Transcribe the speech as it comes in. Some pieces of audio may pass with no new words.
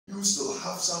will still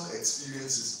have some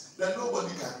experiences that nobody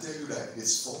can tell you that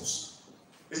it's false.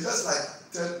 It's just like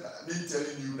me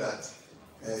telling you that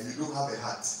you don't have a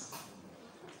heart.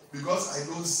 Because I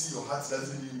don't see your heart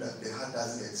doesn't mean that the heart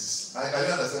doesn't exist. I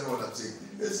understand what I'm saying.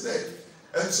 It's there.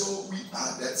 And so we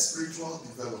added spiritual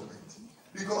development.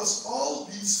 Because all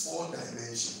these 4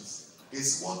 dimensions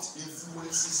is what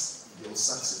influences your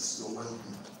success, your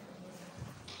well-being.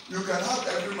 You can have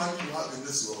every money you have in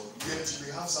this world, yet you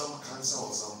may have some cancer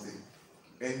or something,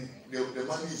 and the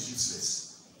money is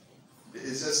useless.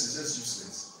 It's just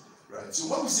useless, right?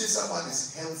 So when we say someone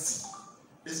is healthy,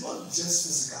 it's not just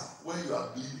physical, when you are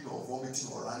bleeding or vomiting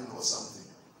or running or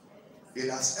something. It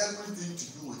has everything to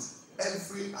do with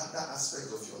every other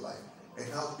aspect of your life and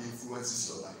how it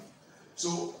influences your life.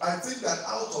 So I think that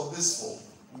out of this 4,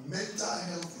 mental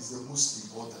health is the most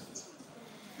important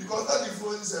because that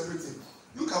influences everything.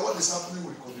 Look at what is happening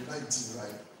with COVID-19,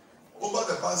 right? Over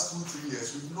the past 2-3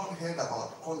 years, we've not heard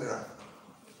about cholera.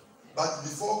 But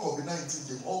before COVID-19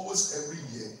 came, almost every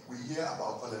year, we hear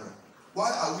about cholera.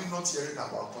 Why are we not hearing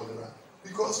about cholera?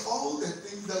 Because all the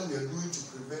things that we are doing to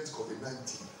prevent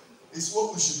COVID-19 is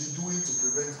what we should be doing to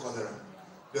prevent cholera.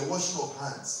 The washing of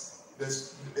hands,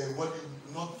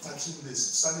 not touching this,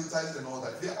 sanitize and all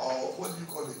that. They are all, what do you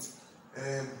call it?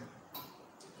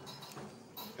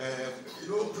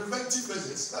 Preventive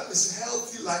measures. That is a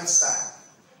healthy lifestyle.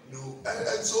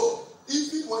 And so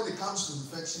even when it comes to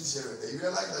infections here and there, you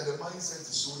realize that the mindset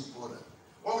is so important.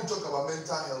 When we talk about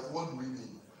mental health, what do we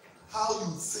mean? How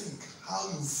you think, how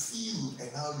you feel,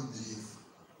 and how you behave.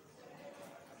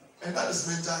 And that is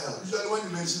mental health. Usually when you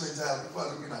mention mental health, people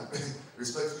are looking at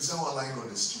respectfully someone lying on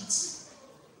the streets.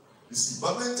 You see,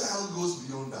 but mental health goes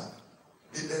beyond that.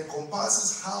 It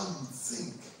encompasses how you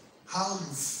think, how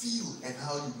you feel, and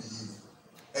how you behave,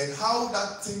 and how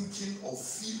that thinking or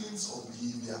feelings or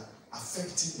behavior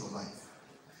affecting your life.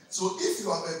 So if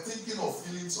you have a thinking or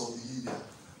feelings or behavior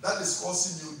that is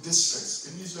causing you distress,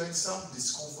 it means you're in some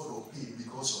discomfort or pain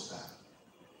because of that.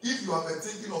 If you have a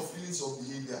thinking or feelings or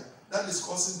behavior that is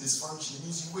causing dysfunction, it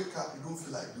means you wake up, you don't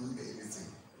feel like doing anything.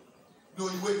 You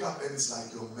wake up and it's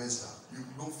like you're messed up. You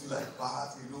don't feel like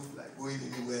bath, you don't feel like going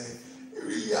anywhere. It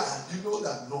really hard. You know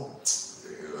that no,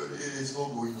 it is not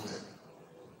going well.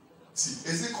 See,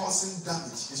 is it causing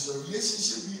damage? Is your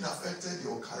relationship being affected?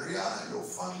 Your career, your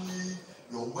family,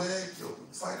 your work,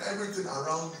 everything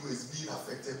around you is being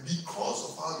affected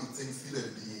because of how you think, feel,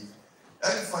 and behave.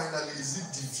 And finally, is it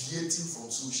deviating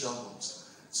from social norms?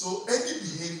 So any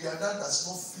behavior that does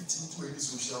not fit into any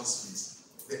social space,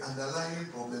 the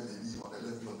underlying problem may be on the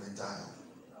level of mental health.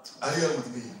 Are you here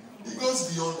with me? It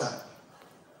goes beyond that.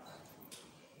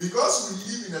 Because we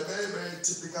live in a very, very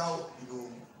typical,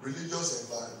 religious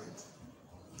environment.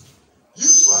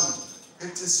 Usually,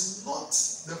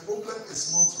 the problem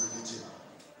is not religion,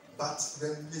 but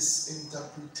the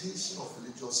misinterpretation of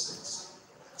religious texts.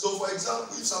 So, for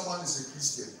example, if someone is a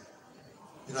Christian,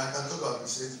 I can talk about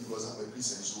Christianity because I'm a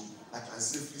Christian, so I can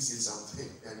safely say something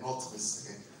and not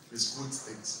misquote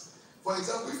things. For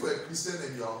example, if you're a Christian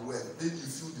and you are well, maybe you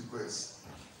feel depressed,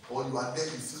 or you are there,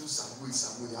 you feel some way,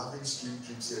 having stream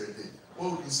trips here and there.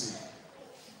 What would you say?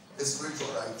 It's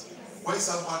spiritual, right? When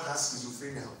someone has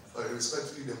schizophrenia, or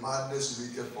respectively the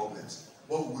madness-related problems,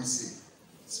 what would we say?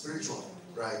 Spiritual,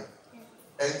 right?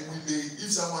 And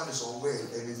if someone is unwell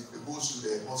and it goes to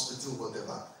the hospital,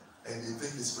 whatever, and they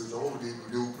think it's spiritual, what would they do?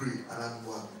 They will pray and I'm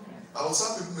one.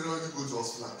 Some people may not even go to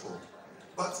hospital at all.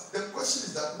 But the question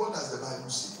is that what does the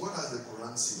Bible say? What does the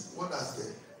Quran say? What does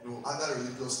the other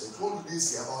religious texts? What do they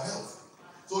say about health?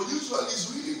 So usually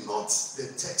it's really not the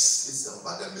text itself,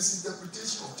 but the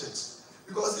misinterpretation of text.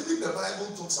 Because even the Bible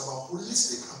talks about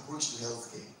holistic approach to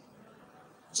healthcare.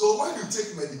 So when you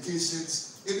take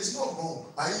medications, it is not wrong.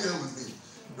 Are you here with me?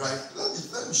 Right? Let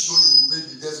me show you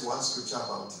maybe there's one scripture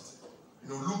about it.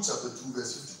 Luke chapter 2,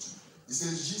 verse 52. It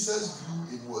says, Jesus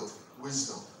grew in what?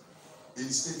 Wisdom, in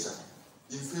stature,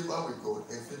 in favor with God,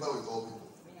 and favor with all people.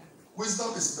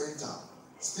 Wisdom is mental,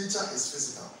 stature is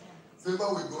physical,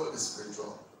 favor with God is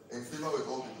spiritual, and favor with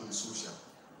all people is social.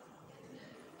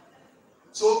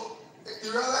 So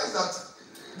you realize that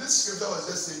this scripture was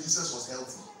just saying Jesus was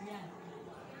healthy.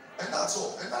 And that's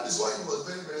all. And that is why he was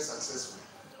very, very successful.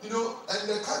 And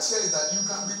the catch here is that you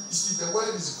see, the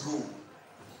word is grow.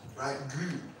 Right?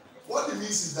 Grew. What it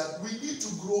means is that we need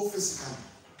to grow physically.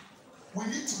 We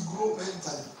need to grow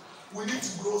mentally. We need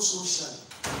to grow socially.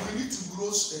 We need to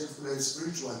grow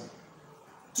spiritually.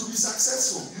 To be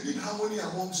successful, you need harmony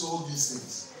amongst all these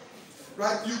things.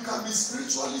 Right? You can be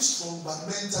spiritually strong but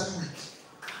mentally weak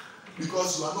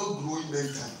because you are not growing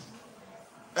mentally.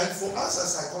 And for us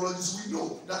as psychologists, we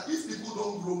know that if people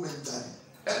don't grow mentally,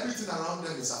 everything around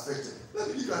them is affected. Let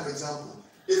me give you an example.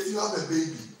 If you have a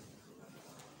baby,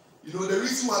 you know, the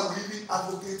reason why we even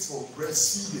advocate for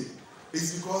breastfeeding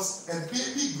is because a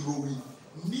baby growing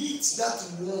needs that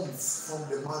warmth from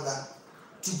the mother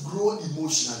to grow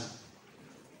emotionally.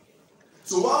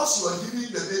 So whilst you are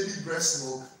giving the baby breast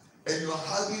milk and you are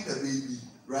hugging the baby,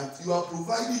 right, you are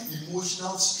providing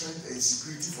emotional strength and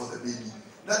security for the baby.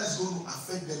 That is going to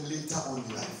affect them later on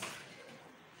in life.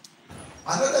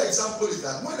 Another example is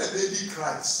that when a baby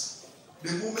cries,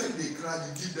 the moment they cry,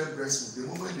 you give them breast milk.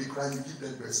 The moment they cry, you give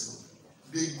them breast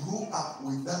milk. They grow up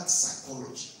with that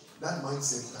psychology, that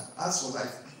mindset that as for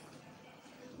life,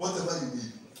 whatever you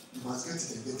need, you must get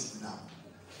it and get it now.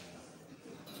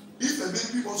 If a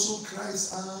baby also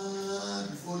cries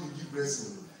before you give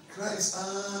breast milk, cries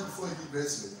before you give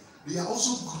breast milk, they are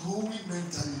also growing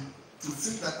mentally to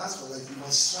think that as for life, you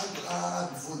must struggle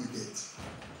before you get.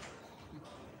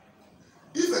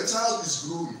 If a child is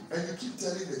growing and you keep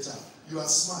telling the child, you are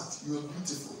smart, you are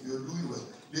beautiful, you are doing well,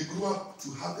 they grow up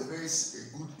to have a very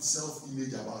good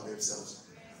self-image about themselves.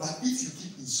 But if you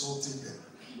keep insulting them,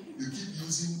 you keep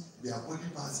using their body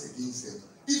parts against them,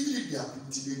 even if they are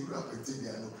pretty, they grow up and think they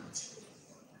are not pretty.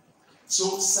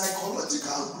 So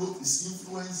psychological growth is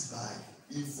influenced by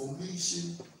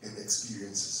information and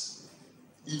experiences.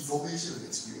 Information and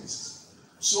experiences.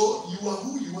 So you are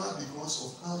who you are because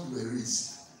of how you were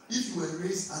raised. If you were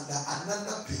raised under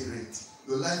another parent,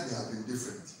 your life may have been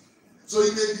different. So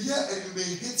you may be here and you may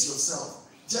hate yourself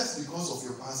just because of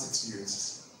your past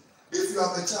experiences. If you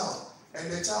have a child and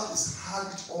the child is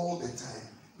hugged all the time,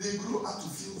 they grow up to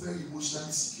feel very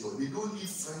emotionally secure. They don't need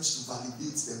friends to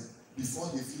validate them before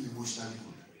they feel emotionally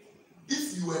good.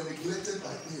 If you were neglected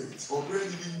by parents or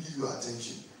parents didn't give you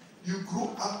attention, you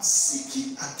grow up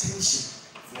seeking attention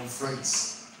from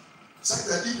friends. Such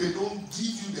that if they don't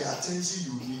give you the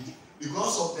attention you need,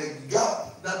 because of the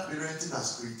gap that parenting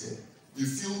has created, you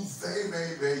feel very,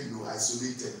 very, very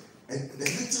isolated. And the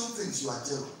little things you are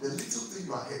jealous, the little thing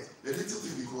you are hurt, the little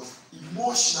thing because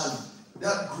emotionally,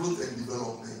 that growth and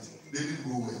development, they didn't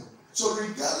go well. So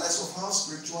regardless of how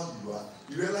spiritual you are,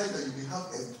 you realize that you may have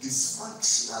a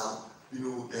dysfunctional,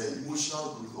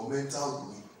 emotional growth or mental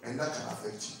growth, and that can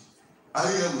affect you. Are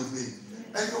you here with me?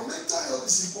 And your mental health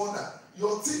is important.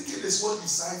 Your thinking is what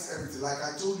decides everything. Like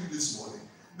I told you this morning,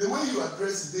 the way you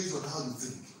address is based on how you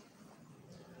think.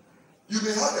 You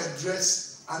may have a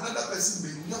dress, another person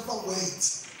may never wear it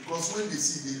because when they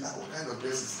see they like, what kind of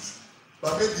dress is this?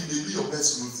 But maybe they be your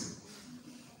best clothing.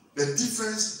 The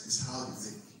difference is how you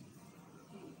think.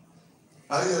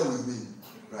 Are you here with me?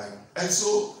 Right? And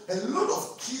so a lot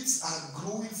of kids are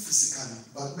growing physically,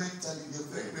 but mentally they're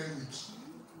very, very weak.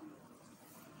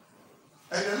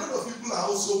 And a lot of people are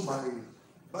also married,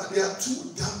 but they are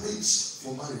too damaged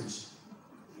for marriage.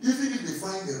 Even if they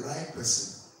find the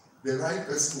right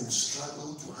person will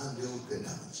struggle to handle the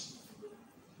damage.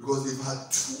 Because they've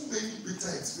had too many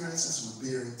bitter experiences with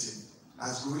parenting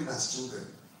as growing as children.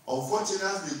 Unfortunately,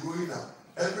 as they're growing up,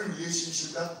 every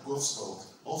relationship that got spoiled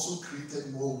also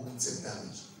created more wounds and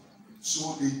damage.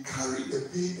 So they carry the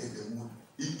pain and the wound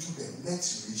into the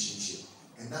next relationship,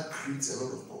 and that creates a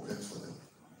lot of problems for them.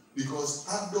 Because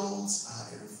adults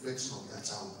are a reflection of their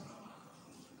childhood.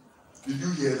 Did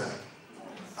you hear that?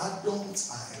 Adults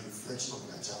are a reflection of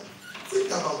their childhood. Think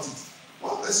about it.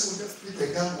 One person will just pick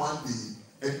a gun one day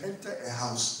and enter a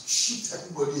house, shoot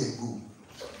everybody and go.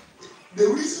 The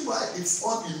reason why it's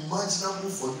unimaginable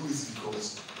for you is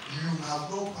because you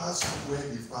have not passed through where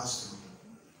they passed through.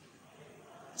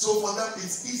 So for them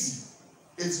it's easy.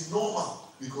 It's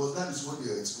normal because that is what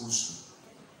they are exposed to.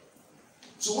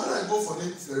 So when I go for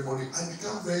the ceremony, I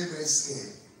become very, very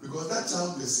scared because that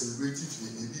child we are celebrating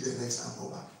today may be the next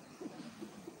armed robber.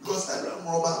 Because every armed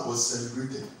robber was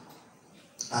celebrated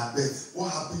at birth.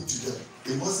 What happened to them?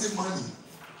 It wasn't money.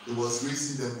 It was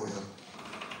raising them well.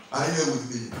 Are you here with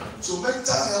me? So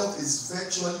mental health is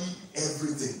virtually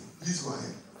everything. Please go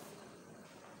ahead.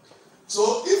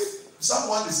 So if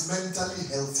someone is mentally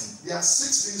healthy, there are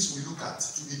 6 things we look at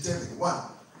to determine. 1,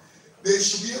 they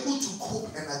should be able to cope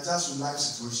and adjust with life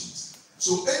situations.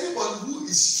 So anybody who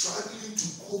is struggling to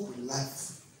cope with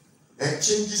life and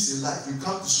changes in life, you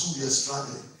come to school, you're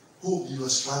struggling. Home, you are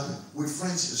struggling. With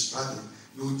friends, you're struggling.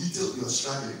 No detail, you're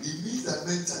struggling. It means that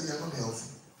mentally you're not healthy.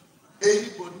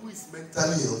 Anybody who is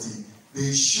mentally healthy,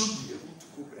 they should be able to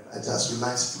cope and adjust with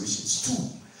life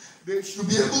situations. 2, they should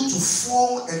be able to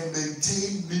form and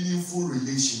maintain meaningful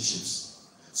relationships.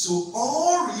 So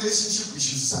all relationship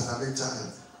issues under mental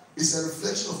health is a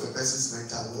reflection of a person's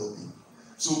mental well-being.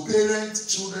 So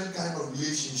parent-children kind of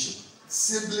relationship,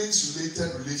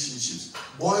 siblings-related relationships,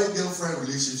 boy-girlfriend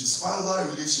relationships, spousal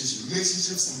relationships,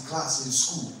 relationships in class, in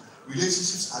school,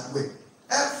 relationships at work.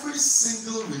 Every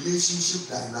single relationship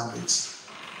dynamics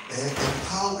and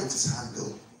how it is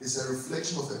handled is a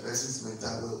reflection of a person's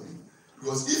mental well-being.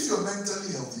 Because if you're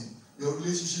mentally healthy, your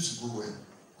relationships will go well.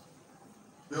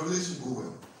 Your relationship will go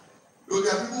well.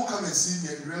 There are people who come and see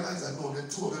me and you realize that no, the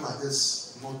two of them are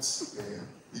just not,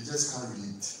 they just can't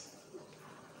relate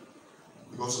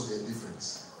because of their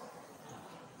difference.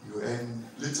 And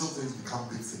little things become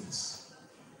big things.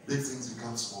 Big things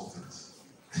become small things.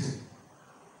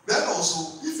 Then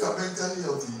also, if you are mentally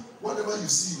healthy, whatever you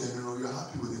see in them, you're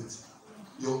happy with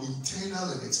it. Your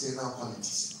internal and external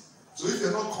qualities. So if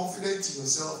you're not confident in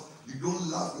yourself, you don't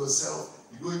love yourself,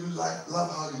 you don't even love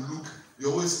how you look, you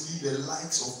always need the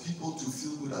likes of people to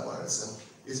feel good about yourself,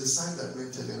 it's a sign that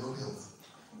mentally you're not healthy.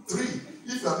 3,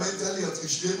 if you are mentally healthy, you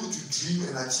should be able to dream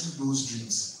and achieve those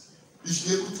dreams. You should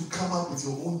be able to come up with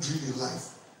your own dream in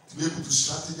life, to be able to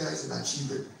strategize and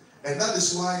achieve it. And that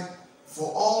is why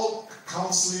for all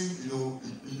counseling,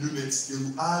 units, they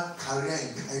will add career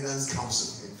and guidance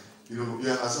counseling. You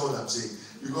understand what I'm saying?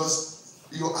 Because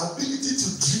your ability to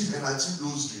dream and achieve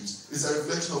those dreams is a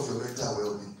reflection of your mental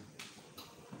well-being.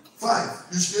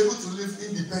 5, you should be able to live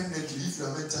independently if you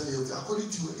are mentally healthy, according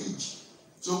to your age.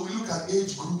 So we look at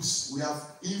age groups. We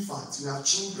have infants, we have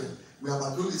children, we have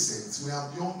adolescents, we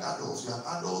have young adults, we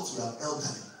have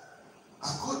elderly.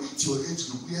 According to your age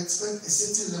group, we expect a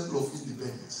certain level of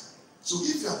independence. So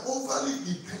if you are overly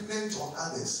dependent on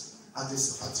others at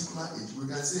this particular age, we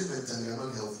can say mentally you are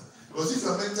not healthy. Because if you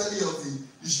are mentally healthy,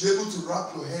 you should be able to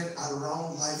wrap your head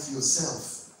around life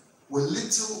yourself with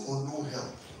little or no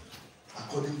help,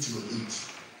 according to your age.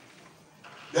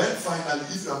 Then finally,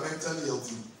 if you are mentally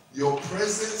healthy, your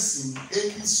presence in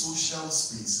any social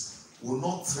space will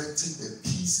not threaten the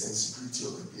peace and security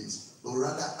of the place, but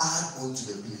rather add on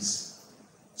to the place.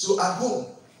 So at home,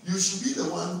 you should be the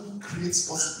one who creates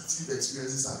positive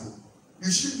experiences at home.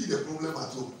 You shouldn't be the problem at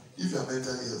home if you are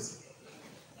mentally healthy.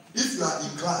 If you are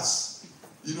in class,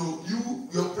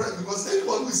 because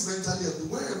anybody who is mentally healthy,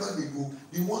 wherever they go,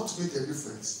 they want to make a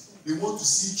difference. They want to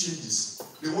see changes.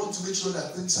 They want to make sure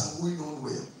that things are going on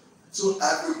well. So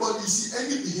everybody, you see,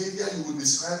 any behavior you would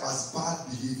describe as bad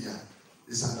behavior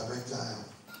is under mental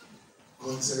health.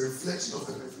 Because it's a reflection of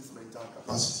a person's mental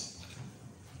capacity.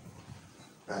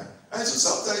 Right? And so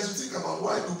sometimes you think about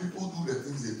why do people do the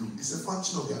things they do. It's a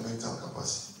function of their mental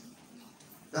capacity.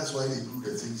 That's why they do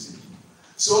the things they do.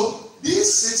 So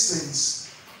these 6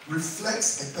 things reflect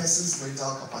a person's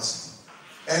mental capacity.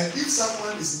 And if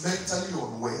someone is mentally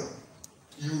unwell,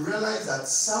 you realize that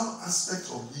some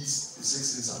aspect of these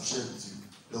 6 things I've shared with you,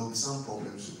 there will be some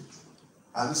problems with it.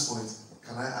 At this point,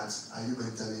 can I ask, are you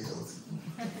mentally healthy?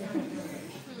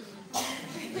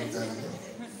 Mentally healthy.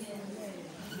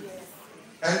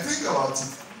 And think about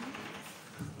it.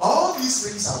 All these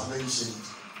things I've mentioned,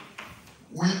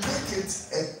 we make it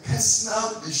a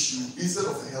personal issue instead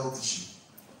of a health issue.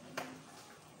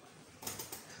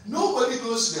 Nobody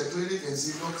goes to the clinic and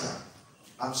says, "Doctor,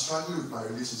 I'm struggling with my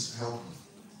relationship, help me."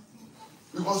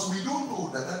 Because we don't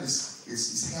know that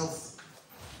is health.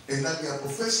 And that there are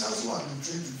professionals who have been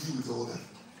trained to deal with all that.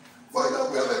 For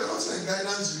example, we have a counseling and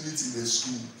guidance unit in the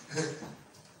school.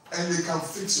 And they can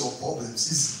fix your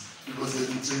problems easily because they've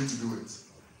been trained to do it.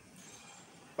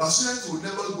 But students will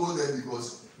never go there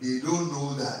because they don't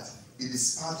know that it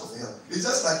is part of health. It's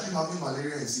just like you having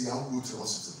malaria and say, "I won't go to the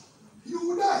hospital." You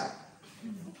will die.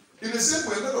 In the same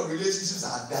way, a lot of relationships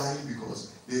are dying because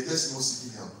they're just not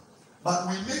seeking help. But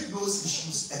we make those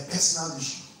issues a personal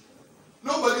issue.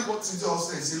 Nobody walks into the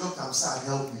hospital and says, "Look, I'm sad,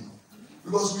 help me."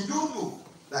 Because we don't know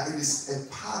that it is a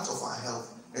part of our health.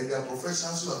 And there are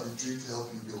professionals who have been trained to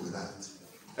help you deal with that.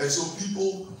 And so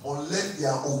people, unless they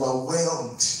are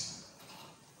overwhelmed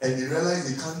and they realize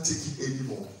they can't take it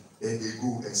anymore, then they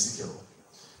go and seek help.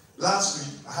 Last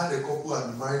week, I had a couple who had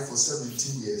been married for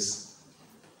 17 years.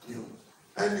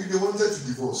 And they wanted to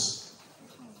divorce.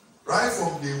 Right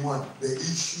from day one, the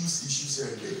issues here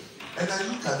and there. And I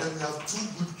look at them, we have 2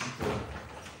 good people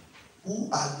who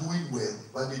are doing well,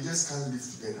 but they just can't live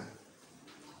together.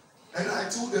 And I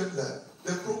told them that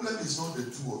the problem is not the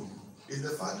 2 of you. It's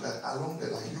the fact that along the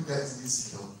line, you guys didn't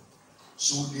seek help.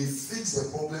 So they fix the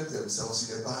problems themselves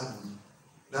in a bad way.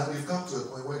 Now they've come to a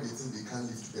point where they think they can't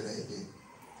live together again.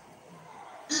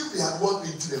 If they had walked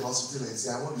into the hospital and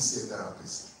said, "I want to see a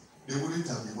therapist," they wouldn't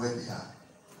have been where they are.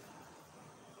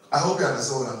 I hope you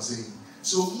understand what I'm saying.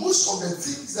 So most of the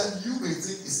things that you may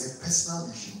think is a personal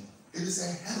issue, it is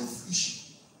a health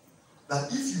issue.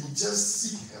 That if you just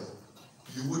seek help,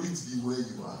 you wouldn't be where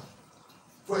you are.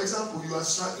 For example, you are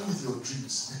struggling with your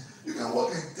dreams. You can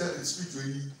walk and speak to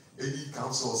any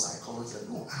counselor or psychologist.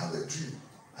 No, I have a dream.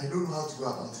 I don't know how to go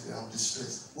about it. I'm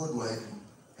distressed. What do I do?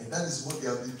 And that is what they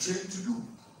have been trained to do.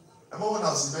 I remember when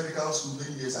I was in medical school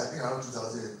many years, I think around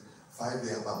 2005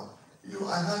 thereabout.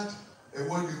 I had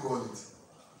what do you call it?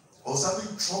 I was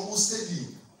having trouble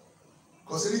studying.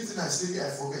 Because anything I study,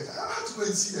 I forget. I had to go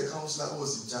and see the counselor who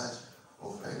was in charge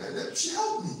of it. And she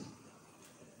helped me.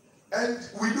 And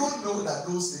we don't know that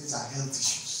those things are health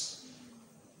issues.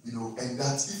 And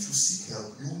that if you seek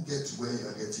help, you won't get to where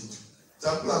you're getting to.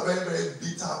 Some people are very, very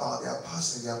bitter about their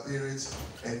past and their parents,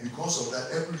 and because of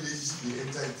that, every relationship they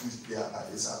enter into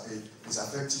is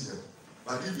affecting them.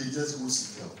 But if they just go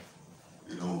seek help,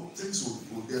 things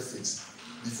will get fixed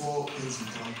before things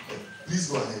become better. Please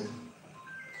go ahead.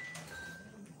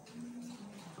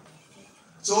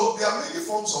 So there are many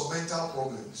forms of mental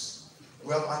problems.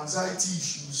 We have anxiety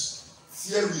issues,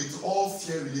 all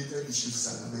fear-related issues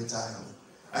and mental health.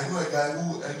 I know a guy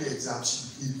who early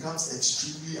exams, he becomes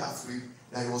extremely afraid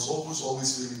that he was almost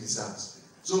always failing exams.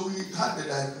 So we had the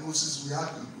diagnosis,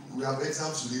 we have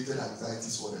exams-related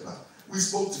anxieties, whatever. We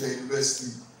spoke to the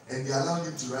university and they allowed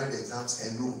him to write the exams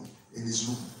alone in his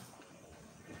room.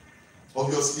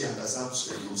 Obviously under some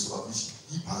supervision.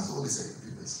 He passed all the second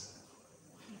papers.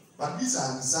 But these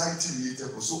are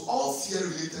anxiety-related, so all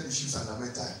fear-related issues and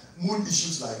mental mood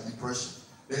issues like depression.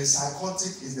 Then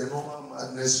psychotic is the normal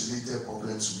madness-related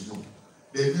problems we know.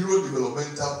 The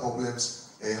neurodevelopmental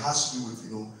problems has to do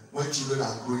with, when children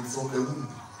are growing from the womb.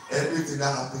 Everything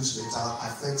that happens to the child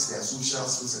affects their social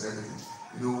skills and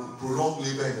everything. Prolonged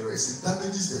labor and the rest. It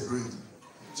damages the brain.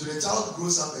 So the child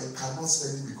grows up and cannot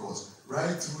study because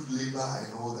right through labor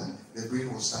and all that, the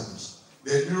brain was damaged.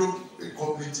 The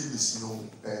neurocognitive is,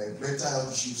 mental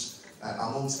health issues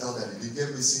amongst elderly. They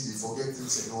get missing, they forget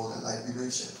things and all that, like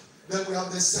dementia. Then we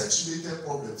have the sex-related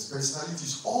problems,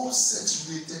 personalities, all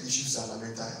sex-related issues are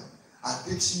mental health.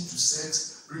 Addiction to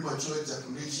sex, premature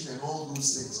ejaculation, and all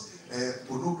those things.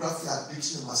 Pornography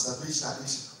addiction, masturbation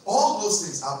addiction, all those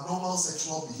things, abnormal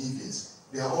sexual behaviors,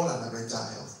 they are all under mental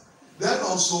health. Then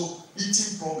also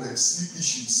eating problems, sleep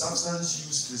issues, substance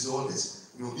use disorders,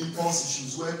 impulse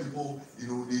issues where people,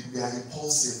 they are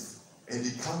impulsive and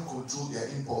they can't control their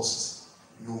impulses.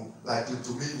 Like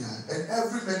kleptomania, and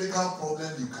every medical problem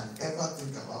you can ever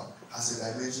think about has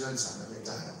a dimension is under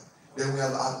mental health. Then we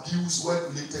have abuse,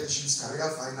 work-related issues, career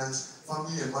finance,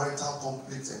 family and marital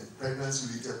conflicts, and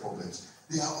pregnancy-related problems.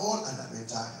 They are all under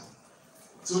mental health.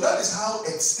 So that is how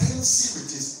extensive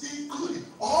it is, including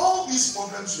all these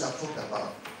problems we have talked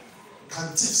about can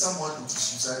tip someone into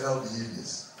suicidal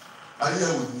behaviors. Are you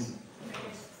here with me?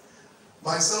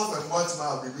 Myself and Watma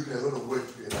have been doing a lot of work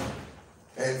together.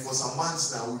 And for some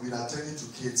months now, we've been attending to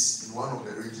kids in one of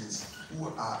the regions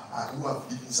who have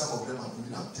been, some of them have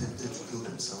been attempted to kill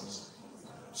themselves.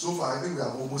 So far, I think we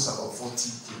have almost about 40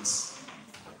 kids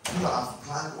who have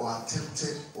planned or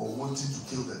attempted or wanting to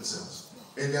kill themselves.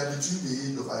 And they are between the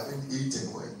age of, I think, 8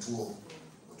 and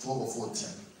 12 or 14.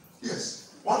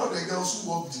 Yes. One of the girls who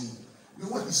walked in,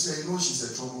 what he said, she's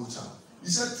a troubled child. He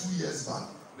said 2 years back,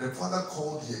 the father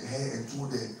called her and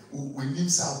told her, we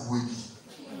need some baby.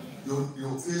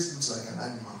 Your face looks like an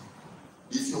animal.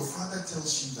 If your father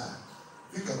tells you that,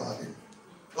 think about it.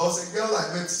 There was a girl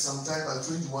I met sometime at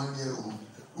 21-year-old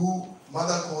who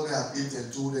mother called her at 8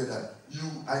 and told her that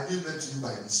I gave that to you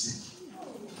by mistake.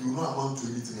 You will not amount to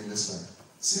anything in this life.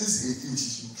 Since 18,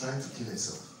 she's been trying to kill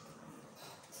herself.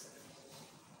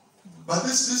 But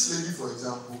this lady, for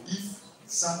example, if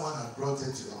someone had brought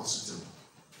her to the hospital,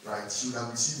 right, she would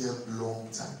have received help a long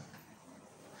time.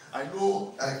 I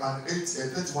know a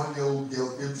 31-year-old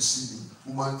girl came to see me,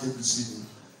 woman came to see me.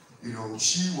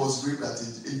 She was raped at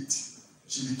age 8.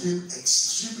 She became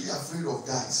extremely afraid of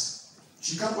guys.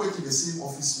 She can't work in the same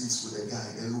office space with a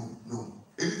guy alone. No.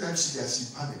 Anytime she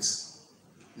panics.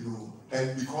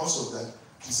 And because of that,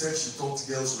 she said she thought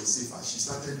girls were safer. She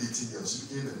started dating girls.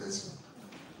 She became a lesbian.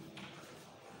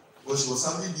 But she was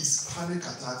having these panic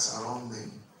attacks around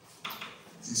men.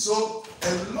 So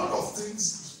a lot of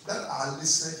things that are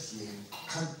listed here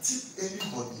can tip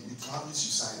anybody into having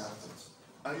suicidal thoughts.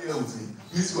 Are you here with me?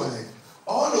 Please go ahead.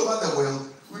 All over the world,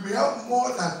 we may have more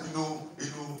than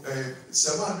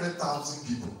 700,000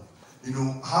 people,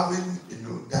 having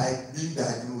being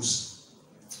diagnosed.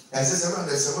 I said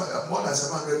more than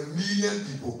 700 million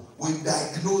people with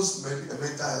diagnosed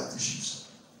mental health issues.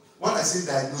 When I say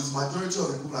diagnosed, majority of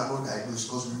the people are not diagnosed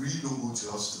because we really don't go to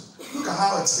the hospital. Look at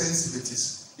how expensive it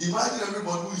is. Imagine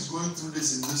everybody who is going through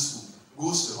this in this school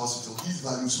goes to the hospital, his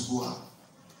values will go up.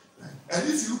 Right? And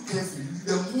if you look carefully,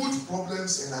 the mood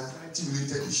problems and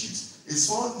anxiety-related issues is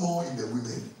found more in the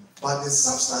women But the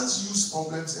substance use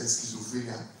problems and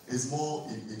schizophrenia is more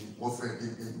in what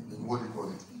do you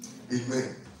call it? In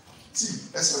men. See,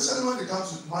 especially when it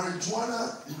comes to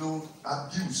marijuana,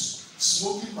 abuse,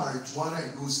 smoking marijuana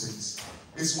and those things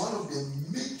is one of the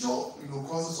major,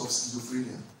 causes of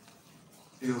schizophrenia.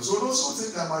 So don't also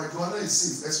think that marijuana is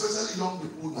safe, especially young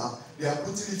people now. They are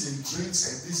putting it in drinks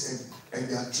and this and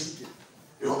they are drinking.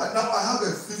 And now I have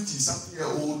a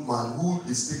 50-something-year-old man who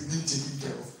is being taken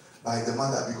care of by the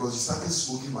mother because he started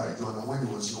smoking marijuana when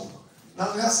he was young.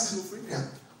 Now he has schizophrenia.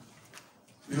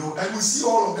 And we see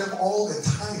all of them all the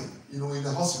time, in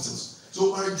the hospitals.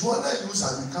 So marijuana use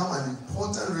has become an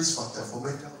important risk factor for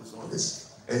mental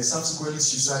disorders and subsequently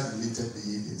suicide-related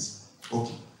behaviors.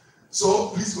 Okay. So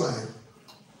please go ahead.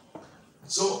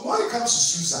 So when it comes to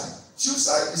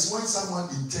suicide is when someone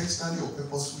intentionally or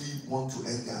purposefully want to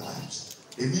end their lives.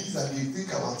 It means that they think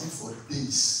about it for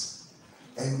days.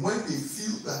 And when they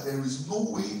feel that there is no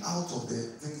way out of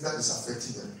the things that is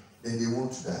affecting them, then they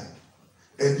want to die.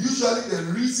 And usually the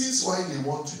reasons why they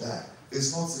want to die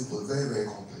is not simple, very, very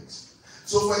complex.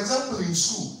 So for example, in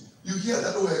school, you hear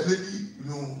that a lady,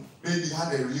 maybe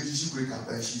had a relationship breakup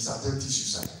and she's attempting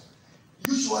suicide.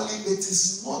 Usually it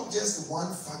is not just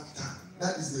one factor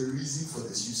that is the reason for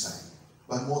the suicide,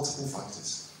 but multiple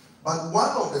factors. But one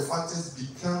of the factors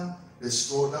become the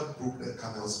straw that broke the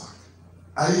camel's back.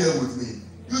 Are you here with me?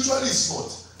 Usually it's not.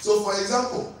 So for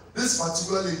example, this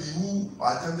particular lady who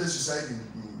attempted suicide in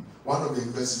one of the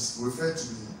universities referred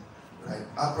to me, right?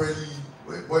 Apparently,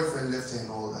 boyfriend left her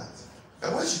and all that.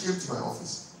 And when she came to my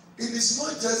office, it is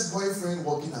not just boyfriend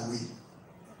walking away.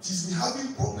 She's been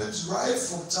having problems right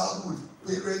from childhood,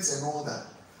 parents and all that.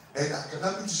 And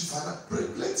academic issue,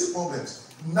 plenty problems.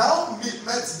 Now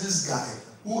met this guy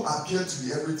who appeared to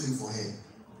be everything for her.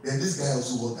 And this guy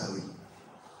also walked away.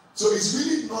 So it's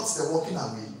really not the walking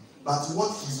away, but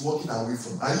what he's walking away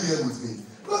from. Are you here with me?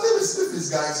 Because if these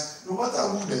guys, no matter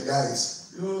who the guy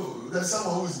is, there's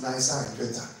someone who is nicer and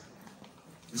better.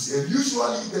 You see, and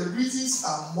usually the reasons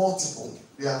are multiple.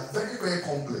 They are very, very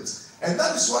complex. And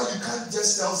that is why you can't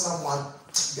just tell someone,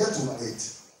 get over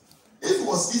it. If it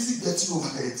was easy getting over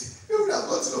it, they would have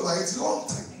gotten over it a long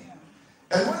time.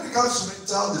 And when it comes to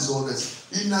mental disorders,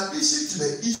 in addition to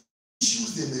the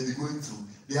issues they may be going through,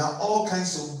 there are all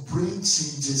kinds of brain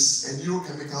changes and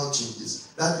neurochemical changes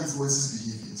that influences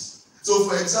behaviors. So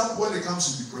for example, when it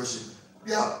comes to depression,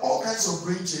 there are all kinds of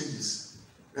brain changes,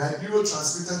 right?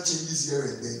 Neurotransmitter changes here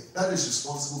and there that is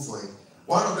responsible for it.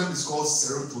 One of them is called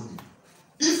serotonin.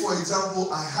 If, for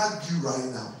example, I hug you right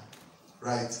now,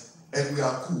 right, and we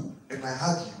are cool, and I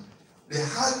hug you, the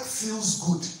hug feels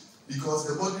good because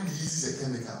the body releases a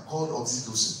chemical called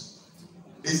oxytocin.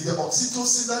 It's the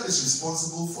oxytocin that is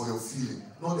responsible for your feeling,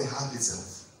 not the hug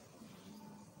itself.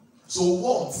 So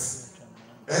warmth,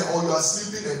 or you are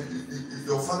sleeping and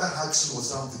your father hugs you or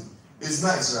something, it's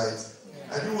nice,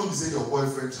 right? I don't want to say your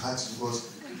boyfriend hugs you because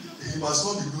he must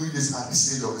not be doing this at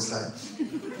this stage of his life.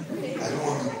 I don't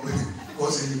want to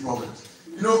cause any problems.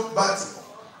 But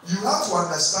you have to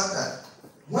understand that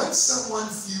when someone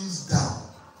feels down,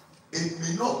 it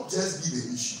may not just be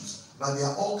the issues, but there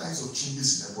are all kinds of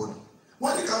changes in the body.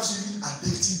 When it comes to even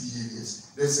addictive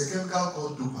behaviors, there's a chemical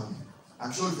called dopamine.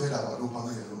 I'm sure you've heard about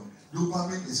dopamine alone.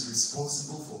 Dopamine is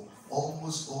responsible for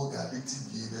almost all the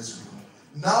addictive behaviors we know.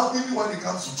 Now, even when it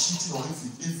comes to cheating or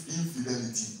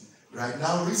infidelity, right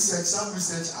now some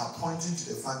research are pointing to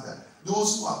the fact that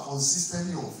those who are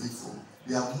consistently unfaithful,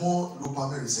 they have more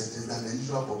dopamine receptors than the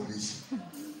usual population.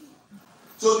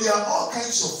 So there are all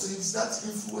kinds of things that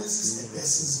influences a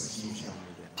person's behavior.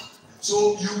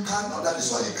 So that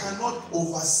is why you cannot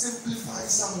oversimplify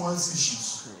someone's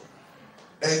issues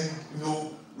and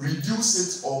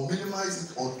reduce it or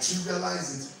minimize it or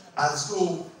trivialize it as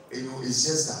though it's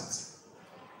just that.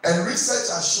 And research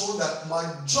has shown that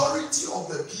majority of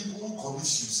the people who commit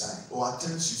suicide or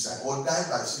attempt suicide or die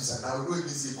by suicide, now we don't even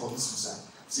say commit suicide,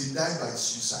 say die by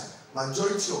suicide,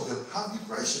 majority of them have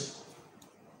depression.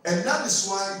 And that is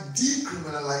why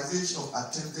decriminalization of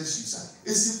attempted suicide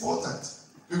is important.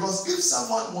 Because if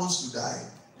someone wants to die,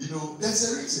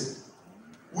 there's a reason.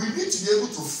 We need to be able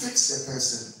to fix the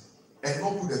person and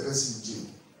not put the person in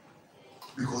jail.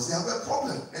 Because they have a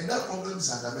problem, and that problem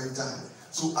is under mental health.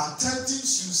 So attempting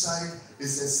suicide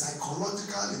is a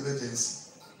psychological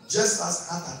emergency, just as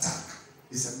heart attack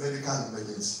is a medical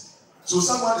emergency. So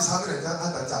someone is having a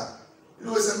heart attack,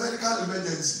 it's a medical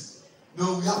emergency.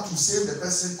 We have to save the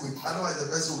person quick, otherwise the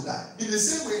person will die. In the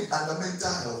same way, under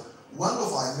mental health, one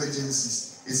of our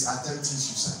emergencies is attempting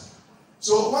suicide.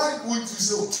 So why would you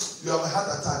say, you have a heart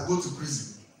attack, go to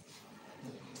prison?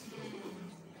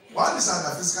 One is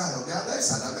under physical health, the other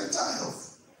is under mental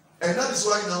health. And that is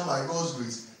why now, by God's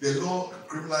grace, the law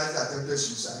criminalized attempted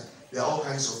suicide. There are all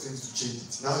kinds of things to change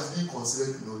it. Now it's being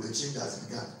considered, the change has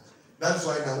begun. That is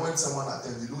why now when someone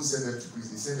attempts, they don't send them to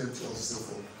prison, they send them to hospital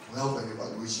for help and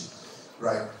evaluation.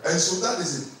 Right? And so that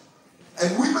is it.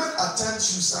 And women attempt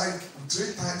suicide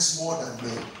 3 times more than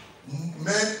men.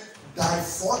 Men die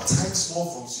 4 times more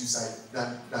from suicide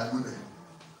than women.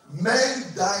 Men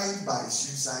die by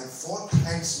suicide 4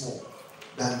 times more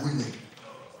than women.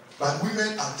 But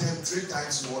women attempt 3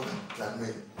 times more than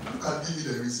men. You can give me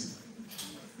the reason.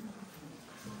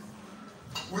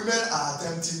 Women are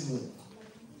attempting more,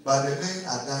 but the men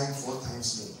are dying 4 times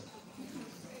more.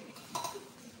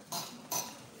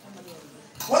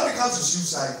 When it comes to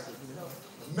suicide,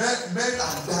 men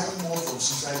are dying more from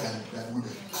suicide than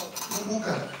women. Who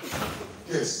can?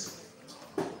 Yes.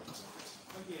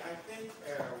 Okay, I think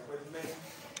with men,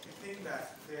 I think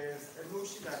that there's a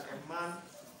notion that a man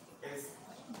is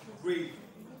brave.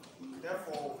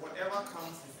 Therefore, whatever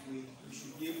comes his way, he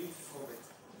should be able to solve it.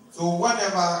 So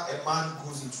whenever a man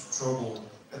goes into trouble,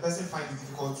 the person finds it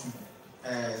difficult to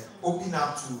open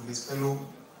up to his fellow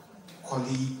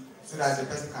colleague so that the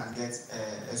person can get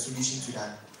a solution to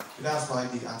that. So that's why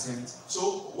they attempt.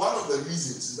 So one of the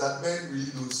reasons is that men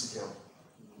really don't seek help.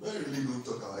 Men really don't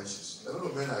talk about issues. A lot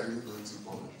of men are really going through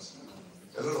problems.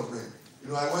 A lot of men.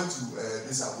 I went to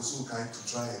this Apostle kind to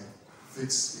try and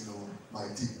fix, my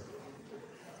teeth.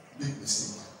 Big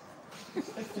mistake.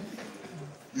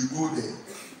 You go there,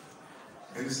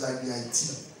 and it's like the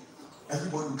IT.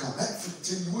 Everybody will come.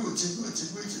 Change.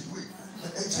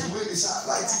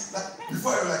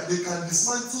 Before they can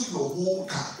dismantle your whole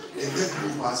car and get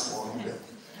new passport on them.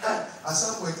 At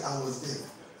some point, I was there.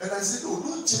 And I said, no,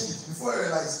 don't change it. Before I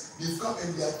realized, they've come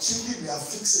and they are changing, they are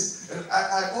fixing. And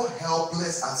I got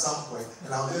helpless at some point.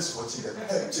 And I was just watching them.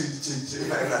 Hey, change.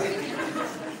 Like that.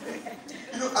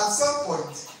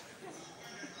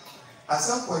 At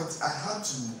some point, I had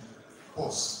to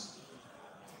pause.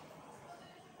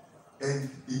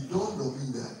 And it dawned on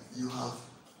me that you have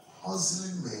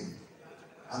hustling men.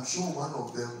 I'm sure one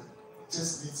of them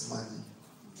just needs money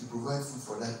to provide food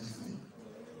for that evening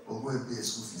or go and pay a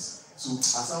school fees. So at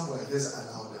some point, I just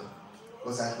allowed them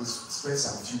because I could spend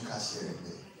some few cash here and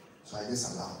there. So I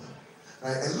just allowed them.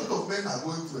 Right? A lot of men are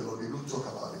going through a lot. They don't talk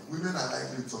about it. Women are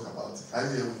likely to talk about it. Are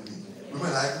you here with me?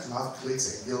 Women are likely to have cliques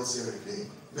and girls here and there.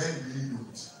 Men really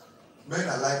don't. Men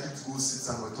are likely to go sit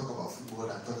somewhere, talk about football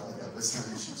and talk about their personal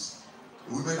issues.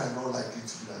 Women are not likely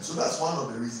to do that. So that's one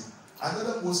of the reasons.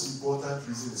 Another most important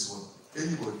reason is what?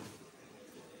 Anybody?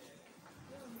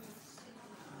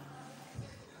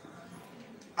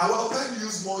 Our men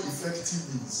use more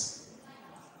effective means.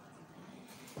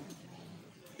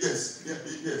 Yes. They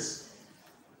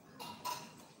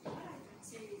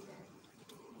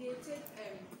take,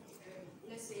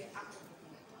 let's say, alcohol.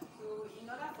 So in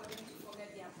order for them to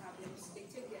forget their problems, they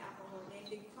take the alcohol, then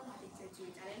they become addicted to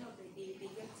it. At the end of the day,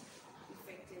 they get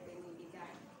affected and then they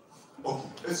die. Okay,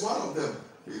 it's one of them.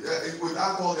 With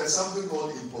alcohol, there's something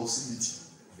called impulsivity.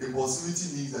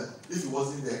 Impulsivity means that if it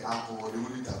wasn't their alcohol, they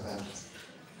wouldn't have done it.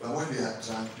 But when they are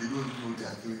drunk, they don't know they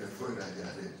are doing it for that they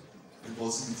are dead.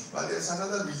 Impulsivity. But there's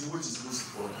another reason which is most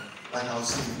important. Like I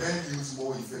was saying, men use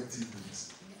more effective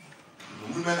means.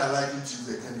 Women are likely to use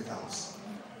the chemicals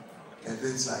and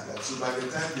things like that. So by the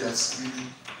time they are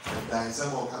screaming and dying,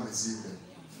 someone will come and save them.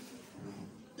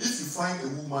 If you find a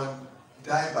woman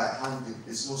die by hanging,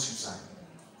 it's not suicide.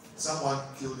 Someone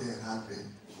killed her and hanged her.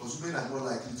 Because women are not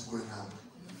likely to go and hang.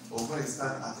 Or when they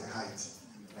stand at a height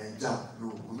and jump.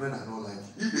 No, women are not likely.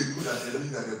 If they do that, they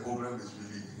mean that the problem is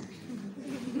really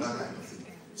that kind of thing.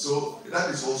 So that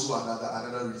is also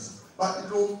another reason.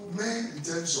 But men in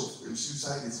terms of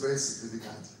suicide is very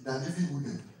significant than even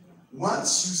women. One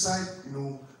suicide,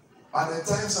 at the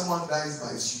time someone dies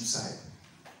by suicide,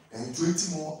 and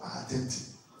 20 more are attempting.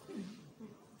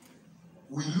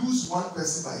 We lose one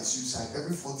person by suicide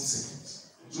every 40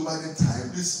 seconds. So by the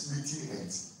time this meeting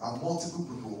ends, there are multiple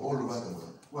people all over the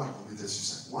world who have committed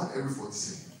suicide. One every 40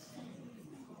 seconds.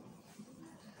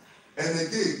 And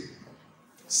again,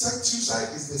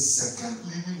 suicide is the second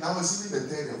leading, now it's even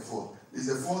the third and fourth. It's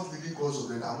the fourth leading cause of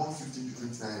death among 15 to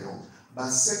 29-year-olds. But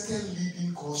second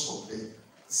leading cause of death,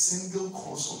 single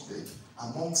cause of death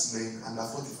amongst men under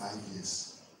 45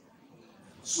 years.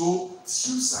 So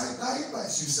suicide, dying by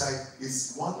suicide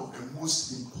is one of the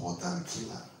most important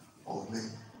killer of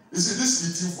men. You see, this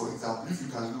meeting, for example, if you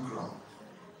can look around,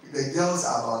 the girls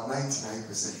are about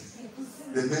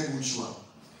 99%. The men will show up.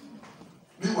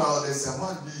 Meanwhile, there's a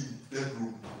man being in that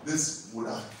room. This would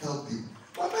have helped him.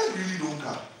 But men really don't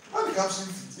come. When it comes to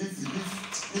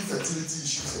infertility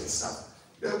issues and stuff,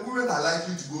 The women are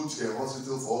likely to go to the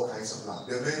hospital for all kinds of love.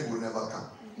 The men will never come.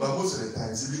 But most of the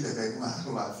times, even the men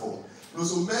will not fall.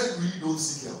 So men really don't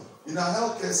seek help. In our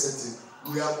healthcare setting,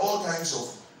 we have all kinds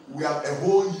of, we have a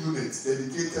whole unit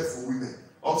dedicated for women,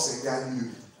 ups and down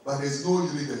unit. But there's no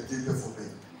unit dedicated for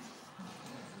men.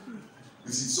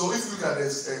 You see, so if you look at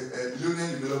the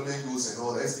Millennium Development Goals and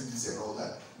all the SDGs and all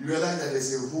that, you realize that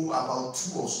there's a whole about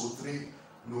 2 or so 3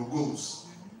 goals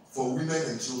for women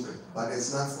and children, but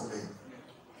there's none for men.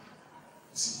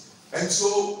 You see, and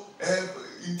so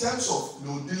in terms of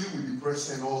dealing with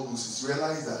depression and all those, you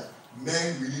realize that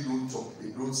men really don't talk,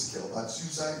 they don't seek help, but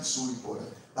suicide is so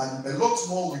important. But a lot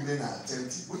more women are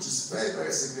attempting, which is very,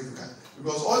 very significant,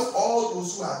 because all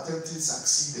those who are attempting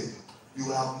succeeded, you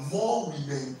will have more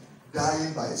women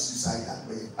dying by suicide than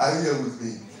men. Are you here with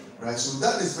me? Right? So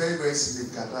that is very, very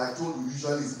significant. Like I told you,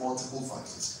 usually it's multiple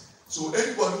factors. So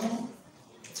anybody who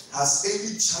has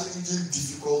any challenging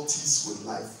difficulties with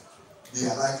life, they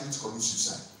are likely to commit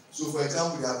suicide. So for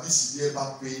example, they have this severe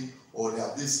back pain, or they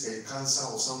have this cancer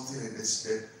or something, and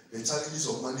the challenges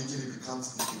of managing it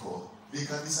becomes difficult. They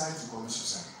can decide to commit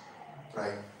suicide.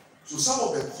 Right? So some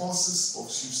of the causes of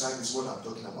suicide is what I'm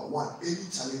talking about. 1, any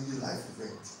challenging life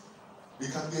event. They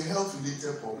can be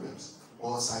health-related problems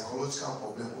or psychological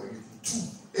problem or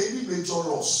anything. 2, any major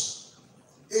loss.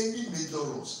 Any major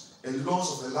loss. A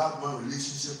loss of a loved one,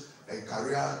 relationship, a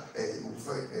career,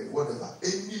 whatever.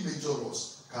 Any major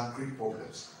loss can create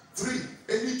problems. 3,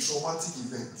 any traumatic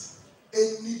event.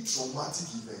 Any traumatic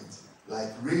event,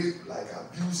 like rape, like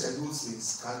abuse and those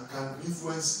things, can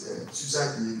influence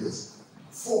suicide behaviors.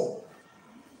 4,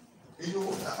 and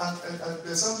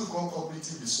there's something called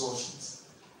cognitive distortions.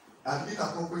 An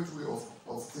inappropriate way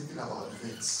of thinking about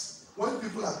events. When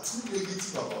people are too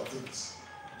negative about things,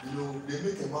 they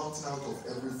make a mountain out of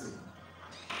everything.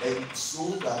 And so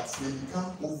that they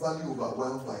become overly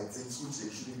overwhelmed by things which they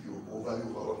shouldn't be overly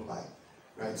overwhelmed by.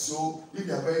 Right? So if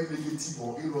they are very negative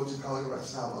or illogical,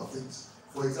 irrational about things,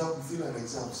 for example, you feel an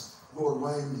exams, God,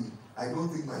 why me? I don't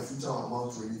think my future will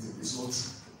amount to anything. It's not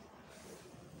true.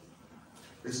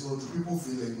 It's not true. People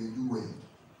feel like they do well.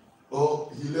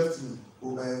 Oh, he left me.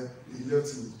 Oh, he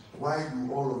left me. Why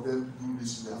do all of them do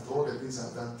this to me after all the things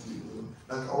I've done to you?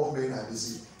 Like all men are the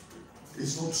same.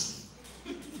 It's not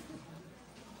true.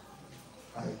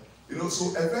 Right? So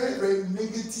a very, very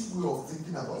negative way of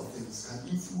thinking about things can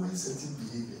influence certain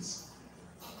behaviors.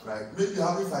 Right? Maybe you're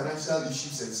having financial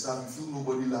issues and stuff, you feel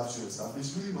nobody loves you and stuff.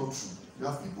 It's really not true. You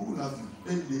have people who love you.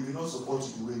 Maybe they may not support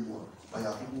you the way you want, but you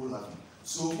have people who love you.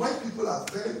 So when people are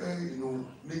very, very,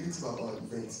 negative about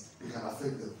events, it can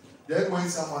affect them. Then when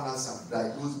someone has some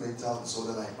diagnosed mental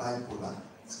disorder like bipolar,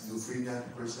 schizophrenia,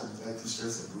 depression, anxiety,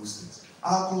 stress, and those things,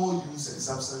 alcohol use and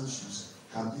substance use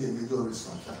can be a major risk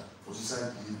factor for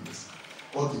suicide behaviors.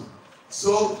 Okay,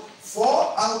 so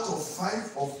 4 out of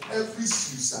 5 of every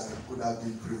suicide could have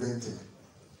been prevented.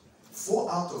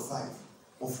 4 out of 5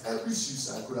 of every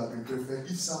suicide could have been prevented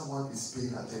if someone is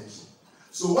paying attention.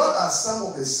 So what are some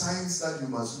of the signs that you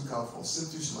must look out for,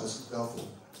 symptoms you must look out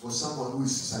for someone who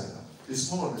is suicidal?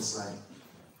 It's not on the slide,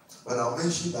 but I'll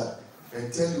mention that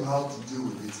and tell you how to deal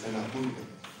with it, and I'll put it.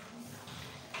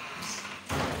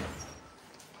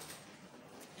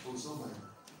 Oh, so mine.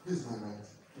 This is my right.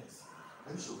 Yes.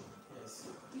 Are you sure? Yes.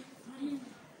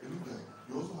 It looks like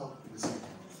you also have the same.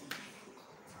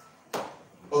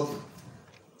 Okay.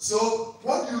 So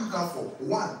what do you look out for?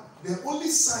 1, the only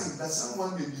sign that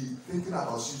someone may be thinking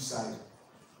about suicide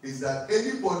is that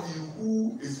anybody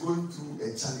who is going through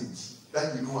a challenge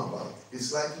that you know about,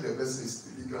 it's likely the person is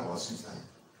thinking about suicide.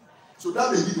 So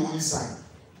that may be the only sign.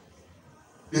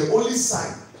 The only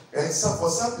sign, and for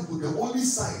some people, the only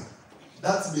sign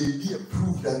that may be a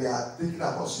proof that they are thinking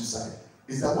about suicide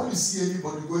is that when you see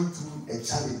anybody going through a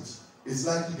challenge, it's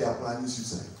likely they are planning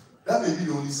suicide. That may be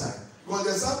the only sign. Because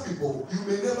there are some people, you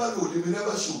may never know, they may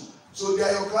never show. So they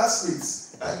are your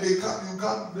classmates, and you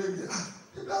come, maybe,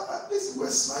 we were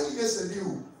smiling yesterday,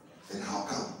 and how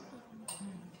come?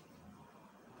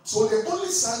 So the only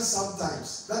sign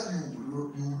sometimes that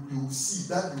you see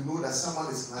that you know that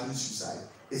someone is planning suicide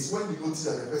is when you notice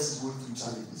that the person is going through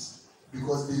challenges,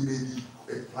 because they may be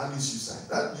planning suicide.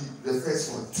 That be the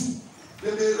first one. 2,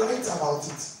 they may write about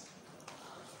it.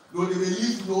 No, they may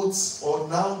leave notes, or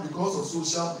now because of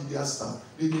social media stuff,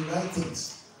 they may write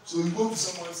things. So you go to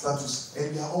someone's status,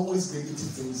 and there are always negative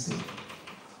things there.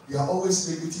 There are always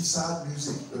negative, sad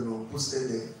music, posted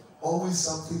there. Always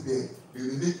something there. They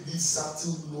will make these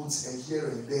subtle notes and here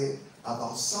and there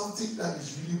about something that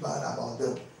is really bad about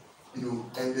them,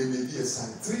 and there may be a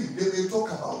sign. 3, they may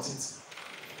talk about it.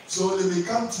 So they may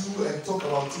come to you and talk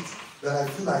about it. that I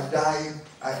feel like dying,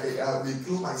 I may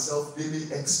kill myself, they may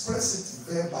express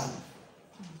it verbally.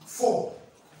 4,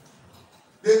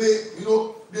 they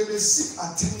may seek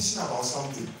attention about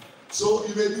something. So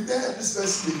you may be there, this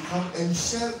person may come and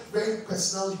share very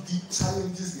personal, deep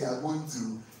challenges they are going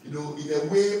through, in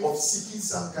a way of seeking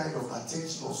some kind of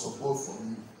attention or support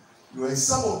from you. And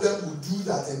some of them will do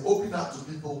that and open up to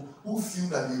people who feel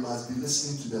that they must be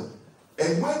listening to them.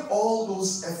 And when all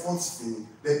those efforts fail,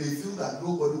 then they feel that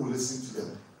nobody will listen to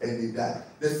them and they die.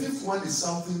 The 5th one is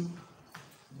something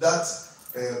that,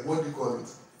 what do you call it?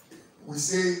 We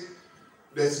say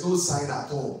there's no sign at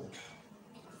all.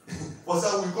 For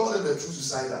some, we call them the true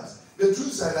suicidals. The true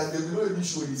suicidals, they will not even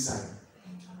show any sign.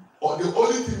 Or the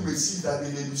only thing we see is that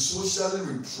they may be socially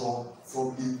withdrawn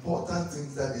from important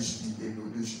things that they should be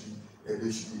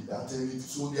attending to.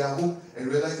 So they are home and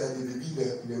realize that they may be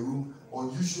in a room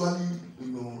unusually,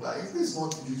 like this is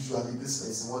not usually this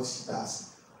person, what she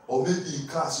does. Or maybe in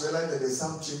class, realize that there's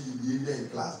some change in behavior in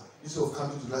class. Instead of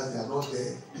coming to class, they are not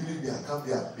there. Even if they are come,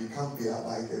 they come there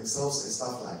by themselves and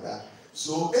stuff like that.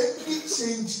 So any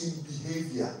change in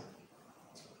behavior,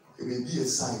 it may be a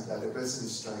sign that the person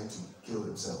is trying to kill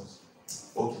themselves.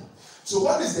 Okay. So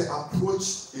what is the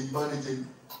approach in managing?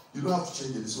 You don't have to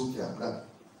change it, it's okay, I'm done.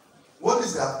 What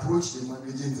is the approach in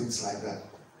managing things like that?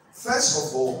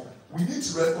 First of all, we need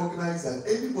to recognize that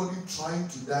anybody trying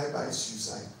to die by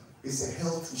suicide is a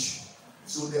health issue.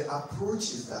 So the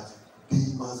approach is that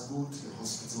they must go to the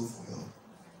hospital for help.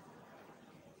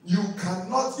 You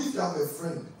cannot, if you have a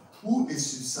friend who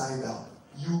is suicidal,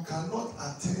 you cannot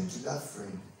attend to that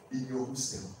friend in your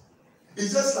hostel.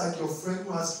 It's just like your friend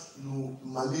who has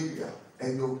malaria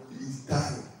and is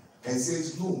dying and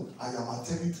says, no, I am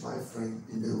attending to my friend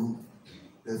in the room.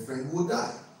 The friend will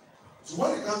die. So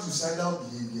when it comes to suicidal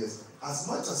behaviors, as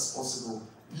much as possible,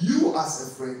 you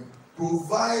as a friend,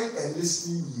 provide a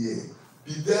listening ear.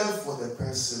 Be there for the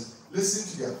person,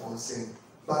 listen to their concern,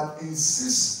 but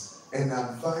insist and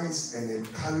advise and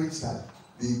encourage that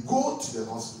they go to the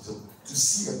hospital to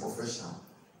see a professional.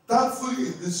 Thankfully,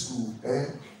 in this school,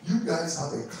 you guys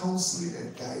have a counseling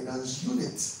and guidance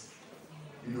unit.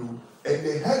 And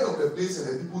the head of the place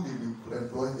and the people they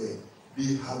employ there,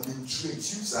 they have been trained.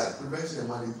 Suicide prevention and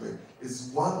management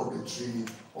is one of the training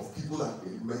of people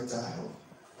in mental health.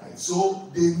 Right? So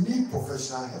they need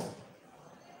professional help.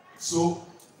 So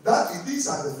these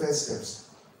are the first steps.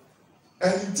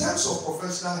 And in terms of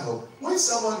professional help, when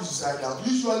someone is suicidal,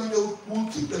 usually they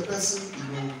will keep the person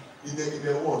in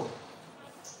the ward.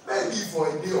 Maybe for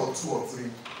a day or 2 or 3,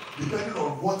 depending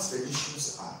on what the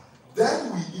issues are.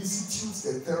 Then we institute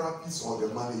the therapist or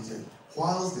the manager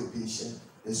whilst the patient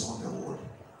is on the ward.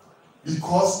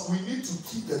 Because we need to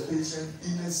keep the patient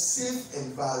in a safe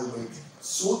environment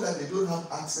so that they don't have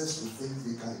access to things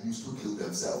they can use to kill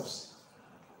themselves.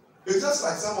 It's just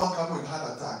like someone coming with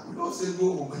heart attack. We don't say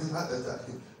go home when you heart attack.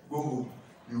 Go home,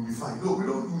 you'll be fine. No, we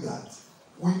don't do that.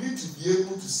 We need to be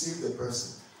able to save the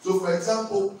person. So for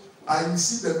example, I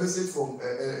received a message from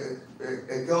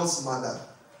a girl's mother.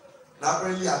 Now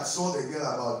apparently I saw the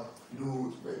girl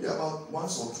maybe about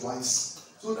once or twice.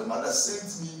 So the mother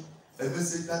sent me a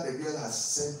message that the girl has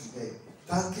sent to her,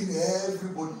 thanking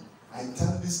everybody. I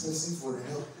thank this person for the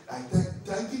help. I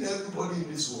thanking everybody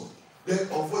in this world. Then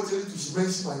unfortunately she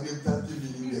mentioned my name, thanking me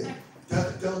in there.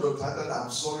 Tell Dr. that I'm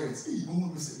sorry.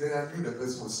 Then I knew the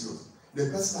person was serious. The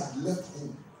person had left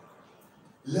home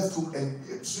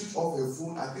and switched off her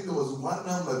phone. I think there was one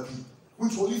number key,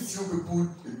 which only few people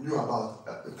knew about.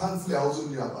 Thankfully, I also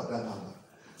knew about that number.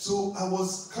 So I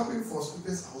was coming for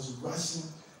speakers, I was rushing.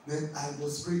 Then I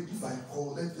was praying, if I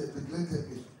call, let her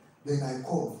pick. Then I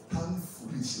called.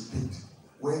 Thankfully, she picked.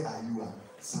 Where are you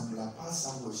at? Somewhere.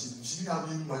 She didn't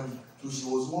have any money. So she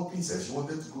was walking, said she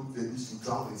wanted to go to the beach to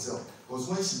drown herself. Because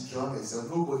when she drowned herself,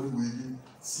 nobody will even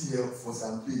see her for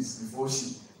some days before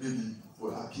she maybe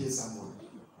will appear somewhere.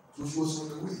 So she was on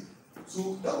the way.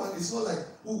 So that one is not like,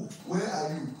 oh, where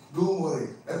are you? Don't worry,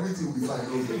 everything will be fine.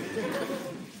 Don't worry.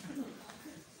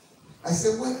 I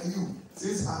said, where are you?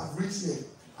 Since I've reached here,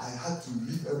 I had to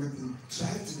leave everything,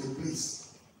 drive to the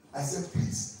place. I said,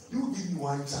 please, you give me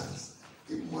one chance.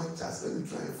 Give me one chance, let me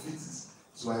try and fix this.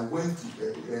 So I went to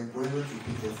pick her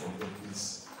from the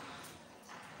place.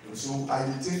 So I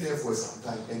detained her for some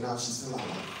time, and now she's still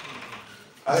alive.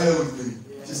 Are you with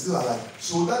me? Yeah. She's still alive.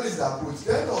 So that is the approach.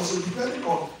 Then also, depending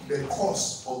on the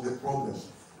cause of the problem,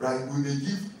 right, we may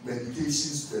give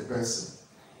medications to the person,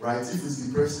 right? If it's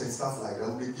depression and stuff like that,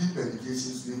 we may give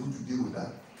medications to be able to deal with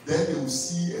that. Then they will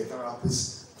see a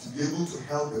therapist to be able to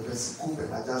help the person cope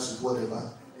and adjust with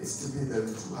whatever is tipping them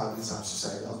into having some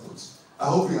suicidal thoughts. I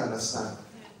hope you understand.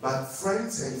 But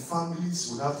friends and families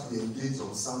would have to be engaged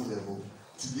on some level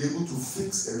to be able to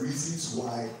fix the reasons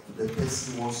why the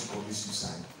person wants to commit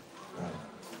suicide. Right?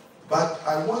 But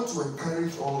I want to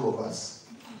encourage all of us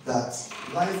that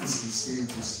life is in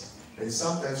stages, and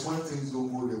sometimes when things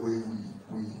don't go the way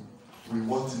we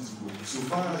want it to go, so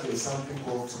far as there's something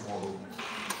called tomorrow,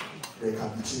 there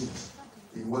can be change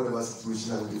in whatever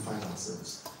situation that we find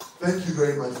ourselves. Thank you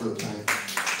very much for your time.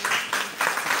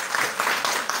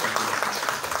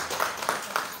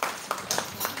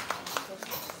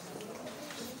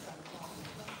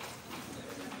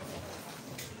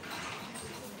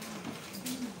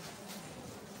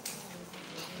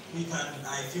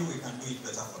 I feel we can do it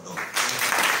better for dogs.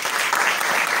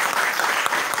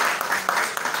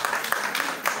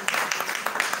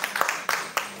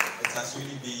 It has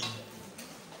really been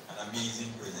an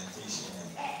amazing presentation,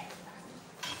 and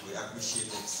we appreciate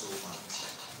it so much.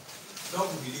 Dog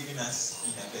will be leaving us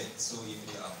in a bit, so if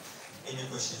you have any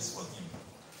questions for him,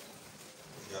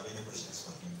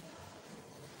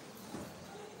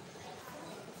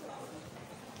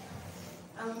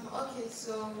 Okay,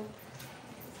 so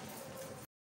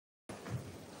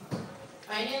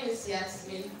my name is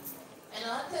Yasmin, and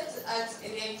I wanted to ask,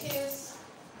 in the case,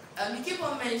 you keep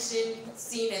on mentioning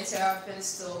seeing a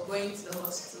therapist or going to the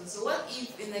hospital. So what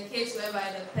if in the case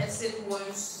whereby the person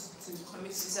wants to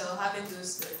commit suicide or having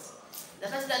those thoughts, the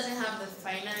person doesn't have the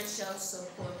financial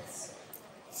support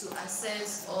to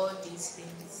assess all these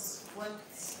things?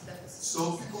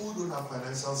 So people who don't have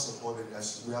financial support,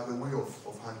 we have a way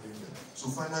of handling them. So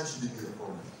finance shouldn't be a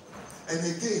problem. And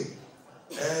again,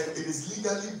 it is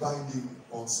legally binding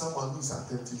on someone who is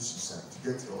attempting suicide to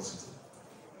get to the hospital.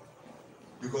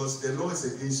 Because the law is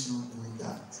against you doing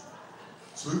that.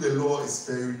 So if the law is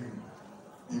sparing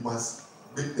you, you must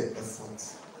make the effort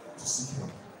to seek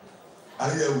help. Are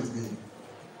you here with me?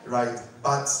 Right?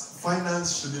 But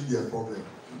finance shouldn't be a problem.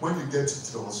 When you get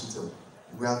to the hospital,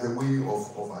 we have a way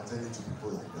of attending to people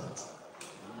like that.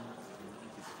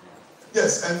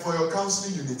 Yes, and for your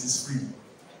counseling unit is free.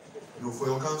 For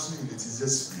your counseling unit is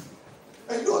just free.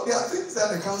 And there are things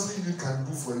that the counseling unit can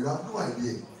do for you. You have no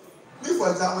idea. Me,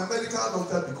 for example, I'm a medical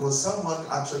doctor because someone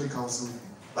actually counseled me.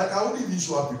 Like, I wouldn't even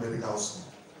show up in medical school.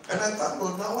 And I thank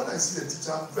God now when I see the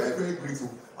teacher, I'm very, very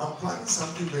grateful. I'm planning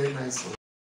something very nice for him.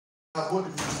 I want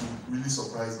him to really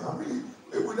surprise me. I'm really,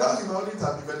 without him, I wouldn't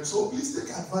have even. So please take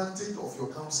advantage of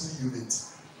your counseling unit.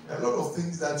 A lot of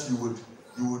things that you would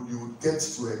get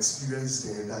to experience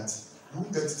there that you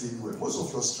won't get it anywhere. Most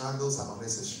of your struggles are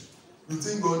unnecessary. You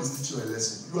think God is teaching you a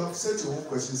lesson. You have set your own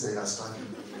questions and you are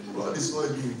struggling. God is not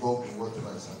even involved in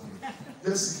whatever is happening.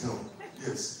 Just seek help.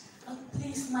 Yes.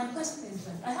 Please, my question is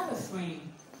that I have a friend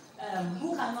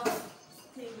who cannot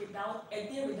stay without a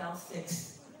day without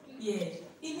sex. Yeah,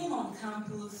 even on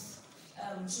campus,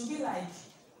 she'll be like,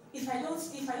 if I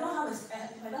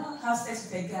don't have sex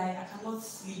with a guy, I cannot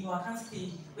sleep or I can't stay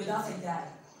without a guy.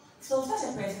 So such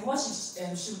a person,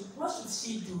 what should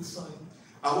she do? Sorry.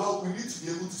 Well, we need to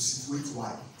be able to situate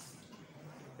why,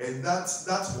 and that's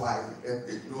why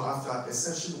after a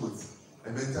session with a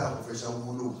mental health professional, we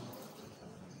will know.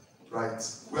 Right?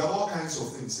 We have all kinds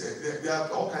of things. There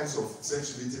are all kinds of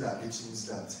sex-related addictions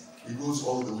that it goes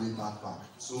all the way back.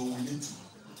 So we need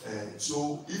to.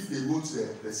 So if they go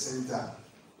to the center,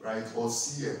 right, or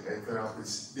see a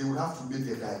therapist, they will have to make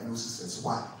a diagnosis as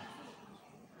why.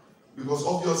 Because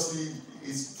obviously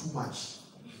it's too much.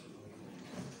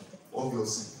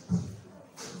 Obviously.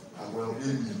 Well,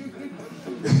 maybe.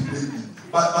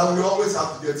 But we always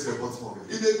have to get to the bottom of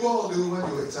it. If they go all the way when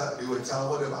they were a child,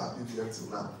 whatever happened to them till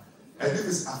now. And if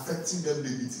it's affecting them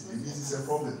negatively, it means it's a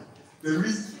problem. The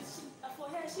reason. For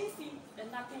her, she sees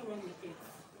nothing wrong with it.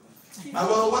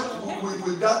 Well,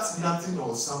 with that nothing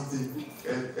or something,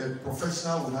 a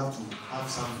professional will have to have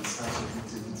some discussion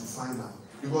with you to find out.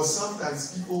 Because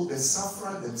sometimes people, the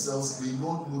sufferer themselves, may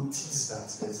not notice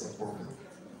that there's a problem.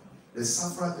 The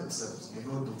sufferer themselves may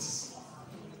not notice.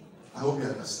 I hope you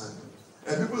understand.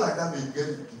 And people like that may get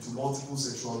into multiple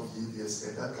sexual behaviors,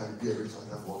 and that can be a risk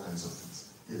factor for all kinds of things.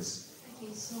 Yes.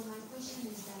 Okay, so my question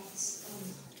is that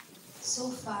so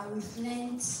far we've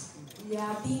learned, we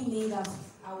are being made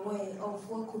aware of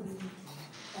what could be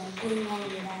going on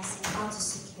with us and how to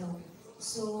seek help.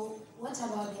 So what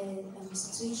about the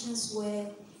situations where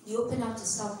you open up to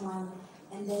someone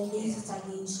and then they use it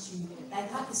against you? Like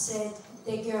Happy said,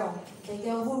 the girl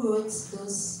who wrote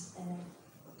those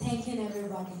thanking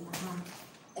everybody,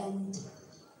 and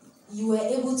you were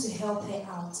able to help her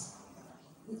out.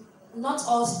 Not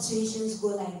all situations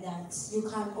go like that. You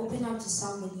can open up to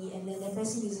somebody and then the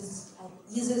person uses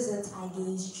it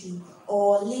against you,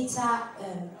 or later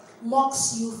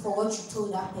mocks you for what you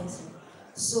told that person.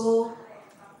 So,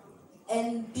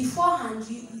 and beforehand,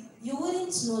 you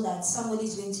wouldn't know that somebody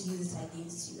is going to use it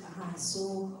against you.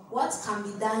 So, what can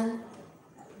be done?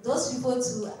 Those people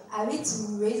are we to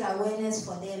raise awareness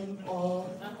for them, or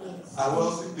yes? I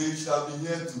will think they shall be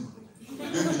here too.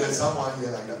 Maybe there's someone here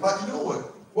like that. But you know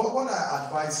what? What I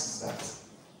advise is that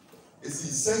it's the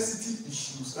sensitive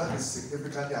issues that is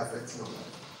significantly affecting your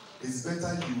life. It's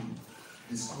better you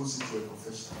disclose it to a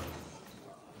professional.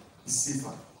 It's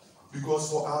safer.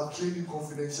 Because for our training,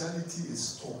 confidentiality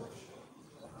is top.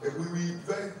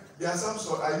 There are some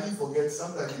sort I didn't forget.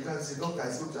 Sometimes you can say, "Doctor, I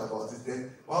spoke to you about it."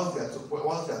 Then while they are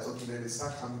talking, then they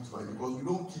start coming to mind because we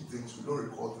don't keep things, we don't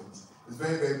record things. It's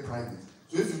very, very private.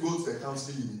 So if you go to the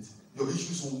counseling unit, your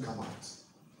issues won't come out.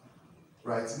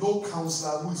 Right? No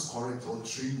counselor who is correct or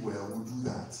trained well will do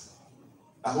that.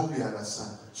 I hope you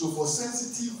understand. So for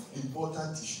sensitive,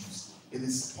 important issues, it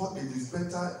is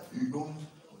better you don't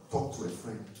talk to a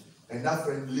friend, and that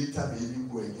friend later may even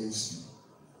go against you.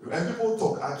 And people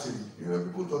talk actually,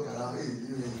 people talk around, hey,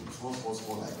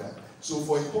 small like that. So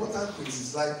for important things,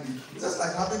 it's likely, it's just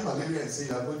like having malaria and saying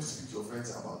you are going to speak to your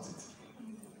friends about it.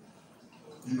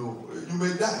 You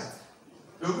may die.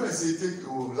 They're going to say,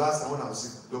 last time when I was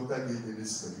sick, doctor gave me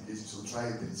this medication, so try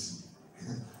it and see.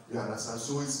 You understand?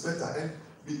 So it's better. And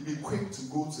be quick to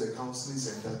go to the counseling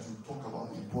center to talk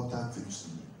about important things to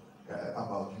you,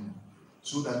 about you,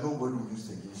 so that nobody will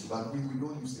use it against you. But we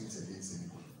don't use things against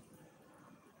anybody.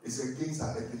 It's against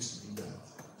our ethics to do that.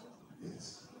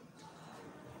 Yes.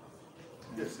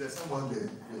 Yes, there's someone there.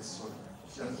 Yes, sorry.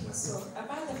 Okay, so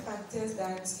about the factors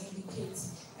that indicate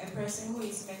a person who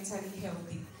is mentally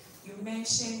healthy, you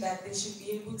mentioned that they should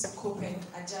be able to cope and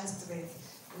adjust with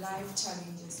life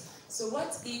challenges. So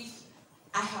what if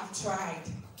I have tried,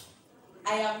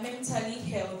 I am mentally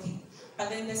healthy, but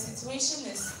then the situation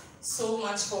is so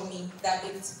much for me that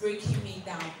it's breaking me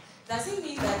down? Does it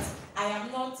mean that I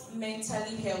am not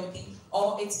mentally healthy,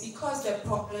 or it's because the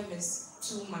problem is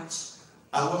too much?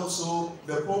 And also,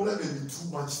 the problem may be too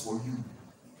much for you.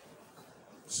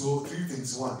 So, 3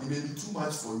 things. 1, it may be too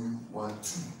much for you. 1,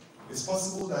 2, it's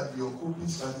possible that your coping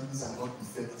strategies are not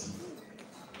effective.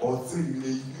 Or 3, you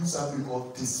may use something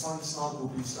called dysfunctional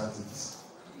coping strategies,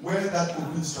 where that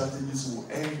coping strategies will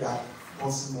end up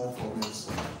causing more problems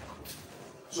for you.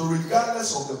 So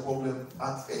regardless of the problem,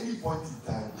 at any point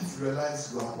in time, if you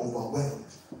realize you are overwhelmed,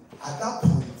 at that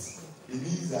point, it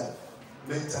means that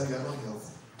mentally you are not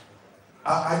healthy.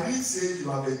 I didn't say you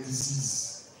have a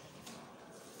disease.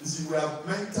 You see, we have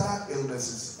mental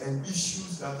illnesses and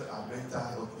issues that are mental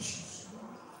health issues.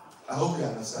 I hope you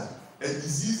understand. A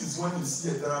disease is when you see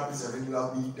a therapist and you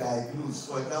have been diagnosed.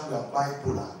 For example, you have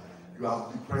bipolar, you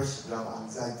have depression, you have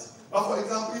anxiety. But for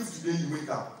example, if today you wake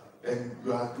up and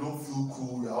you don't feel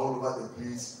cool, you're all over the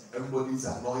place, everybody's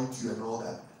annoying you and all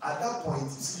that. At that point, you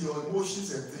see your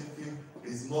emotions and thinking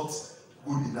is not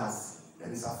good enough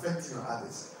and it's affecting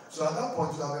others. So at that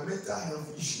point, you have a mental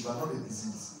health issue, but not a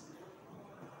disease.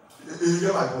 You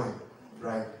get my point,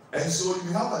 right? And so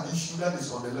you have an issue that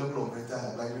is on the level of mental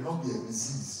health, but it may not be a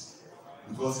disease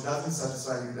because it doesn't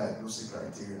satisfy any diagnostic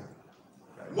criteria.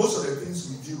 Right? Most of the things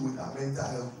we deal with are mental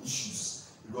health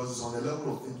issues, because it's on the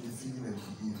level of thinking, feeling, and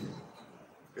behavior.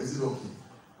 Is it okay?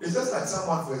 It's just like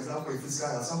someone, for example, if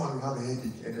someone will have a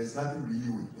headache and there's nothing really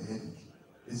with the headache.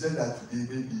 It's just that today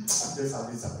maybe I'm just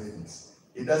having some headaches.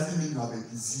 It doesn't mean you have a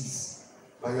disease,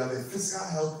 but you have a physical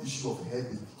health issue of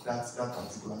headache that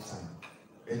particular time.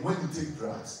 And when you take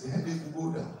drugs, the headache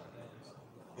will go down.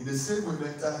 In the same way,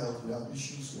 mental health, we have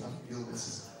issues, we have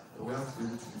illnesses, and we have to be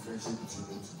able to differentiate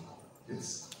between the two.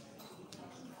 Yes.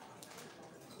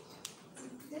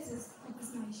 This is a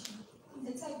personal issue.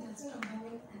 The type that when I'm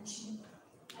having an issue,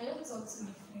 I don't talk to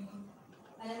my friend.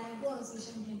 And then I go on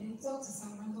social media and talk to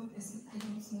some random person I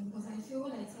don't know, because I feel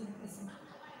when I tell the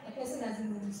person doesn't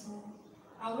know me, so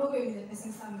I'll know where the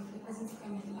person stands for the person to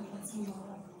come and laugh at me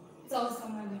or tell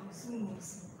someone else who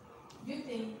knows. Do you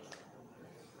think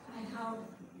I have,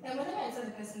 and whenever I tell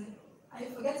the person, I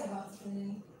forget about it and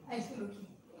then I feel okay.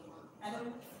 I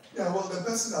don't. Yeah, well, the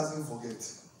person doesn't forget.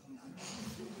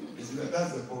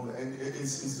 That's the problem. And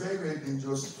it's very, very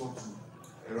dangerous to talk to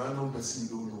a random person you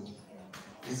don't know.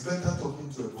 It's better talking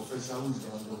to a professional who is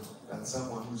random than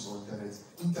someone who is on internet.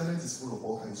 Internet is full of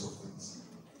all kinds of things.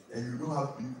 And you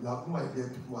have no idea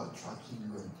people are tracking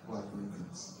you and people are doing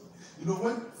things. You know,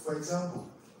 when, for example,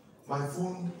 my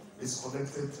phone is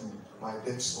connected to my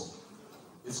desktop,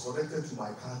 it's connected to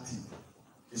my car tape,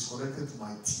 it's connected to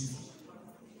my TV,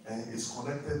 and it's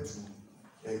connected to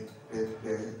the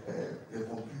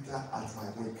computer at my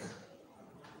work.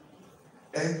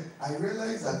 And I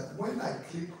realized that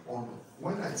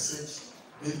when I search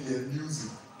maybe a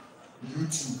music,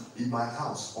 YouTube in my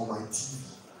house on my TV.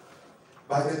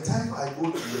 By the time I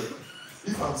go to work,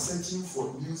 if I'm searching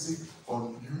for music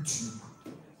on YouTube,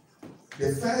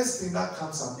 the first thing that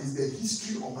comes up is the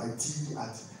history on my TV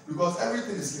at, because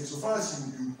everything is linked. So far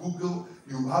as you Google,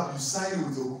 you sign in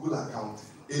with your Google account,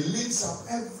 it links up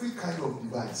every kind of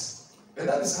device. And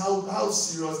that is how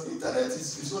serious internet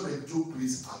is not a joke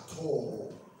place at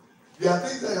all. There are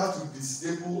things that you have to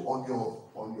disable on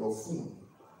your phone.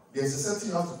 There's a setting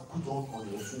you have to put on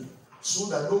your phone so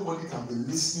that nobody can be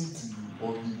listening to you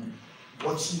or be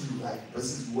watching you like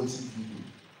person watching video.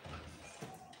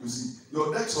 You see,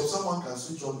 your desktop, someone can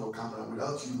switch on your camera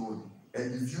without you knowing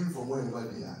and be viewing from wherever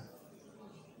they are.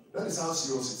 That is how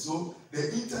serious it is. So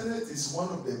the internet is one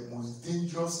of the most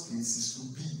dangerous places to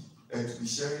be and to be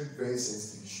sharing very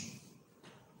sensitive issues.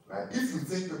 Right? If you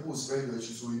think people will spread your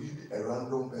issues, so you need a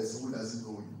random person who doesn't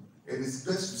know you. It is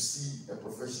best to see a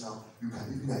professional you can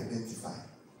even identify.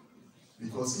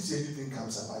 Because if anything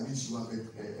comes up, at least you have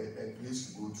a place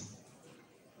to go to.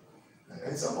 Right?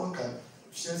 And someone can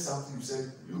share something you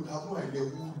said, you have no idea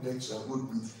who next you are going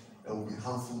to meet that will be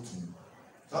harmful to you.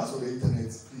 So as for the internet,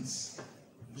 please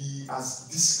be as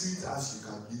discreet as you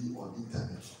can be on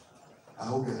internet. I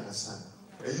hope you understand.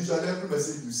 And usually every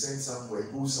message you send somewhere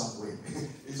goes somewhere.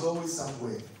 It's always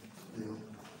somewhere. You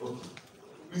know. Okay.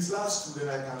 Please last two, then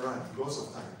I can run because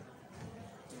of time.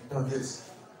 Okay. Yes.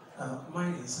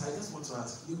 Mine is, I just want to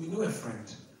ask, you know a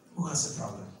friend who has a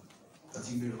problem that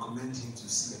you may recommend him to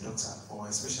see a doctor or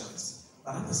a specialist,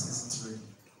 but that person isn't ready.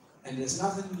 And there's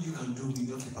nothing you can do with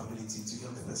your capability to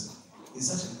help the person. In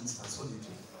such an instance, what do you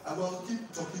do? I will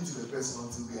keep talking to the person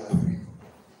until they agree.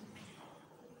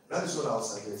 That is what I'll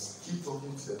suggest. Keep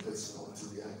talking to the person until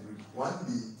they agree. One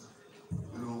day,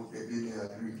 they may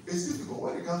agree. It's difficult.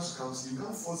 When it comes to counseling, you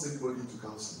can't force anybody to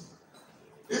counseling.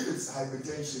 If it's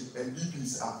hypertension and BP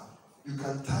is up, you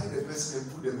can tie the person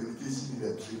and put the medication in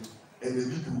the drip, and the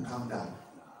BP will come down.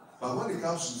 But when it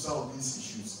comes to some of these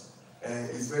issues,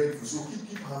 it's very difficult. So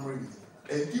keep hammering it.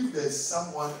 And if there's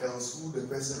someone else who the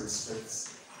person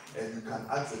respects, and you can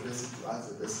ask the person to ask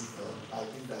the person, I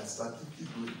think that's, but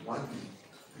keep going. One day,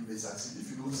 you may succeed.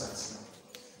 If you don't succeed,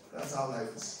 that's how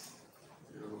life is.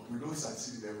 We don't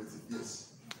succeed in everything.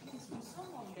 Yes. Some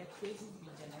of the traces be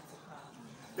genetic.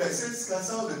 Yeah, it says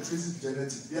some of the traces be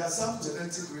genetic. There are some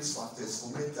genetic risk factors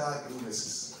for mental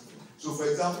illnesses. So, for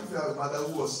example, if you have a mother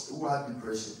who had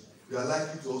depression, you are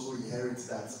likely to also inherit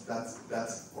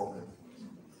that problem.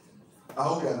 I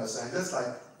hope you understand. Just like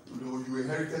you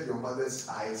inherited your mother's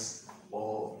eyes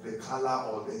or the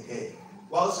color or the hair.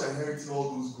 Whilst you're inheriting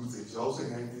all those good things, you're also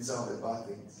inheriting some of the bad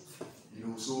things.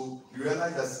 So you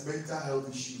realize that mental health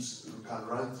issues can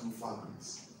run through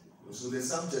families. So there's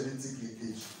some genetic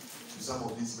linkage to some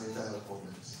of these mental health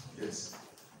problems. Yes.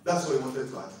 That's what I wanted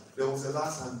to add. There was a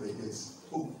last hand there, yes.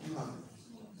 Oh, you have it.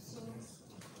 So,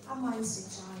 Amma is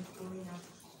a child growing up,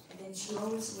 and then she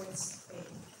always wears hair.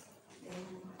 Then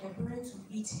her parents would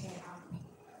beat her up.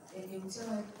 Then they would tell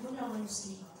her, when you're going to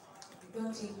sleep,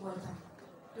 don't take water,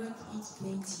 don't eat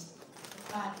plenty.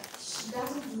 But she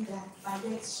doesn't do that, but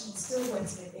yet she still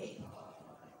wears the bed.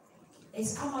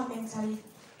 Is Amma mentally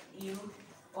ill,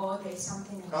 or there's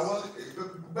something else?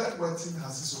 Bedwetting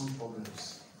has its own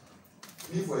problems.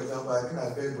 Me, for example, I think I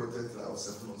bedwetted till I was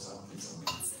 7 or something.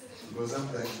 Because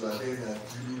sometimes you are there and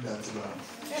dreaming that you are.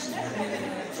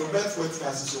 So bedwetting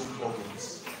has its own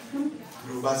problems.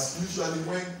 But usually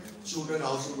when children are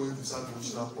also going through some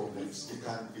emotional problems, it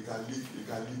can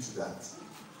lead to that.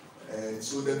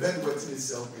 So the bedwetting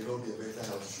itself may not be a mental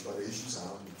health issue, but the issues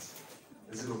around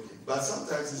it. Is it okay? But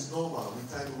sometimes it's normal.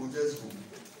 With time, we will just go.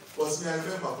 Because I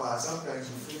remember, sometimes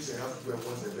you finish and you have to go and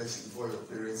watch the lecture before your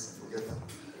parents forget them.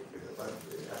 But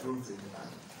I don't think I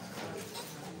can.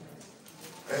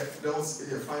 There was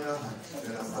a final hand.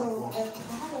 So I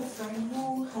have a friend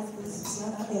who has this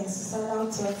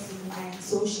suicidal thoughts in mind.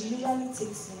 So she usually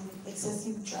takes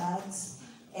excessive drugs,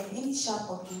 and any sharp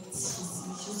objects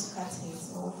she used to cut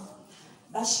herself.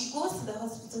 But she goes to the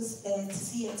hospital to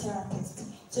see a therapist.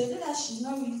 So is it that she's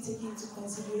not really taking into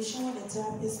consideration what the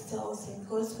therapist tells her?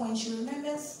 Because when she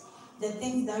remembers the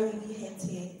things that really hurt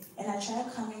her, and I try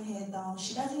calming her down,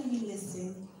 she doesn't really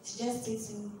listen. She just takes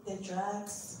in the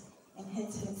drugs and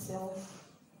hurts herself.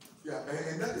 Yeah,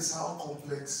 and that is how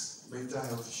complex mental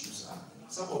health issues are.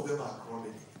 Some of them are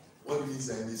chronic. What it means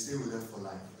is that they stay with them for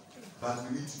life. But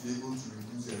we need to be able to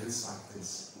reduce the risk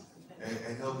factors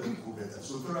and help them go better.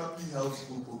 So therapy helps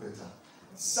people go better.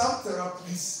 Some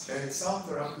therapists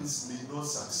may not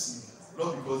succeed,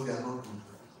 not because they are not good,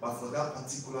 but for that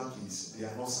particular case, they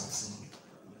are not succeeding.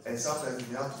 And sometimes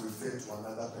they have to refer to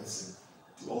another person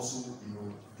to also,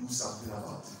 do something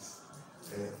about it.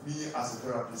 Me as a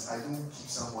therapist, I don't keep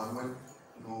someone when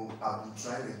I've been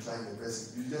trying the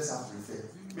person. You just have to refer.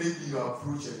 Maybe your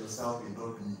approach and your style may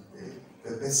not be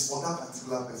the best for that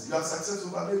particular person. You are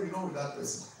successful, but maybe not with that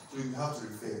person. So you have to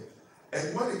refer.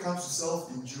 And when it comes to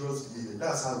self-injurious behavior,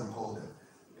 that's how we call them.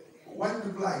 When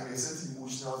people are in a certain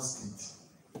emotional state,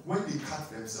 when they cut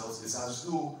themselves, it's as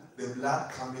though the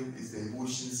blood coming is the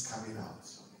emotions coming out.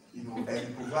 And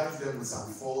it provides them with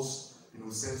some false,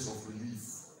 sense of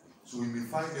relief. So you may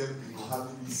find them,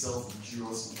 having these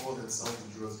self-injurious, we call them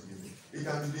self-injurious behavior. It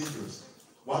can be dangerous.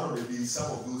 One of the days,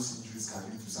 some of those injuries can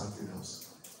lead to something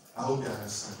else. I hope you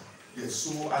understand. Yes,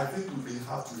 so I think we may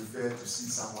have to refer to see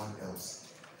someone else.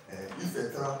 If a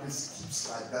therapist keeps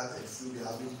like that and still they're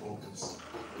having problems,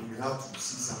 we have to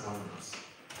see someone else.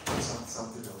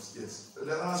 Something else, yes.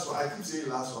 The last one, I keep saying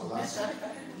last one.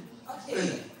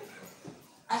 Okay.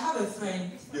 I have a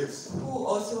friend who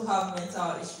also have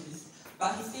mental issues,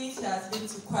 but he says he has been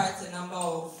to quite a number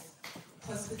of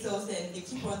hospitals and they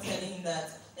keep on telling him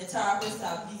that the therapists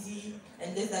are busy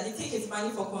and this, that they take his money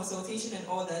for consultation and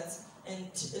all that, and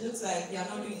it looks like they are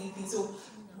not doing anything. So,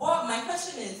 my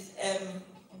question is,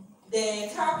 the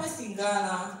therapists in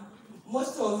Ghana,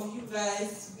 most of you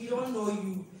guys, we don't know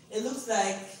you. It looks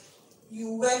like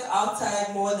you work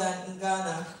outside more than in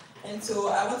Ghana. And so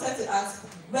I wanted to ask,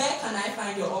 where can I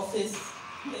find your office?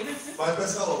 My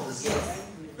personal office? Yes.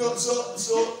 No,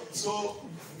 so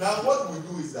now what we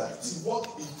do is that you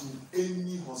walk into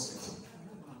any hospital.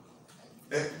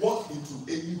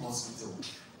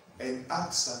 And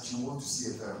ask that you want to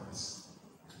see a therapist.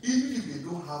 Even if they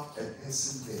don't have a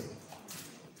person there,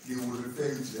 they will refer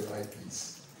you to the right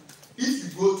place. If you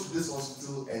go to this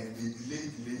hospital and they delay,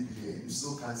 and you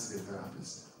still can't see the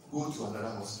therapist, go to another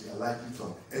hospital, likely to.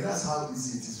 And that's how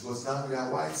easy it is, because now we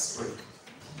are widespread.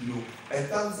 And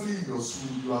thankfully in your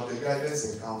school, you have the guidance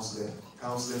and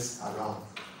counselors around.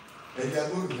 And they are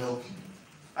going to help you.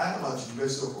 I am at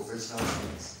University of Professional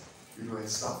Science, and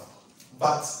stuff.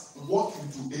 But walk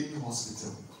into any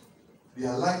hospital, they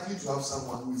are likely to have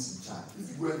someone who is in charge. If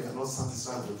you go and they are not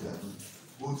satisfied with what they are doing,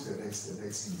 go to the next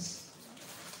place.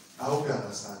 I hope you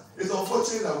understand. It's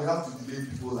unfortunate that we have to delay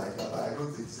people like that, but I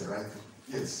don't think it's the right thing.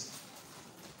 Yes.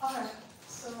 Alright,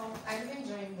 so I didn't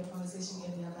join the conversation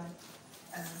earlier, but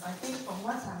I think from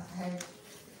what I've heard,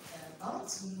 I want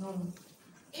to know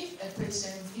if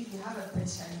you have a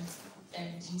patient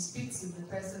and you speak to the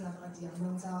person about their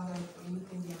mental health or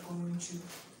anything they are going through,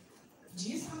 do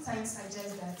you sometimes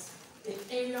suggest that the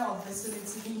area of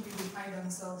vicinity in which they find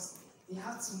themselves, they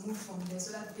have to move from there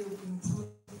so that they will improve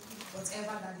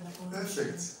whatever that they are going through?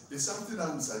 Perfect. It's something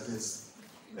I would suggest,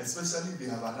 especially if they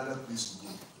have another place to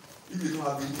go. If they don't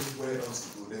have anywhere else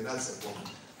to go, then that's a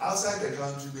problem. Outside the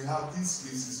country, we have these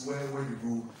places where when you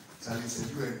go, it's a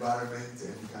new environment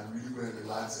and you can really go and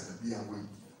relax and be away.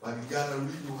 But in Ghana, we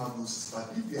really don't have those.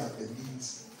 But if they have the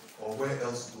needs or where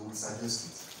else to go, we suggest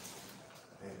it.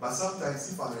 But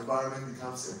sometimes, if an environment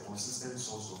becomes a consistent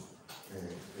source of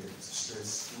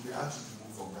stress, you may actually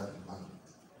move from that environment,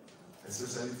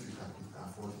 especially if you can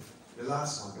afford it. The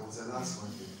last one, there was a last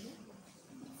one there.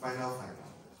 Final.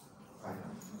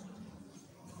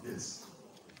 Yes.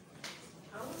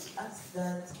 I want to ask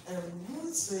that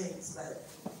mood swings, like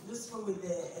those people with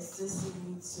the excessive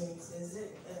mood swings, is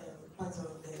it part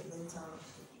of the mental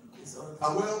disorder?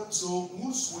 Well, so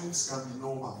mood swings can be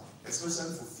normal,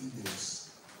 especially for females.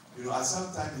 At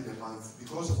some time in the month,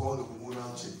 because of all the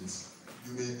hormonal changes,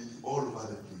 you may be all over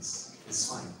the place.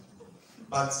 It's fine.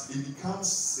 But it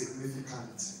becomes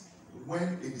significant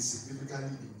when it is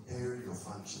significantly impairing your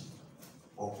function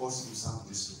or causing you some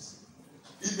distress.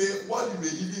 What you may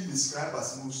even describe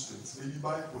as mood swings, maybe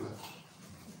bipolar.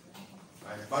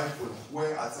 Right? Bipolar,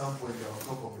 where at some point you're on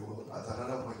top of the world, at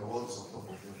another point the world is on top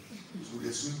of you. So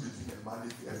they swing between a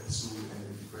manic episode and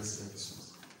a depressive episode.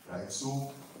 Right?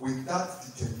 So with that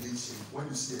determination, when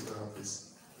you see a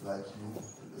therapist, like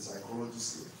the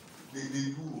psychologist here,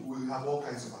 we have all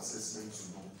kinds of assessments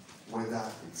to know whether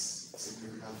it's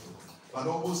significant or not. But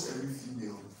almost every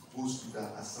female goes through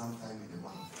that at some time in the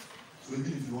month. So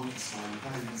even if you want to smile, you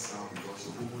can't even smile because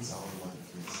your hormones are all over the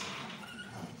place.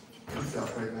 And if you are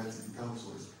pregnant, it becomes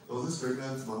worse. There was this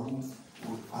pregnant woman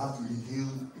who would have to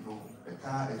inhale, a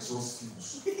car exhaust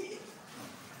fumes.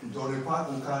 On the park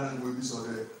of car and we saw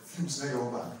the fumes near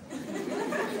your back.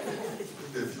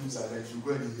 If the fumes are there, you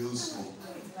go and inhale smoke.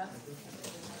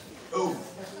 Oh,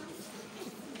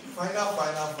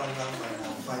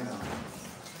 final.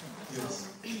 Yes.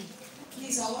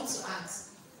 Please, I want to ask.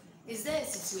 Is there a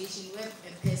situation where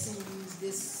a person uses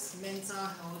this mental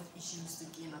health issues to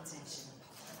gain attention?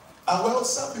 Well,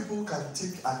 some people can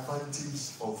take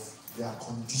advantage of their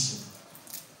condition.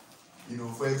 You know,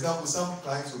 for example, some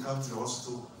clients will come to the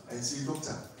hospital and say,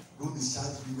 doctor, don't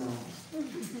discharge me now.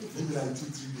 Maybe like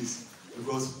 2-3 days.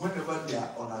 Because whenever they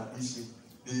are on admission,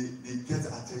 they get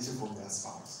attention from their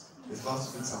spouse. The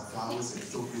spouse brings some flowers and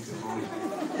chocolate and all.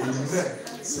 And you say,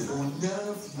 oh,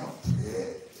 no,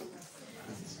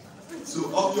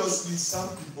 so obviously, some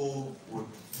people would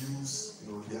use,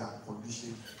 you know, their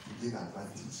condition to gain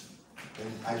advantage.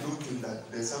 And I don't think that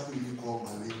there's something we call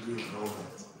malaria and all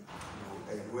that. You know,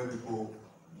 and where people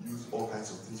use all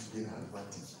kinds of things to gain an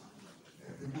advantage.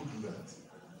 And people do that.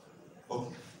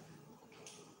 Okay.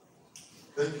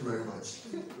 Thank you very much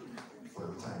for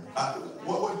your time.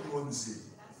 What do you want to say?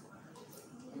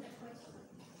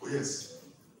 Oh, yes.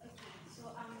 So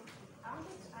I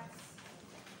wanted to ask,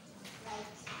 like,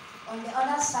 on the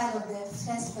other side of the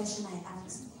first question I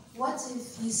asked, what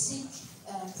if you seek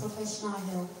professional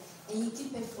help and you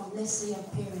keep it from, let's say, your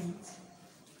parents?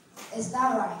 Is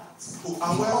that right?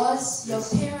 Because your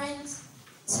parents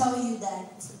tell you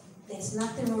that there's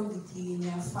nothing wrong with you and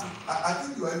you're fine. I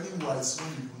think you are even wise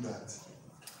when you do that.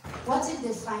 What if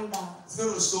they find out?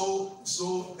 No, so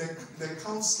the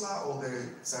counselor or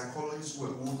the psychologist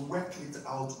will work it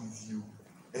out with you.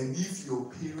 And if your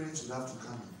parents will have to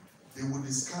come in, they will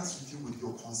discuss with you with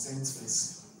your consent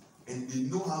first. And they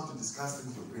know how to discuss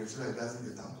things with your parents so that it doesn't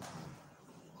get out of hand.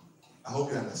 I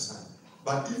hope you understand.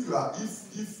 But if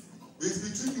it's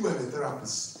between you and the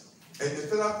therapist, and the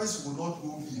therapist will not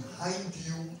go behind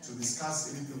you to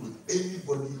discuss anything with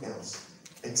anybody else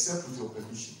except with your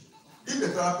permission. If the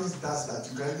therapist does that,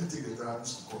 you can even take the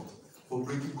therapist to court for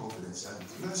breaking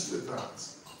confidentiality. You can sue the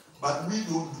therapist. But we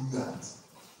don't do that.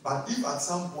 But if at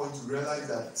some point you realize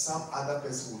that some other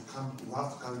person will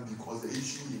have to come in because the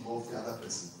issue involves the other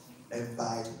person, and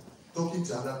by talking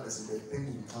to the other person, the thing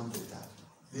will become better,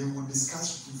 they will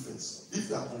discuss with you first. If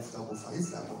they are comfortable, fine. If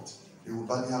they are not, they will,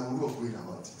 but they have a way of going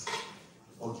about it.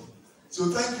 Okay.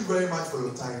 So thank you very much for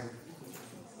your time.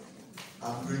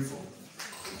 I'm grateful.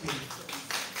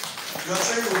 You are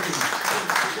saying okay.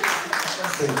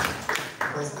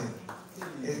 Question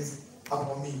is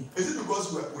about me. Is it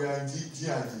because we are in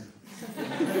GIJ?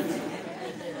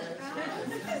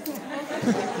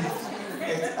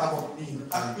 It's about me.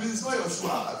 Please, it's not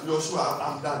your shoe.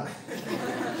 I'm done.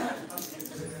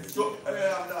 So,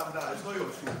 I'm done. It's not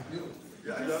your shoe.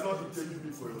 Yeah, you are not taking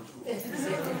me for your shoe.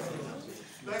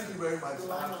 Thank you very much.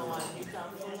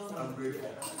 I'm grateful.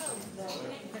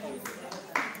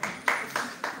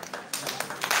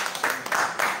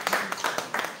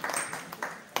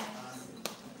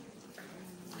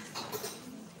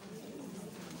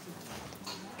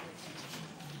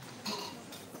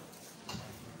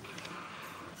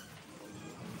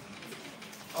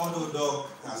 Although Doc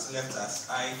has left us,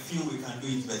 I feel we can do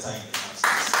it better in the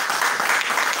councils.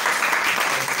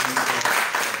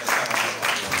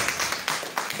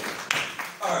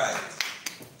 All right.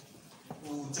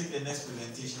 We'll take the next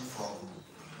presentation from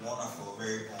one of our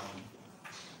very own.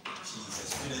 She's a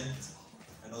student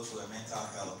and also a mental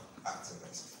health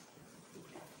activist.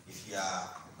 If you are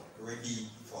ready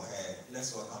for her,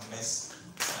 let's welcome Ms.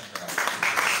 Sandra.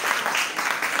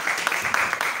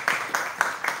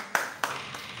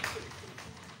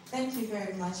 Thank you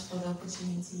very much for the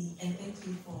opportunity, and thank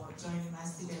you for joining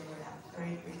us today. We are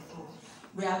very grateful.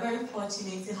 We are very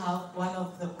fortunate to have one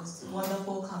of the most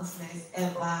wonderful counselors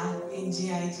ever in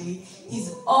GIJ.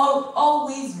 He's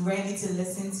always ready to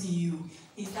listen to you.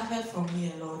 He suffered from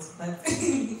me a lot, but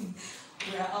we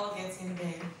are all getting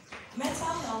there. Mental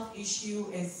health issue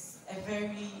is a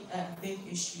very big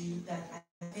issue that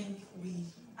I think we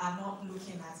are not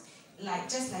looking at.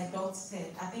 Just like Doc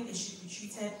said, I think it should be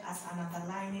treated as an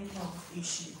underlying health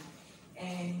issue.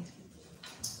 And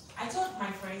I told my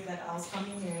friends that I was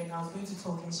coming here and I was going to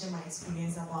talk and share my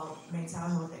experience about mental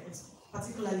health,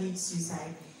 particularly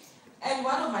suicide. And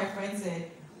one of my friends said,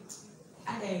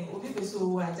 that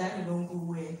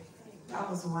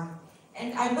was one.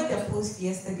 And I made a post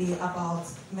yesterday about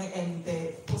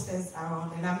the posters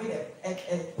around, and I made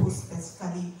a post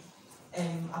specifically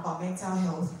about mental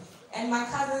health. And my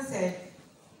cousin said,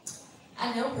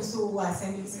 I know people who are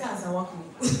sending scans are working.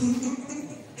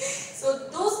 So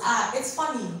it's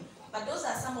funny, but those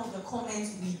are some of the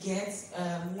comments we get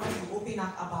when we open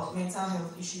up about mental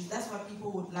health issues. That's why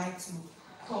people would like to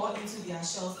crawl into their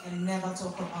shells and never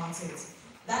talk about it.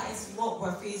 That is what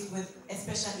we're faced with,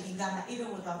 especially in Ghana,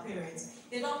 even with our parents.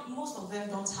 Most of them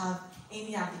don't have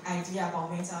any idea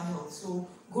about mental health. So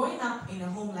growing up in a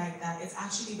home like that, it's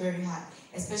actually very hard,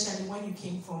 especially when you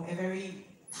came from a very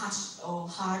harsh or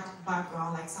hard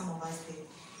background like some of us did.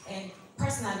 And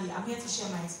personally, I'm here to share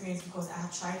my experience because I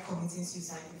have tried committing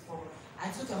suicide before. I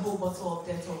took a whole bottle of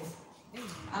Dettol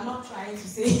I'm not trying to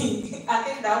say, I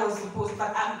think that was supposed,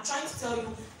 but I'm trying to tell you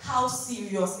how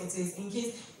serious it is in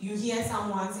case you hear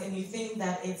someone's and you think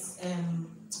that it's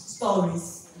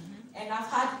stories. And I've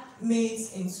had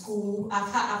mates in school,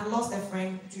 I've lost a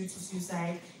friend due to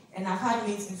suicide, and I've had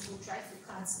mates in school try to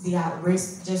cut their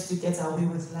wrist just to get away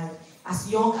with life. As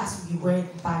young as we were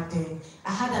back then,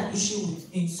 I had an issue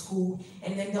in school,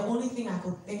 and then the only thing I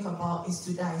could think about is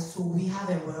to die. So we had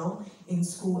a well in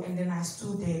school, and then I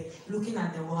stood there looking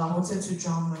at the well. I wanted to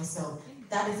drown myself.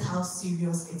 That is how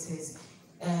serious it is.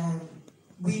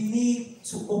 We need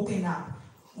to open up.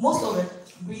 Most of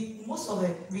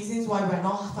the reasons why we're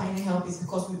not finding help is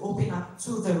because we open up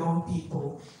to the wrong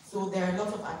people. So there are a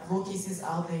lot of advocacies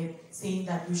out there saying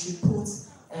that we should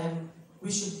we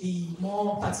should be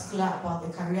more particular about the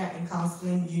career and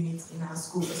counseling units in our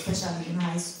schools, especially in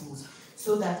high schools,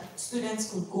 so that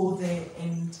students could go there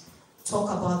and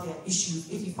talk about their issues.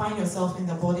 If you find yourself in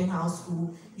the boarding house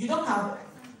school, you don't have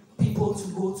people to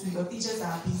go to, your teachers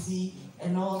are busy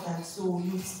and all that, so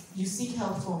you seek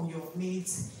help from your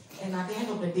mates, and at the end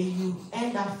of the day, you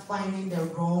end up finding the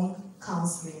wrong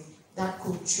counseling that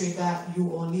could trigger you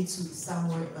or lead to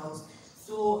somewhere else.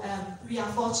 So we are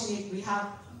fortunate, we have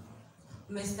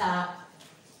Mr.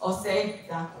 Osei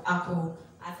Arko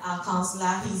as our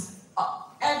counselor. He's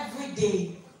every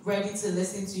day ready to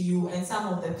listen to you, and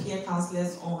some of the peer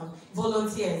counselors on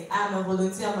volunteers. I'm a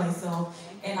volunteer myself,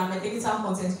 and I'm a digital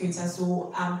content creator,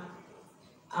 so I'm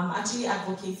actually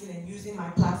advocating and using my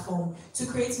platform to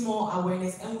create more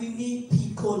awareness, and we need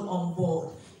people on board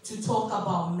to talk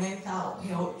about mental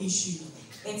health issues.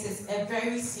 It is a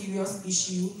very serious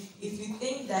issue. If you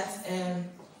think that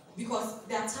because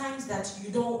there are times that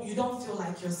you don't feel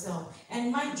like yourself.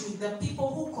 And mind you, the people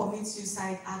who commit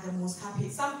suicide are the most happy.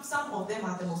 Some of them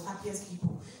are the most happiest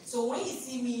people. So when you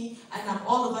see me and I'm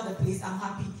all over the place, I'm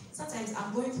happy. Sometimes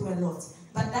I'm going through a lot.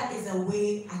 But that is a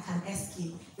way I can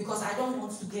escape, because I don't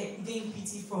want to gain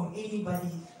pity from anybody.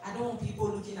 I don't want people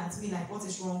looking at me like, what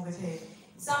is wrong with her?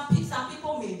 Some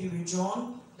people may be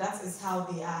withdrawn. That is how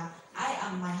they are. I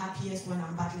am my happiest when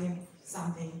I'm battling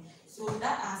something. So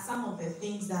that are some of the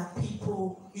things that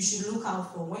you should look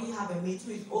out for. When you have a mate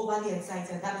who is overly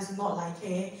excited, that is not like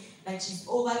her. Like, she's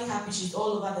overly happy, she's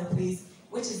all over the place,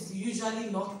 which is usually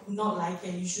not like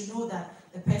her. You should know that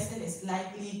the person is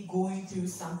likely going through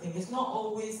something. It's not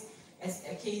always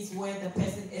a case where the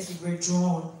person is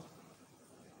withdrawn.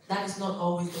 That is not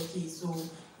always the case. So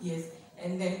yes.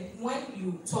 And then when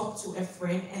you talk to a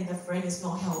friend and the friend is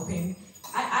not helping,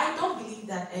 I don't believe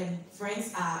that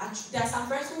friends are actually, there are some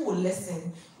friends who will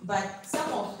listen, but some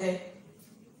of the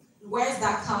words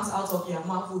that comes out of your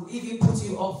mouth would even put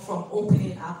you off from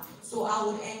opening up. So I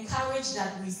would encourage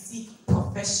that we seek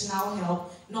professional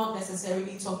help, not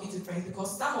necessarily talking to friends,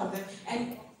 because some of them,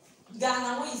 and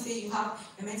Ghana, when you say you have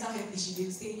a mental health issue, they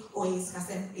will say, oh, it's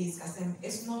Kasem.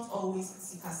 It's not always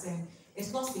Sikasem.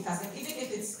 It's not Sikasem. Even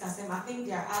if it's Kasem, I think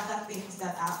there are other things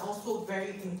that are also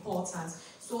very important.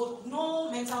 So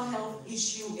no mental health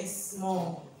issue is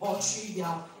small or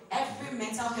trivial. Every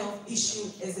mental health issue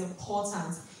is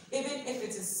important. Even if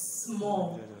it is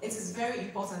small, it is very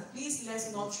important. Please,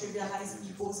 let's not trivialize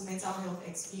people's mental health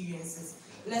experiences.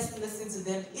 Let's listen to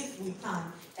them if we can.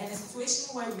 And in a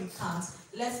situation where we can't,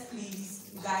 let's please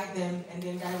guide them and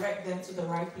then direct them to the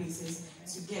right places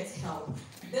to get help.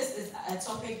 This is a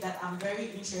topic that I'm very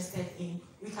interested in.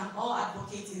 We can all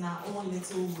advocate in our own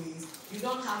little ways. You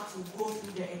don't have to go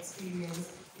through the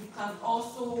experience. You can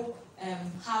also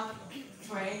have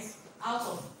friends out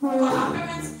of, because our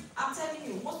parents, I'm telling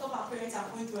you, most of our parents are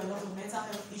going through a lot of mental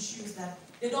health issues that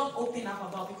they don't open up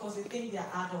about because they think they're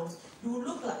adults. You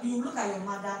look at your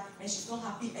mother and she's not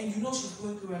happy and you know she's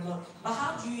going through a lot. But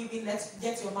how do you even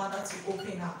get your mother to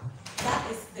open up?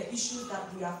 That is the issue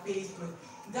that we are faced with.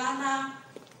 Ghana,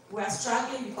 we are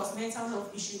struggling because mental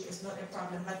health issue is not a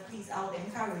problem. But please, I would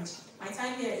encourage, my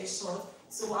time here is short,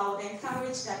 so I would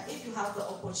encourage that if you have the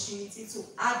opportunity to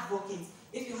advocate,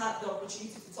 if you have the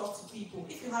opportunity to talk to people,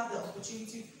 if you have the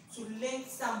opportunity to link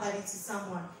somebody to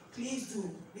someone, please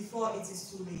do before it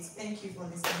is too late. Thank you for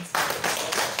listening to me.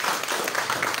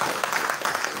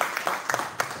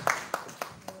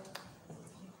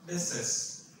 This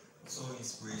is so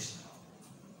inspirational.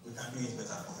 We can do it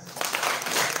better for her.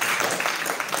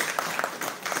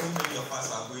 So many of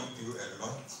us are going through a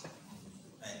lot,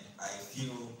 and I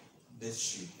feel this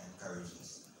should encourage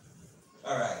us.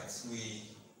 All right, we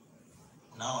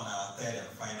now on our third and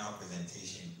final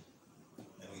presentation,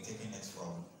 and we're taking it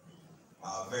from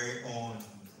our very own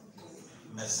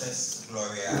Mrs.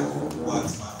 Gloria Watman.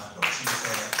 She's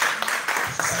a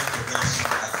suicide prevention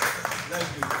advocate.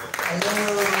 Hello,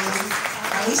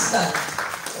 Alisa.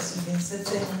 As you can see.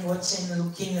 sitting, watching,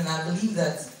 looking, and I believe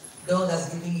that God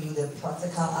has given you the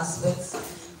practical aspects,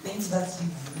 things that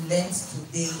you've learned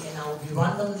today, and I will be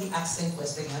randomly asking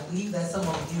questions. I believe that some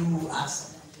of you who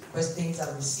ask questions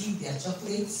have received their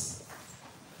chocolates,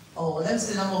 or let me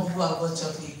say some of you have got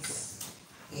chocolates.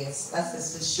 Yes, that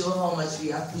is to show how much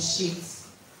we appreciate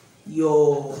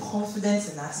your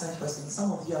confidence in asking questions.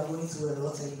 Some of you are going through a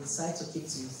lot and you decide to keep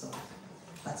to yourself.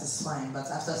 That is fine, but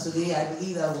after today, I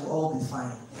believe that we'll all be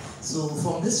fine. So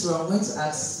from this room, I'm going to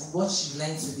ask what you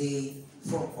learned today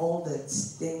from all the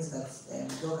things that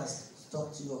God has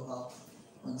talked to you about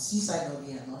on suicide not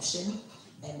being an option,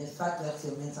 and the fact that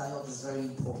your mental health is very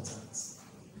important.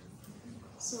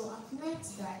 So I've learned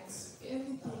that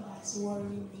everything that's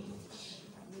worrying me,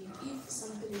 if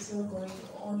something is not going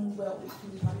on well with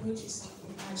me, if I'm going through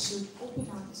something, I should open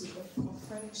up to the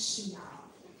professional.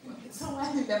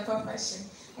 Someone in the profession,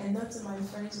 and not to my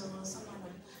friends or someone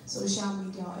on social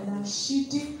media. And I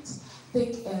shouldn't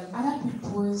take other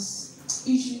people's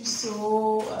issues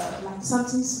so like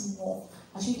something small.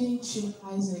 I shouldn't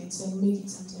trivialize it and make it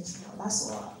something small.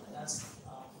 That's all.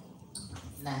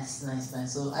 Nice.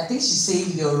 So I think she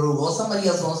saved your role. Or somebody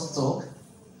else wants to talk.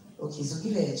 Okay, so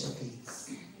give her a chocolate.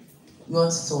 You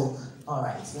want to talk? All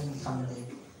right, let me come there.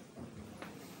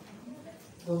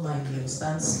 Don't mind me.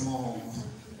 Stand small.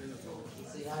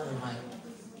 I was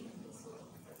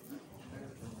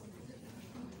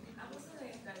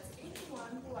saying that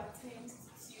anyone who attempts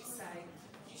suicide,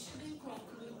 you shouldn't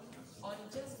conclude on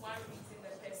just one reason the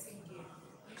person gave.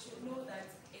 You should know that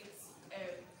it's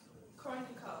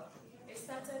chronicle. It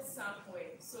started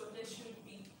somewhere, so there should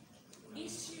be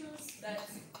issues that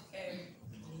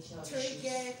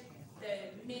triggered the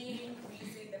main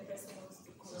reason the person wants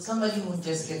to commit. So somebody won't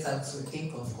just get up to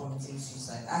think of committing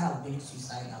suicide. I have been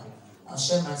suicidal. I'll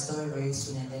share my story very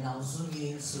soon, and then I'll zoom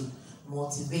you into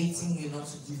motivating you not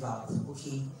to give up,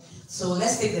 okay? So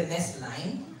let's take the next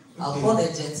line. I'll call the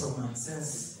gentleman,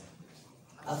 since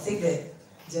I'll take the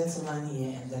gentleman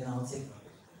here, and then I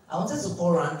wanted to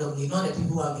call randomly, not the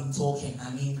people who have been talking.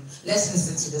 I mean, let's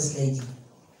listen to this lady.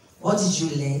 What did you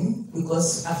learn?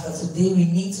 Because after today, we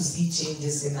need to see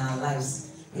changes in our lives.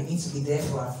 We need to be there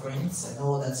for our friends and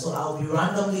all that. So I'll be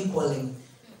randomly calling.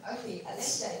 Okay,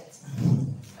 let's check.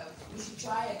 We should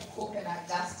try and cope and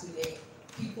adjust to the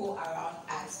people around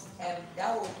us.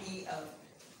 That will be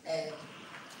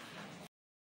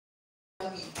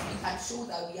we can show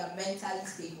that we are mentally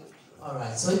stable.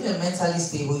 Alright, so if you're mentally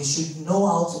stable, you should know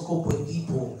how to cope with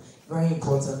people. Very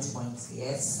important point,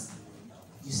 yes?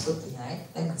 You stop behind.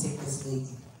 Let me take this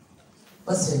lady.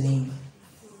 What's your name?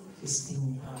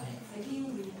 Christine. Alright. I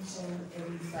didn't really mention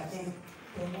everything, but then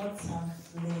from what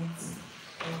I've learned,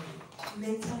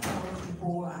 mental health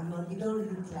people are not, they don't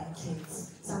look like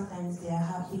kids. Sometimes they are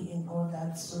happy and all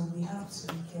that, so we have to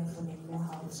be careful and know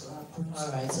how to approach.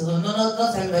 Alright, so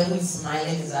not everybody who is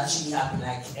smiling is actually happy,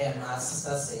 like our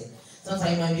sister said.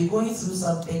 Sometimes you might be going through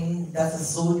something that is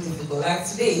so difficult. Like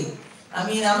today, I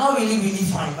mean, I'm not really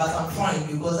fine, but I'm fine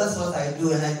because that's what I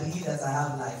do, and I believe that I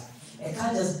have life. I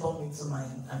can't just bump into my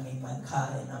car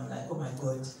and I'm like, oh my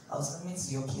God, I was coming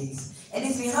to your place. And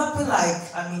it's been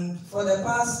happening for the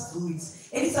past 2 weeks.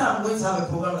 Anytime I'm going to have a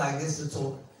program like this to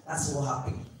talk, that's what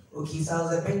happened. Okay, so I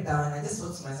was a bit down and I just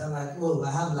thought to myself like, oh,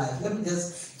 I have life. Let me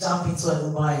just jump into an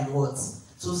Uber and what?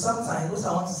 So sometimes what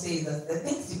I want to say is that the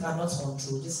things you cannot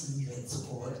control, just leave it to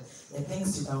God. The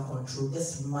things you can control,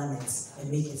 just man it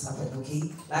and make it happen, okay?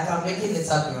 Like I'm making it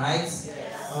happen, right? Yes.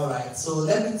 Alright, so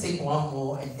let me take one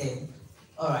more and then.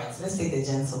 Alright, let's take the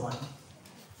gentleman.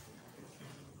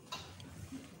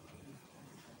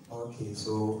 Okay,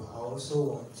 so I also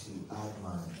want to add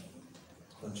my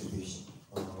contribution,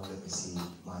 or let me see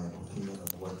my opinion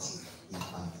on what we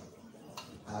have.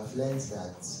 I've learned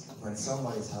that when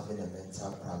someone is having a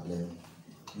mental problem,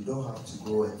 you don't have to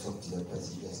go and talk to the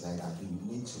person just like that. You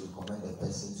need to recommend the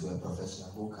person to a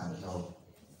professional who can help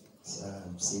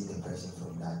save the person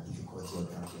from that difficulty or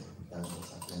problem. That's what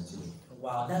I've learned today.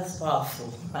 Wow, that's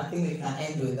powerful. I think we can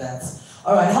end with that.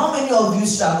 Alright, how many of you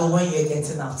struggle when you're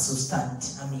getting up to stand?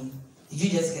 I mean, did you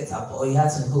just get up or you had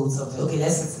to hold something? Okay,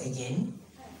 let's sit again.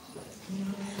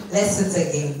 Let's sit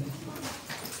again.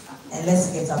 And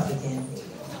let's get up again.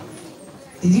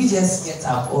 Did you just get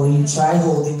up or you tried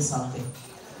holding something?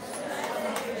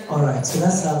 Alright, so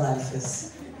that's how life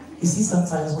is. You see,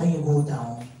 sometimes when you go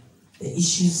down, the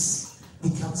issues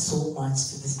become so much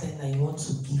to the extent that you want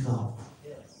to give up.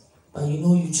 But you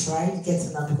know you tried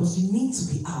getting up because you need to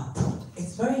be up.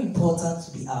 It's very important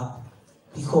to be up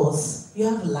because you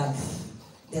have life.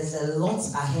 There's a lot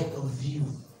ahead of you.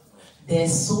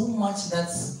 There's so much that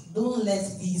don't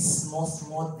let these small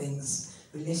things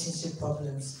relationship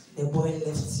problems, the boy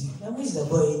left you. And who is the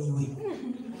boy anyway?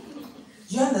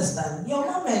 You understand? Your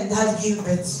mom and dad gave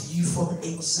birth to you from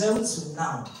age 0 to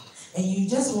now. And you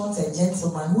just want a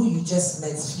gentleman who you just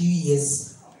met a few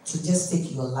years to just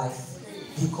take your life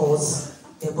because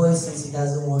the boy says he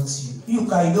doesn't want you. You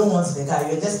don't want the guy,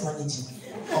 you're just managing.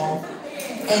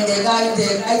 And the guy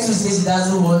too says he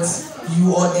doesn't want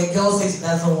you, or the girl says he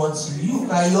doesn't want you. You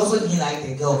also didn't like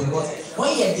the girl because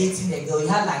when you're dating the girl, you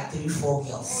had like 3-4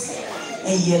 girls.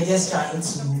 And you're just trying to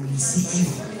see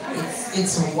if it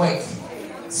will work.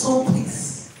 So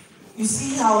please, you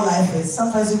see how life is.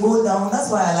 Sometimes you go down. That's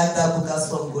why I like that book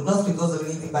as well. Not because of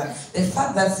anything, but the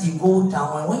fact that you go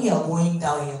down, and when you are going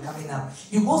down, you're coming up.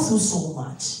 You go through so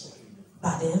much.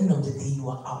 But at the end of the day, you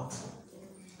are out.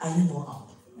 Are you not out?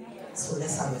 So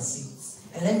let's have a seat.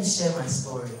 And let me share my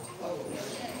story.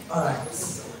 Alright.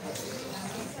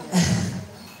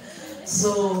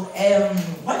 So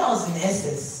when I was in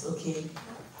SS, okay,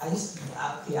 I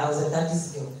was a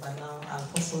daddy's girl, but now I'm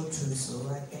also true, so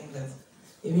I think that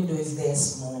even though it's there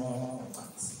small,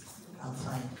 but I'm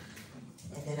fine.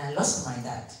 And then I lost my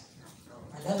dad.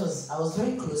 And I was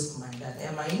very close to my dad.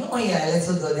 And you know when you're a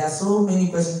little girl, there are so many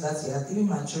questions that you have. Even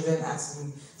my children ask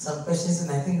me some questions,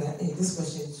 and I think that, hey, this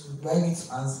question do I need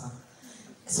to answer?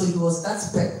 So he was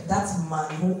that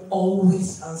man who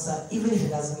always answered, even if it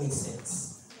doesn't make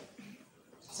sense.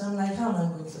 So I'm like, how am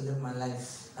I going to live my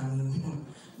life? I mean,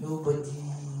 nobody,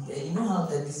 you know how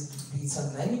that this be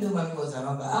something. Even though mommy was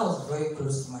around, but I was very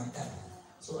close to my dad.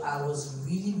 So I was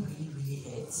really, really, really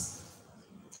hurt.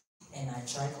 And I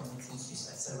tried committing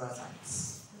suicide several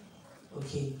times.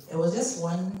 Okay, it was just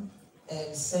one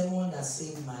sermon that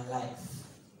saved my life.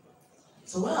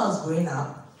 So when I was growing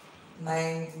up,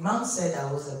 my mom said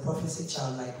I was a prophecy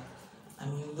child. Like, I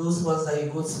mean, those ones that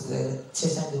you go to the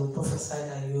church and they will prophesy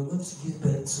that you're going to give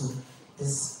birth to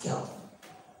this girl.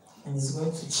 And it's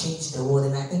going to change the world.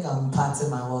 And I think I'm part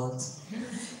of my world.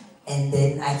 And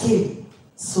then I came.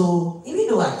 So even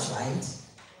though I tried,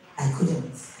 I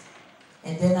couldn't.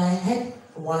 And then I had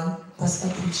one pastor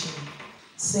preaching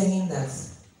saying that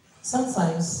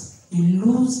sometimes you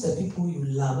lose the people you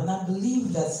love. And I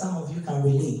believe that some of you can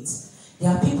relate. There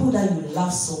are people that you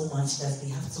love so much that they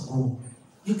have to go.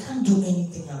 You can't do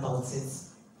anything about it.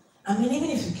 I mean, even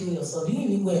if you kill yourself, you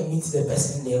didn't even go and meet the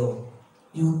person there.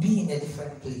 You'll be in a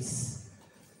different place.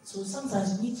 So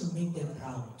sometimes you need to make them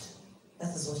proud.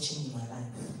 That is what changed my life.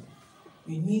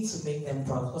 You need to make them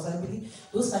proud. Because I believe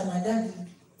those times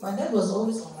my dad was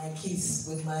always on my case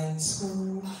with my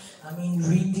school. I mean,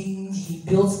 reading. He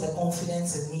built the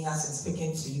confidence in me as in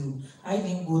speaking to you. I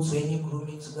didn't go to any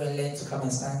grooming to go and learn to come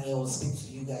and stand here or speak to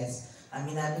you guys. I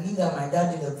mean, I believe that my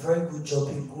dad did a very good job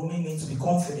in grooming me to be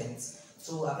confident.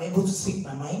 So I'm able to speak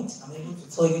my mind. I'm able to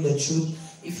tell you the truth.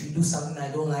 If you do something I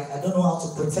don't like, I don't know how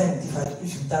to pretend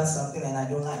if you've done something and I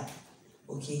don't like.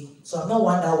 Okay, so I'm not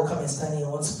one that will come and stand here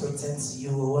and want to pretend to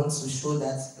you or want to show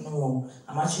that, no,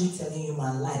 I'm actually telling you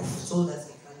my life so that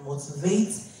it can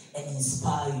motivate and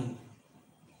inspire you.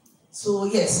 So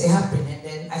yes, it happened, and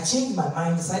then I changed my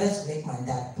mind, decided to make my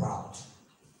dad proud.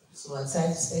 So I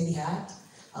decided to study hard.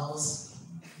 I was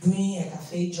doing a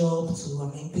cafe job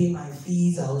to pay my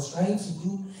fees. I was trying to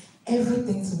do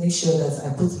everything to make sure that I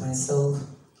put myself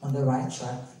on the right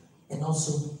track. And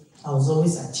also, I was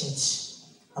always at church.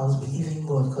 I was believing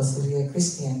God, because if you're a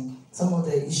Christian, some of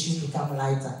the issues become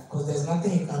lighter, because there's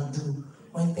nothing you can do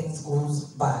when things go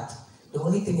bad. The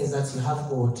only thing is that you have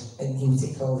God, and He will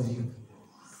take care of you.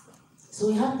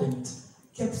 So it happened.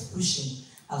 Kept pushing.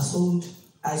 I've sold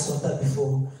ice water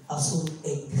before. I've sold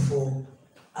egg before.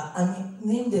 I mean,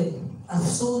 name them. I've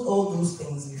sold all those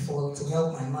things before to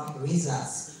help my mom raise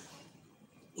us.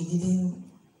 It didn't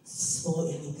spoil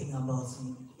anything about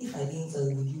me. If I didn't tell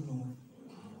you, would you know?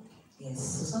 Yes.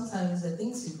 So sometimes the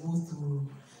things you go through,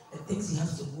 the things you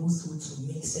have to go through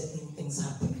to make certain things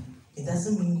happen, it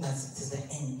doesn't mean that it is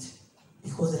the end.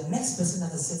 Because the next person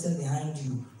that is sitting behind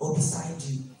you or beside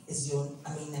you is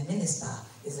a minister,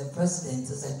 is a president,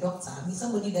 is a doctor. I mean,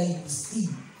 somebody that you see,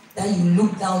 that you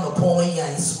look down upon when you are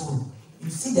in school. You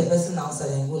see the person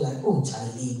outside and go like, oh,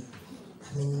 Charlie,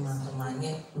 I mean,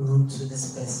 I'm rude to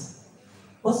this person.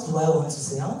 What do I want to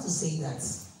say? I want to say that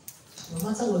no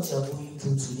matter what you're going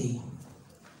through today,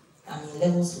 I mean,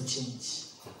 levels will change.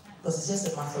 Because it's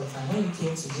just a matter of time. When you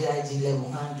came to GIJ level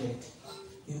 100,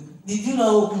 did you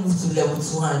not move to level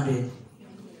 200?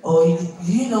 Or did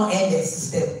you not end the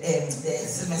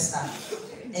semester?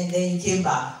 And then you came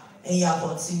back and you are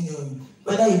continuing.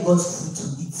 Whether you got food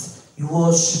to eat, you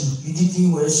wore shoe, you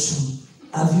didn't wear shoe,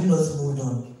 have you not moved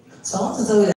on? So I want to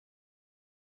tell you that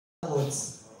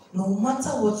no matter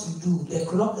what you do, the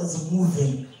clock is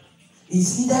moving.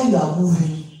 It's either you are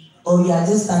moving or you are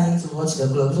just standing to watch the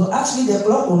clock. So actually the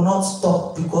clock will not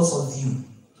stop because of you.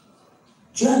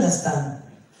 Do you understand?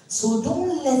 So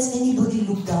don't let anybody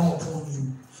look down upon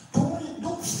you.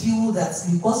 Don't feel that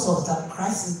because of that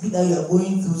crisis that you are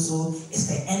going through, so it's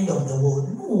the end of the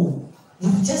world. No,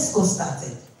 you just got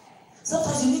started.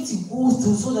 Sometimes you need to go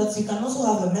through so that you can also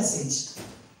have a message.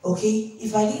 Okay?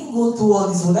 If I didn't go through all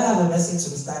this, would I have a message to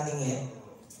be standing here?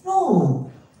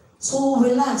 No. So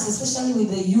relax, especially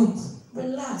with the youth.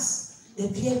 Relax. The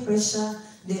peer pressure,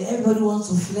 everybody wants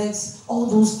to flex, all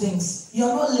those things. You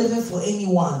are not living for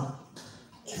anyone.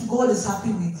 If God is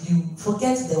happy with you,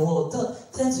 forget the world.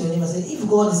 Turn to your neighbor and say, if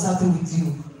God is happy with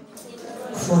you,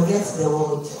 forget the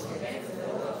world.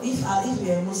 If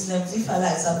you are Muslims, if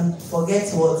Allah is happy,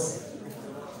 forget what?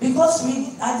 Because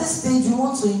at this stage, you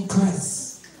want to impress.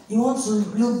 You want to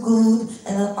look good,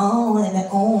 and then I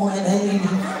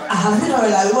have been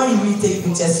realized when you really take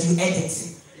pictures, you edit.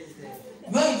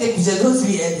 When you take pictures, don't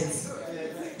really edit.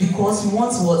 Because you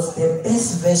want what? The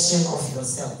best version of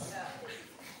yourself.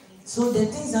 So the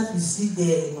things that you see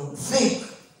there, fake.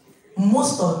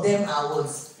 Most of them are what?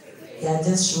 They are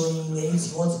just showing you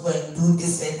you want to go and do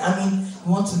this, and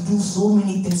you want to do so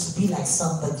many things to be like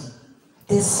somebody.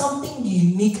 There's something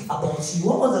unique about you.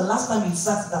 When was the last time you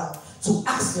sat down to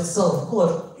ask yourself,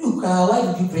 God, why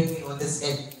did you bring me on this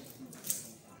earth?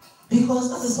 Because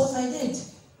that is what I did.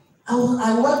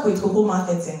 I work with Coco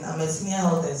Marketing. I'm a senior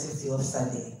health and safety officer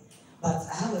there. But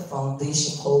I have a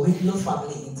foundation called Wicklow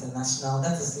Family International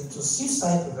that is into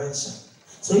suicide prevention.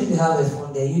 So if you have a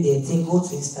phone there, go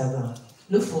to Instagram.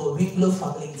 Look for Wicklow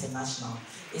Family International.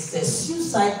 It's a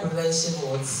suicide prevention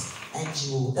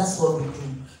NGO. That's what we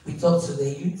do. We talk to the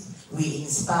youth, we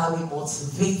inspire, we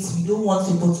motivate. We don't want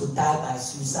people to die by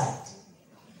suicide.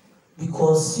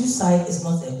 Because suicide is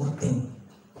not a good thing.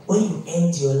 When you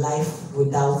end your life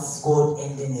without God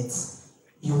ending it,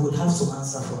 you would have to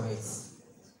answer for it.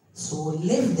 So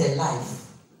live the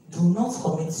life. Do not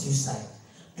commit suicide.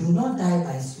 Do not die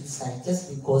by suicide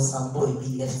just because some boy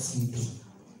be left you be.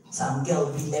 Some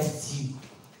girl be left you.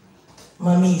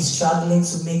 Mommy is struggling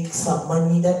to make some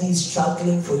money. Daddy is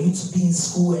struggling for you to be in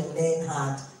school and learn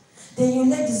hard. Then you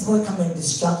let this boy come and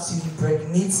distract you,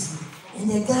 impregnate you,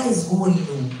 and the guy is going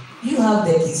low. You have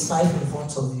the case 5 in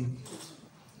front of you.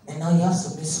 And now you have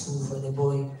to miss school for the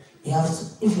boy. You have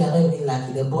to, if you are not even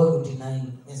lucky, the boy will deny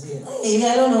you and say, hey,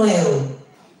 I don't know where.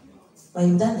 But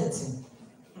you've done the thing.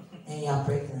 And you are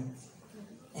pregnant.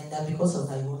 And that because of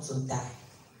that you want to die.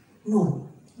 No.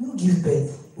 You give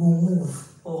birth, you move.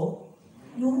 Or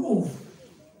you move.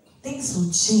 Things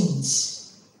will change.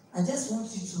 I just want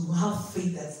you to have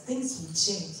faith that things will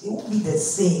change. It won't be the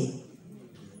same.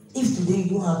 If today you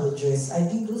don't have a dress, I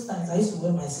think those times I used to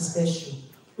wear my sister's shoe.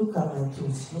 Look at my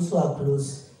clothes. Those are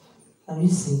clothes. Have you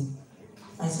seen?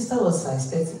 My sister was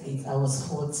size 38. I was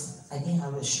 40. I didn't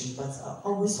have a shoe, but I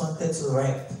always wanted to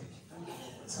rap.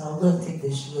 So I'm going to take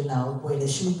the shoe now, where the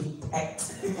shoe will be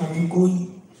packed. I'll be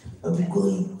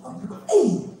going.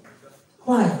 Hey!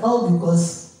 Why? All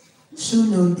because shoe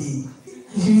no day.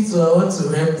 So I want to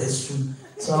rap the shoe.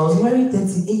 So I was wearing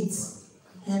 38.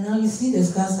 And now you see the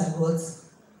scars I got,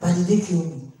 but did they kill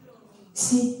me?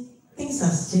 See, things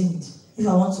have changed. If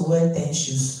I want to wear 10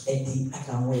 shoes a day, I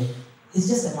can wear. It's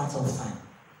just a matter of time.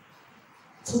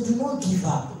 So do not give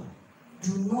up.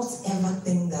 Do not ever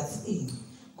think that, hey,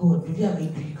 God, maybe I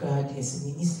made you cry, yes, I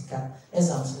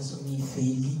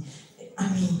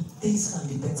mean, things can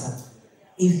be better.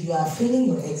 If you are failing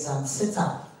your exam, sit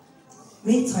up.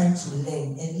 Make time to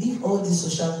learn and leave all the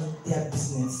social media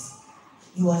business.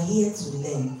 You are here to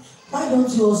learn. Why don't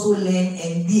you also learn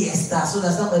and be a star so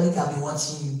that somebody can be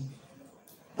watching you?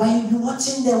 But you'll be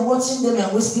watching them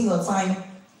and wasting your time,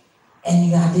 and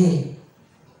you are there.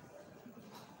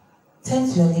 Turn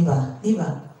to your neighbor.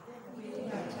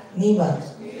 Neighbor.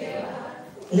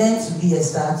 Learn to be a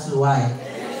star too. Why?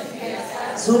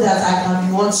 So that I can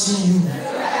be watching you.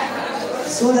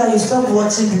 So that you stop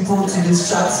watching people to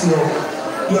distract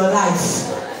your life.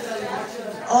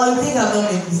 Oh, you think I'm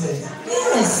not making sense?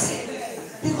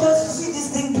 Yes. Because you see this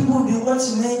thing, people will be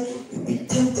watching it, you'll be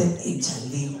tempted,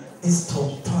 Charlie, this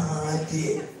top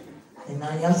party. And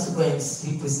now you have to go and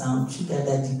sleep with some sugar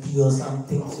daddy or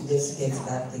something to just get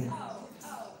that thing.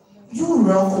 You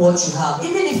rock what you have.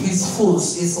 Even if it's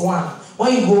false, it's one.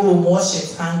 When you go home, wash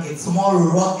it, hang it, tomorrow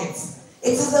rock it.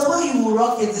 It is the way you will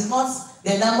rock it. It's not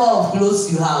the number of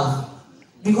clothes you have.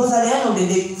 Because at the end of the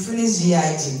day, you finish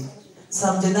GIJ.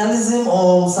 Some journalism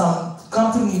or some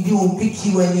company will pick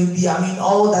you and you'll be,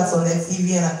 all that's on the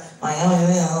TV and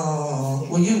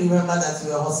will you remember that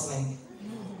you were hustling?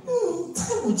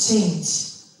 Time will change.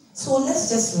 So let's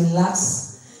just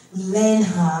relax learn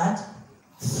hard,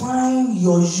 find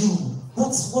your you.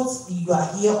 What's you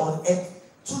are here on earth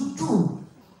to do.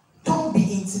 Don't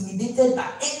be intimidated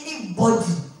by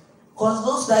anybody. Because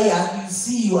those that you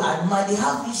see you admire, they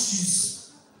have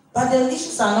issues. But the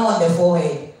issues are not on the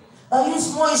forehead. But you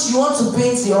small issue, you want to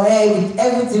paint your hair with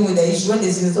everything with the issue. When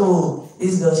they say, oh,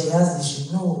 this girl, she has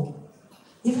issue. No.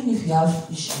 Even if you have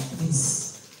issue,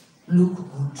 please look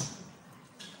good.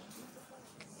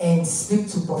 And speak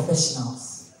to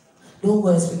professionals. Don't go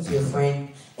and speak to your friend.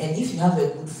 And if you have a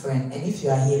good friend, and if you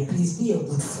are here, please be a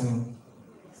good friend.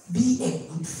 Be a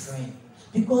good friend.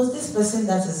 Because this person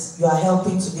that you are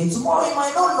helping today, tomorrow you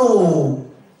might not know.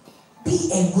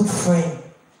 Be a good friend.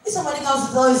 If somebody comes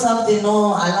to tell you something, no,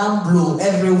 alarm blow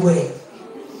everywhere.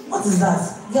 What is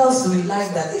that? Girls will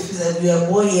like that. If you're a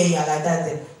boy here, you're like that,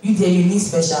 then you need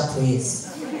special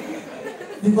prayers.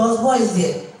 Because boys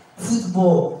there,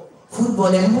 football,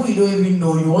 and who you don't even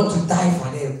know, you want to die for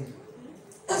them.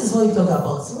 That is what you talk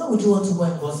about. So why would you want to go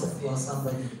and gossip for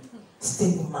somebody?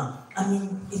 Stigma. I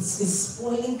mean, it's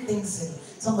spoiling things. And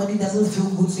somebody doesn't feel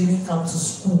good to even come to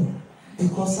school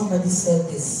because somebody said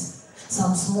this.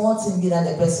 Some small thing that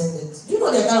the person did. Do you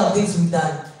know the kind of things we've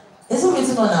done? It's not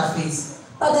written on our face.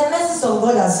 But the message of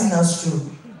God has seen us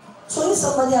through. So if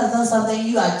somebody has done something,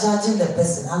 you are judging the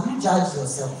person. Have you judged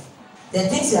yourself? The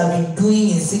things you have been doing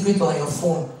in secret on your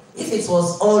phone, if it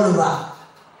was all over,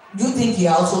 do you think you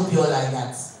are also pure like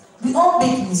that? We all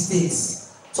make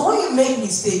mistakes. So when you make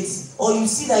mistakes, or you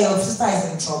see that your sister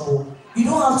is in trouble, you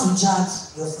don't have to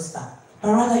judge your sister.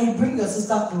 But rather you bring your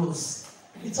sister close.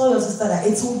 You tell your sister that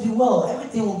it will be well,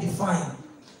 everything will be fine.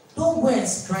 Don't go and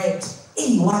spread.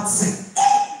 Hey, what's it?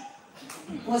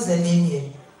 Hey! What's the name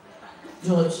here?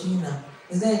 Georgina.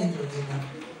 Is there any Georgina?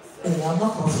 Hey, I'm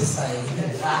not prophesying.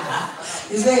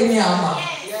 Is there any Amma?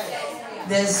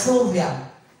 There's Sylvia.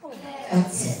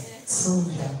 That's it.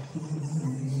 Sylvia.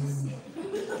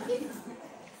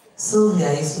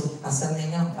 Sylvia is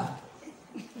ascending up.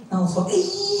 Now, so, hey,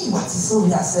 what is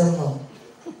Sylvia saying now?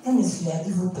 Let me see, an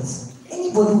evil person.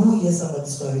 Anybody who hears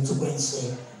somebody's story to go and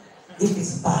share, if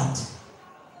it's bad,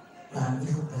 you are an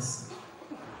evil person.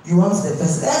 You want the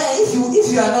person.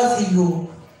 If you are not evil,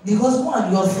 because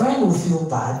one, your friend will feel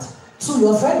bad. Two,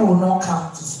 your friend will not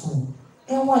come to school.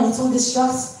 And one, it will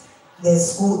distract the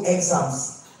school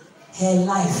exams, her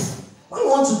life. When you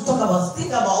want to talk about, think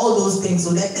about all those things.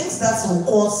 So the things that will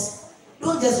cause,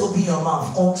 don't just open your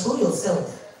mouth. Control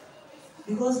yourself.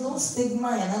 Because those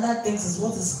stigma and other things is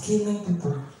what is killing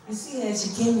people. You see her, she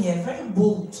came here very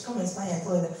bold. She come and smile. I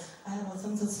told her, I was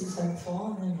something to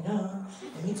before.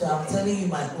 And me too, I'm telling you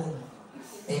my own.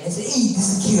 And I say, hey,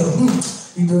 this girl,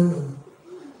 you don't know.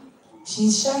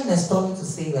 She's sharing a story to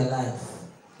save her life.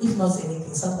 If not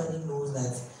anything, somebody knows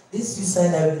that this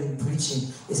suicide that we've been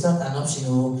preaching is not an option,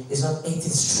 it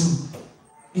is true.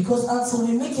 Because until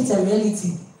we make it a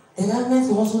reality, the government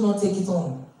will also not take it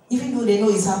on. Even though they know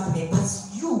it's happening, but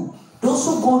you, those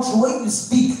who go through, when you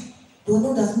speak, they'll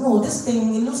know that, no, this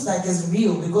thing, it looks like it's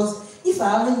real. Because if I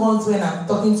haven't gone through and I'm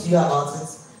talking to you about it,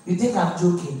 you think I'm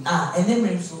joking. And then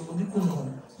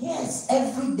yes,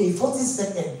 every day, 40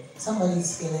 seconds, somebody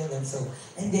is killing themselves.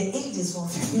 And the age is from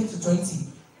 15 to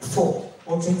 24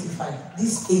 or 25.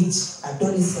 This age,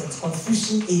 adolescent,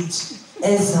 confusion age,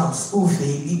 exams,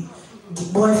 baby,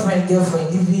 boyfriend,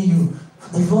 girlfriend leaving you,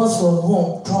 divorce from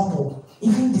home, trouble.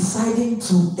 Even deciding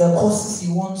to the courses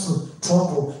you want to,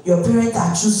 trouble. Your parents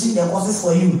are choosing the courses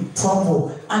for you,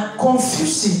 trouble. And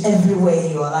confusion everywhere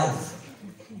in your life.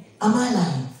 Am I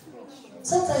lying?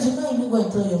 Sometimes you can't even go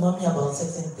and tell your mommy about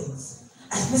certain things.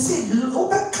 As we say,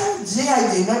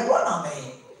 GIJ,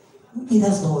 maybe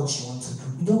that's not what you want to do.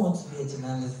 You don't want to be a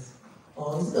journalist.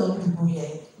 Or is it the only people here?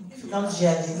 If you come to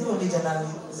GIJ, is it only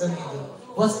journalists?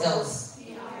 What else?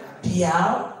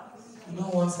 PR? You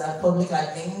don't want that public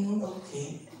admin?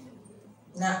 Okay.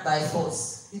 Not by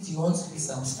force. If you want to be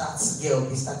some stats girl,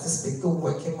 be statistical,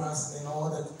 working mass and all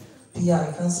that, PR,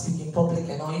 you can't speak in public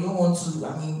and all. You don't want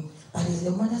to, but if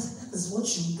your mother said that is what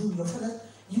you do, your father,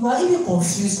 you are even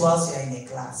confused whilst you are in a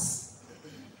class.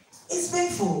 It's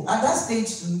painful. At that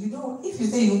stage too, if you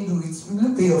say you do it, you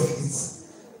will pay your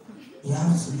fees. You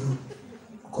have to do.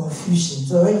 Confusion.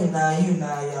 So already now you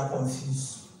are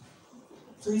confused.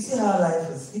 So you see how life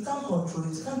is. You can't control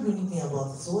it, you can't do anything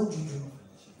about it. So what do? You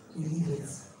leave it.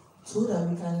 So that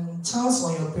we can chance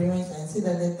on your parents and say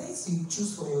that the things you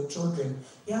choose for your children,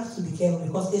 you have to be careful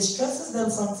because it stresses them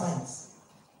sometimes.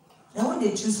 And when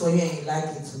they choose for you and you like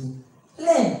it too,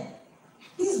 learn.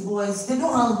 These boys, they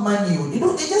don't have money. They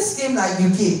just came like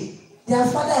UK. Their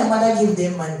father and mother gave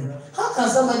them money. How can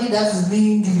somebody that is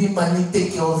being given money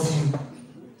take care of you?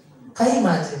 Can you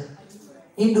imagine?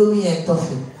 Indomie and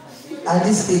toffee. at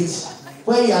this stage,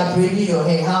 when you are braiding your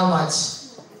hair, how much?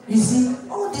 You see,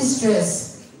 all this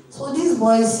stress. So these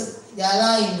boys, they are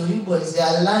lying, you boys, they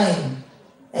are lying.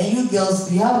 And you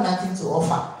girls, you have nothing to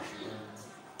offer.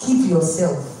 Keep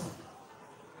yourself.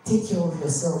 Take care of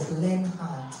yourself. Learn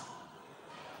hard.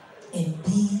 And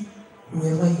be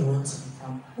whoever you want to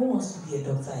become. Who wants to be a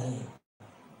doctor here?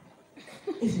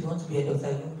 If you want to be a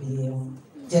doctor, you will be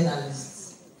a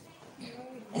journalist.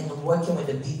 And working with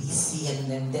the BBC and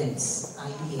then dance. Are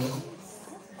you here?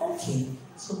 Okay.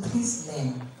 So please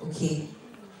learn. Okay?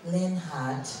 Learn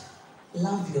hard.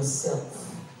 Love yourself.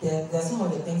 There are some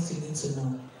of the things you need to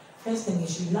know. First thing, you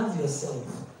should love yourself.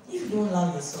 If you don't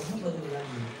love yourself, nobody will love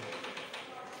you.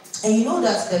 And you know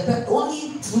that the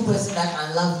only true person that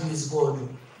can love you is God.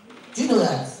 Do you know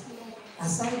that?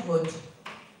 Aside God,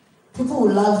 people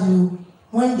will love you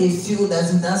when they feel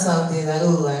that you've done something like,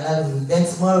 oh, I love you. Then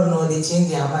tomorrow, no, they change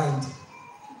their mind.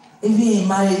 Even in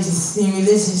marriages, in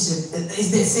relationship, it's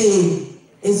the same.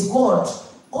 It's God.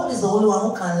 God is the only one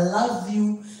who can love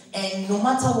you, and no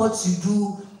matter what you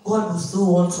do, God will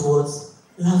still want to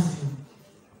love you.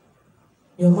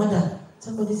 Your mother,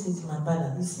 somebody says my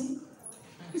brother, you see?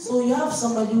 So you have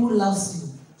somebody who loves you.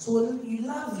 So you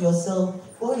love yourself,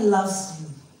 God loves you.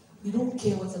 You don't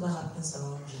care whatever happens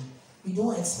around you. You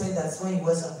don't expect that when you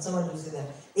work out, somebody will say that,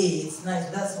 hey, it's nice,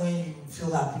 that's when you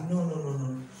feel happy. No.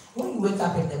 When you wake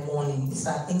up in the morning, these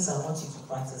are things I want you to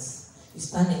practice. You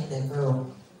stand in the mirror,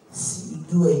 see, you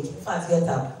do it. In fact, get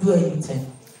up, do a U-turn.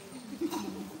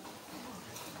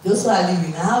 Those who are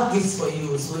living, I have gifts for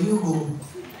you, so you go.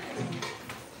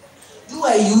 Do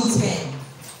a U-turn.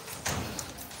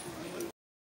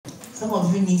 Some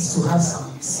of you need to have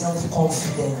some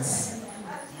self-confidence.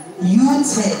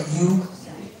 U-turn, you.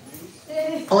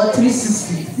 Or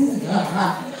 360.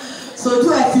 So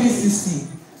do a 360.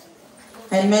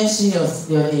 And mention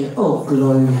your name. Oh,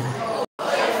 Gloria.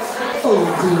 Oh,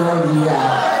 Gloria.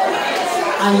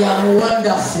 I am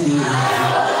wonderfully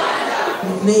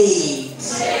made.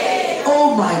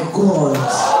 Oh my God.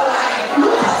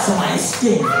 Look at my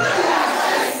skin.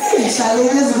 Hey, Charlie,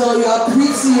 this girl, you are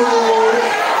pretty. Oh.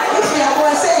 If you are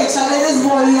going to say, Charlie, this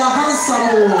boy, you are handsome.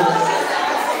 Oh.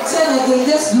 Say it again,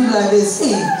 just do like this.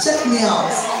 Hey, check me out.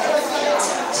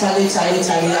 Charlie,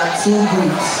 I'm too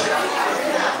good.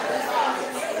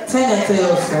 Turn and tell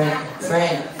your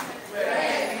friend,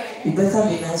 you better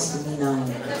be nice to me now.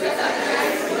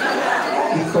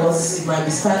 Because you might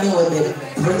be standing with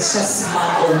a precious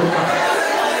man or woman.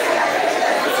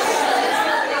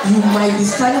 You might be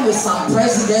standing with some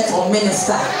president or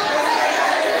minister.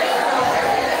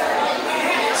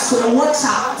 So watch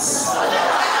out.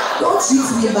 Don't treat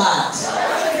me bad.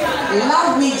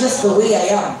 Love me just the way I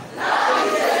am.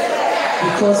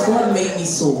 Because God made me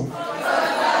so.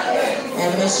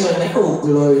 And make sure that, oh,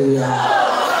 Gloria. I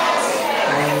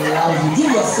love you.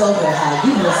 Give yourself a hug.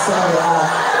 Give yourself a hug.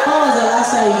 When was the last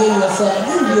time you gave yourself?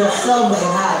 Give yourself a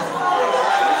hug.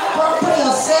 Pamper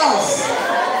yourself.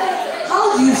 How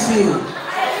do you feel?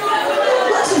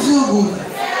 Don't you feel good?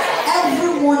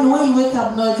 Every morning when you wake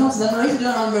up, now it comes to the if you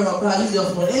don't have a mirror, use your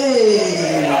phone.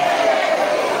 Hey!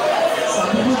 Some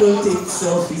people don't take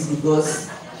selfies because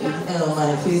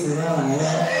my face is not my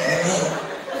hair.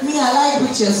 Me, I like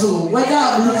pictures, so whether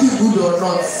I'm looking good or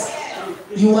not,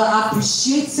 you are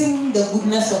appreciating the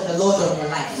goodness of the Lord on your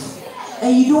life.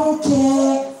 And you don't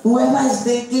care whoever is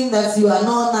thinking that you are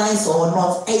not nice or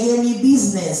not. Any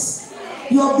business.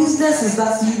 Your business is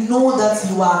that you know that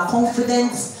you are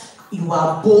confident, you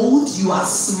are bold, you are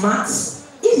smart.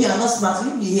 If you are not smart,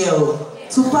 you'll be here.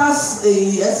 To pass a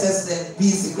SS and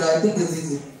BC, I think it's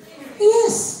easy.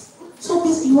 Yes. So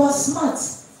you are smart.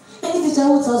 Any teacher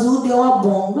who tells you they were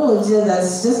born, no, that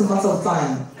it's just a matter of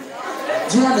time.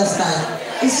 Do you understand?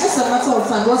 It's just a matter of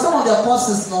time. But some of the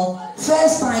courses,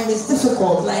 first time is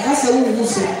difficult. Like I said,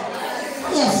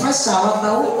 yeah, fresh shower.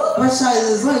 Now, fresh shower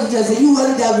is when you just say, you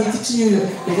already have been teaching you.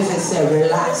 Because I said,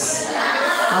 relax.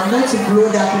 I'm going to blow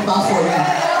that paper for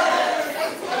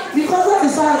you. Because that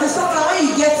is how it's sometimes when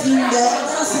you get in there,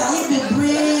 just like you be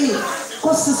brave.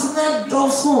 Because it's not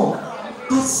also.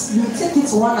 But you take it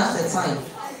one at a time.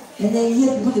 And then if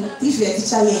you're a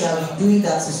teacher here, I'll be doing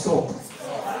that to stop.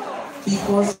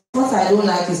 Because what I don't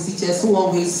like is teachers who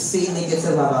always say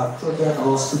negative about children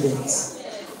or students.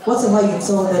 Whatever you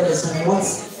tell them is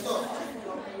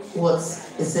what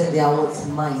is in their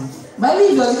mind. Maybe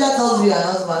if your teacher tells you you're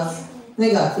not smart,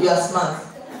 nigga, you are smart.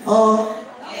 Or,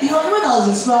 because when I was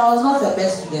in school, I was not the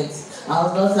best student. I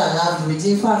was not an average.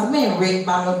 In fact, men rate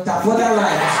my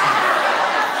borderline.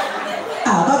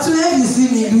 But today you see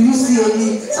me, do you see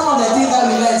any? Some of the things that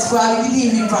we learned, I didn't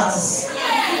even practice.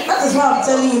 That is why I'm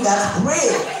telling you that pray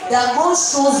that God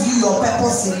shows you your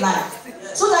purpose in life.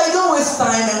 So that you don't waste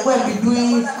time and go and be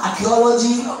doing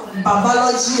archaeology,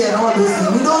 biology, and all those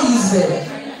things. We don't use them.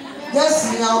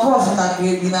 Yes, in our prophet that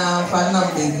we in our partner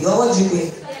baby. Or what do you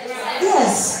think?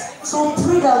 Yes. So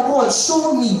pray that God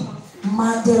show me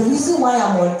the reason why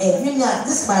I'm on earth. Maybe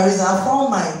this is my reason. I found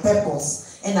my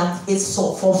purpose, and it's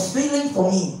so fulfilling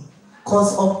for me.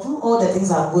 Because of all the things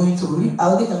I'm going through, I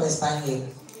only understand here.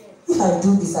 If I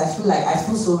do this, I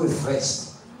feel so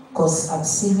refreshed. Because I'm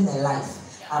saving a life.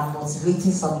 I'm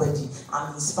motivating somebody.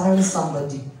 I'm inspiring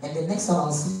somebody. And the next time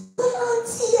I'll see,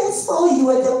 Auntie, I saw you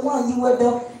were the one. You were the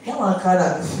one. I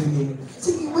can't feeling.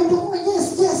 So you were the one.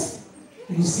 Yes, yes.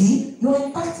 You see, you're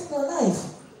impacting your life.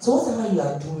 So whatever you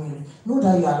are doing, know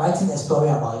that you are writing a story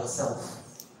about yourself.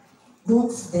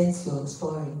 Don't dent your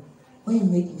story. When you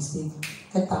make mistakes,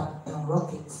 get up and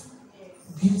rock it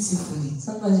beautifully.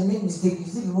 Sometimes you make mistakes, you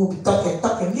see people will be talking,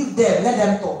 leave them, let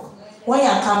them talk. When you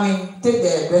are coming, take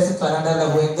the dressing to another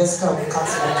level and just come cut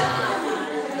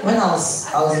it. When I was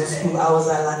in school, I was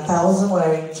at Atlanta, I wasn't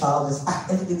wearing trousers.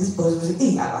 Everything this boy was saying,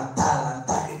 hey,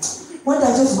 Atlanta. When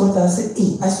I just got there, I said,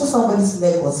 hey, I saw somebody's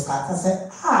leg was cut. I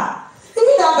said,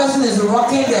 even that person is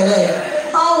rocking their leg.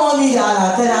 I want me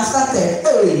that. Then I started,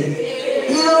 hey.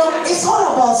 You know, it's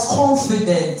all about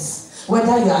confidence.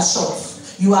 Whether you are short,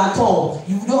 you are tall,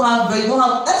 you don't have,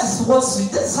 this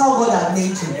is how God has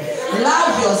made you.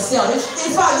 Love yourself.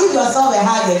 In fact, give yourself a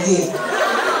hug again.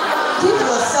 Give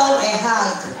yourself a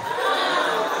hug.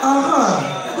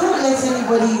 Don't let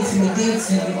anybody intimidate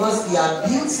you because you are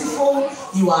beautiful,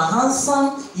 you are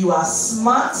handsome, you are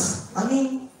smart. I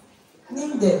mean,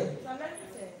 name them.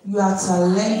 You are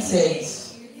talented.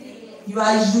 You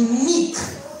are unique.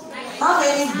 How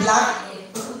many black,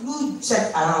 you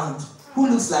check around, who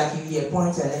looks like you here?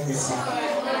 Point and let me see.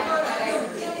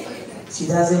 She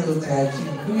doesn't look like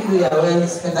you. Even though you are wearing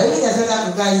spender. Even the South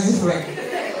Africa is different.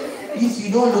 If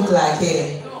you don't look like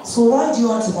her. So why do you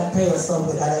want to compare yourself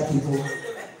with other people?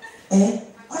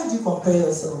 Why do you compare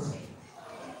yourself?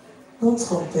 Don't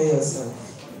compare yourself.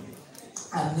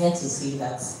 I'm here to say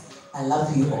that I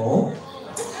love you all.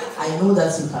 I know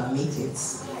that you can make it.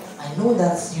 I know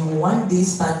that you one day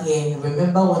stand here and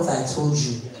remember what I told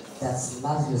you. That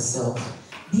love yourself.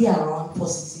 Be around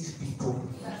positive people.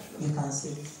 You can say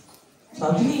it. So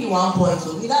I'm giving you 1 point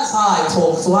to me. That's how I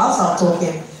talk. So as I'm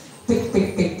talking, pick,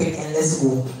 and let's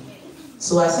go.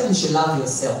 So I said you should love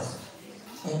yourself.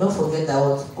 And don't forget that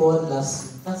what God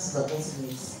loves you. That's the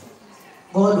ultimate.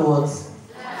 God wants.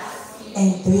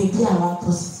 And be around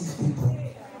positive people.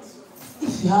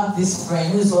 If you have this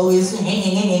friend who's always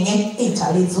hey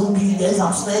Charlie, don't be this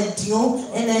upset, you know,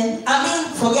 and then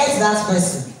forget that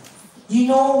person. You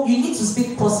know, you need to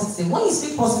speak positive. When you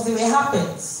speak positive, it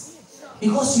happens.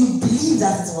 Because you believe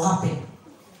that it will happen.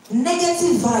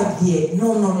 Negative vibe here.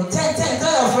 No. Tell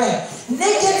your friend.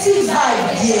 Negative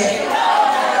vibe here.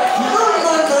 No.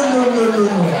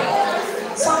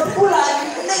 Some people are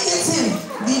negative.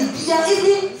 They are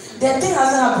even, the thing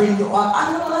hasn't happened.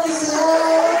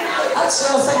 Ask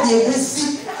yourself,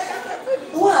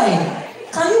 why?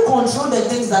 Can you control the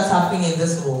things that happen in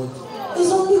this world? It's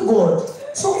only God.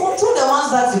 So control the ones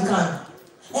that you can.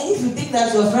 And if you think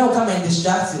that your friend will come and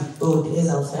distract you, oh, there's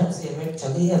a friend saying,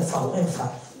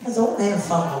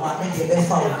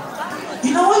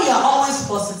 you know, when you are always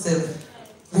positive,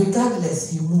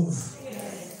 regardless, you move.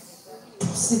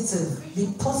 Positive. Be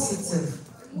positive.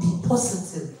 Be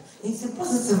positive. If you're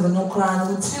positive,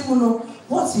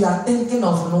 what you are thinking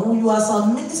of, you are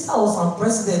some minister or some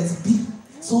president. Be.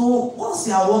 So once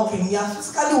you are walking, you are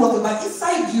physically walking, but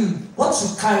inside you, what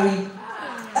you carry,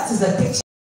 that is the picture.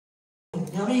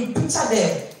 You picture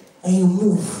there and you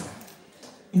move.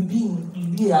 You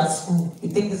be at school, you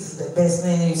think this is the best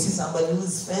man, you see somebody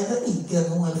who's further, you get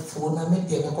no phone, and make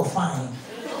them go fine.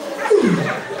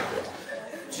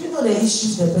 Do you know the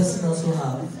issues the person also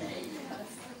have?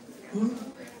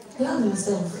 Love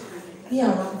yourself. Be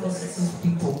around positive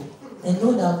people and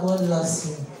know that God loves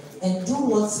you. And do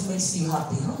what makes you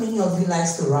happy. How many of you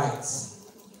likes to write?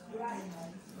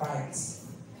 Write.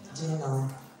 Journal.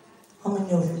 How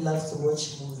many of you like to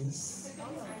watch movies?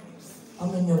 How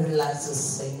many of you like to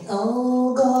sing?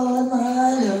 Oh God,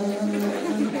 my love.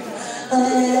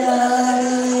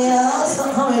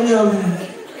 How many of you?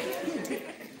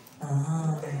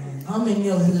 How many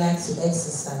of you like to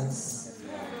exercise?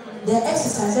 The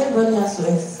exercise, everybody has to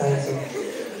exercise.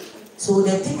 So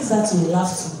the things that you love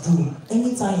to do,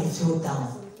 anytime you feel down,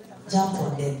 jump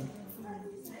on them.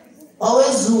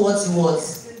 Always do what you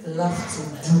love to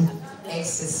do.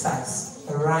 Exercise.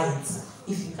 Write.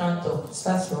 If you can't talk,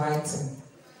 start writing.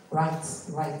 Write.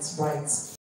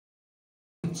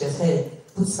 pictures. Hey,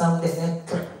 put some there.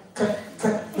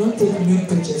 Don't take nude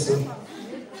pictures. So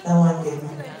that one day,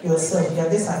 yourself, you're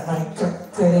just at my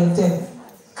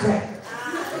crack.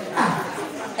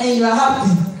 And you are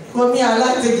happy. For me, I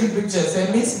like taking pictures.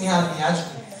 It makes me happy,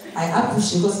 actually. I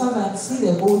appreciate, because sometimes I see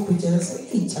the old pictures and say,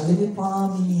 hey, Charlie,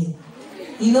 palm.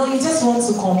 You know, you just want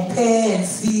to compare and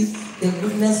see the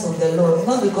goodness of the Lord,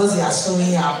 not because you are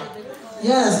showing up.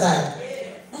 You understand?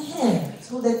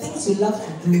 So the things you love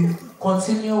to do,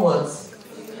 continue what?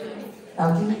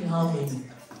 I'll give you how many?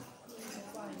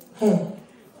 Hey,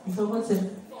 you forgot to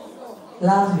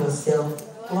love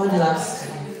yourself. God loves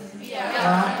you.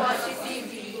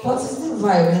 Positive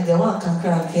vibe, and the one can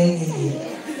crack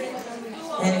again.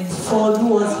 And 4, do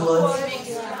what?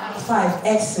 5,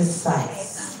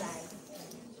 exercise.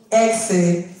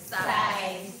 Exercise.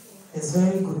 It's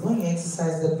very good. When you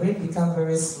exercise, the brain becomes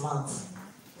very smart.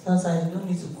 Sometimes you don't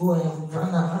need to go and run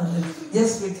around.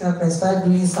 Just wake up and start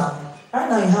doing some. Right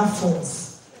now you have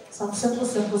phones. Some simple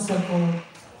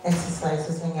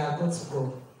exercises and you are good to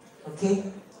go. Okay?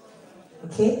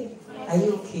 Okay? Are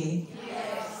you okay?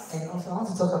 Yes. And also I want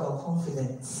to talk about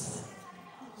confidence.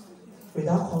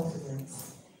 Without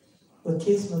confidence, your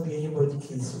case will not be anybody's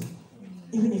case.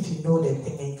 Even if you know the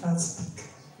thing and you can't speak,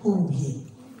 who will hear?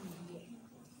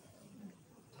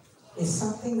 It's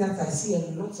something that I see a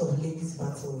lot of ladies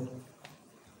battle with.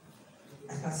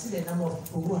 I can see the number of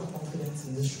people who are confident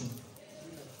in this room.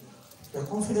 The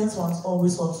confident ones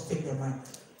always want to take the mic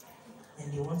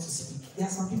and they want to speak. There are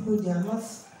some people, they are not,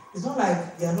 it's not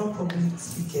like they are not public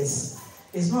speakers.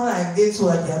 It's not like they too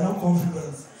they are not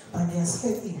confident, but they are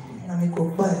scared. I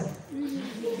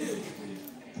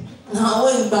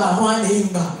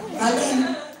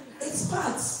mean, it's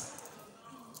part.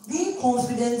 Being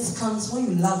confident comes when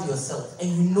you love yourself and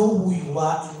you know who you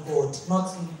are in God,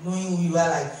 not knowing who you are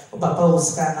like, oh, Papa will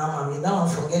scan now, mommy. That one,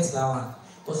 forget that one.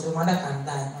 Because your mother can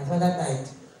die. My father died.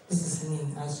 This is me.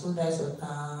 I so died so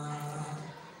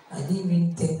I didn't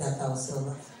even think that I was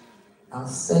selling. I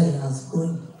was selling, I was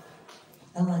going.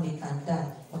 That one they can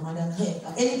die. Your mother, hey,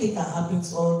 anything can happen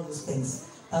to all those things.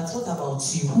 But what about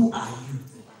you? Who are you?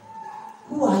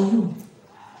 Who are you?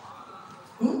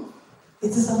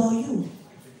 It is about you.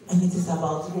 And it is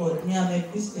about God. Me, I'm a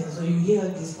Christian, so you hear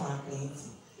this one plenty.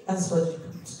 That's what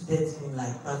students mean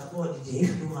like. But God, if you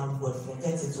don't have God,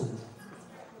 forget it all.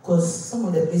 Because some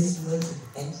of the places you went to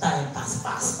enter and pass,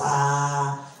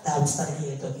 that I'm standing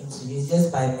here talking to you, it's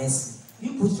just by mercy.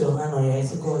 You put your hand on your head and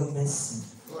say, God, mercy.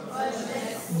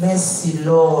 Mercy,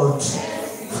 Lord.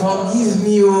 Forgive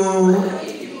me,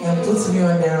 and put me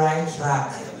on the right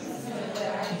track.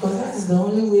 Because that is the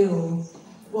only way.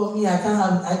 Well, me, I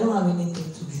don't have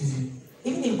anything to give you.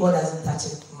 Even if God doesn't touch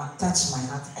my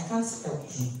heart, I can't help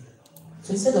you.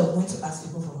 So instead of going to ask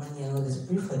people for money and all this,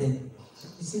 pray for them.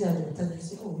 You see that every time you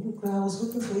say, oh, look, I was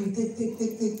looking for you, take.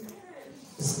 You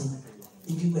see,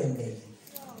 did you go and beg?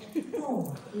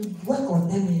 No, you work on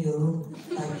them in your room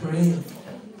and pray.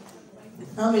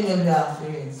 How many of you are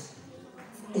friends?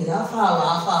 Hey, how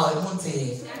far, I won't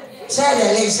say. Share the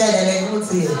leg, won't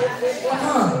say.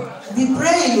 Be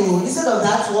praying, instead of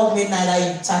that 12 midnight that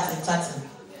you chatting.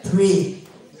 Pray.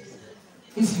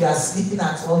 If you are sleeping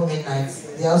at 12 midnight,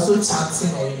 they are also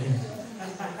chanting on you.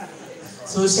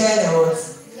 So share the words.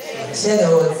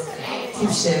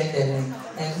 Keep sharing them.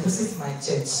 And visit my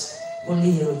church,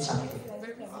 Holy Hero Chapel.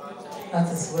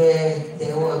 That is where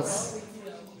the words.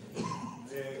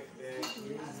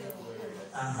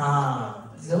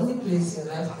 The only place your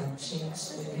life can change.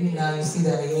 You now you see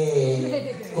that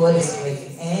God is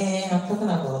working. I'm talking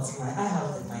about I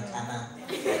have my canal.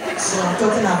 So I'm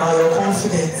talking about your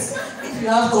confidence. If you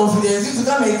have confidence, you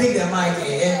come and take the mic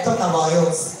and talk about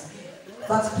yours.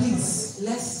 But please,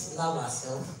 let's love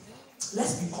ourselves.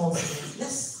 Let's be confident.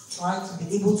 Let's try to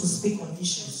be able to speak on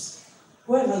issues.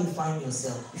 Wherever you find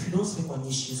yourself, if you don't speak on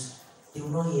issues, they will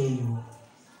not hear you.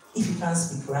 If you can't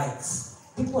speak right,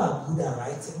 people are good at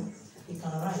writing. You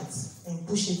can write and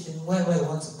push it in wherever you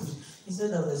want to push.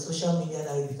 Instead of the social media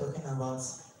that you'll be talking about,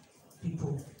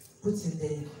 people put in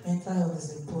the mental health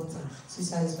is important.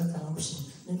 Suicide is not an option.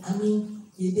 I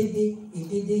mean, you did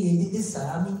this, sir.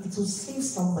 I mean, it will save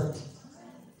somebody.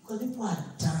 Because people are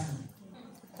dying.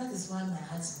 That is why my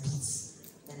heart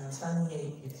beats. And I'm standing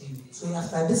here with you. So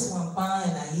after this one, and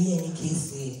I hear any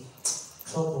case say,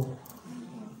 trouble.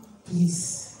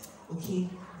 Please, okay?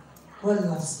 God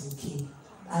loves you, okay?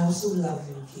 I also love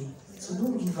you, okay? So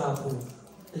don't give up.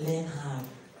 Learn hard.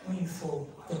 When you fall,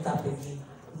 get up again.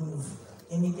 Move.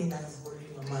 Anything that is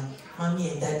bothering your mind. Mommy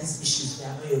and daddy's issues, they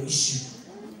are not your issue.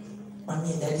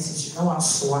 Mommy and daddy's issue. Now I'm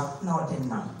sore. Now they're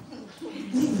now.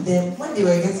 Leave them. When they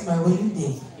were getting my way, you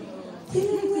did.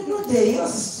 know, they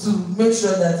used to make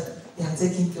sure that they are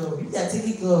taking care of you. They are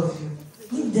taking care of you.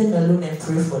 Leave them alone and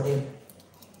pray for them.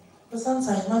 But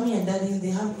sometimes mommy and daddy,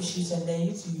 they have issues, and then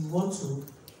you want to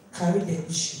carry the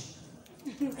issue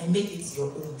and make it your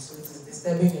own. So it is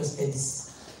disturbing your studies.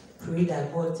 Pray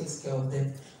that God takes care of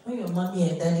them. When your mommy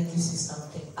and daddy gives you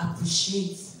something,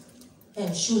 appreciate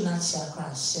and show not share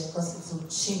crash because it will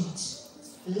change.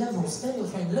 Levels, tell your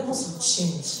friend, levels will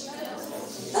change.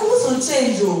 Levels will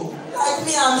change, oh. Like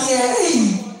me, I'm here. Hey,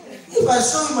 if I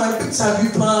show you my picture,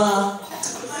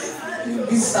 you'll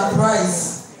be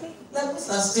surprised. Levels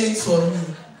have changed for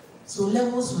me. So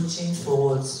levels will change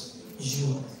for what?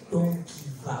 You. Don't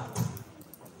give up.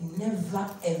 Never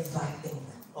ever think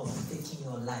of taking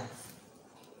your life.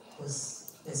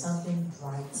 Because there's something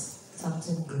bright,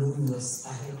 something glorious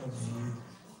ahead of you.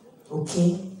 Okay?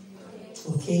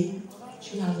 Okay?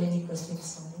 Do you have any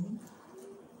questions for me?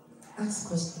 Ask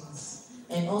questions.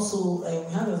 And also,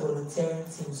 we have a volunteering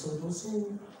team, so those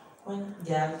who, when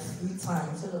they have free time,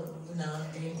 instead of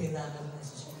doing things that are not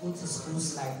necessary, go to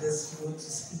schools like this, go to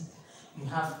speak. You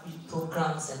have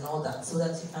programs and all that, so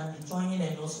that you can be joining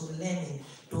and also learning.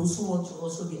 Those who want to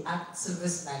also be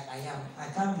activists like I am, I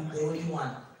can't be the only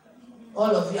one.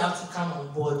 All of you have to come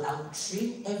on board. I will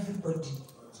train everybody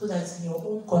so that in your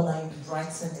own corner you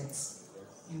brighten it.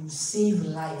 You save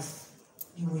life.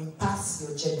 You impact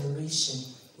your generation.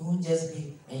 You won't just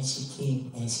be, and she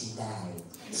came and she died.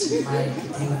 She married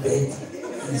in bed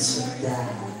and she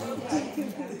died.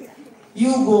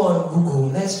 You go on Google,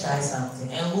 let's try something,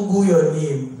 and Google your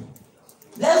name.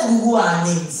 Let's Google our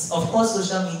names. Of course,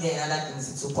 social media and other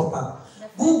things, it will pop up.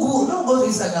 Google, don't go to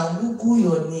Instagram, Google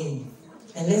your name.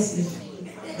 And let's see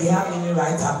if they have any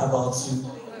write-up about you.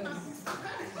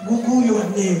 Google your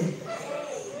name.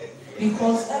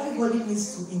 Because everybody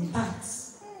needs to impact.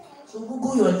 So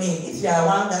Google your name. If you are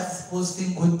one that's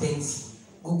posting good things,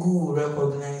 Google will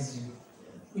recognize you.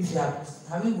 If you are posting,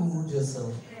 have you Googled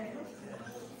yourself?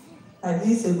 I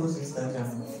didn't say go to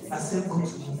Instagram. I said go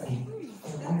to Google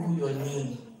and Google your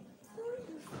name.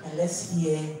 And let's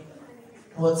hear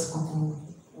what Google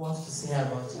wants to say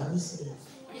about you. Have you seen it?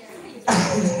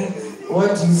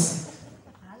 What do you see?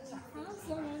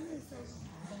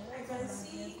 I can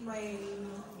see my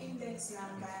index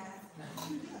number.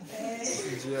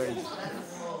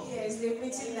 Yes, they've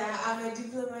written that I'm a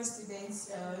diploma student,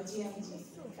 GIJ.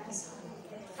 That's all.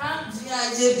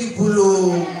 GIJ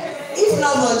people, if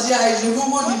not for GIJ, who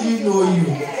did know you?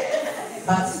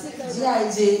 But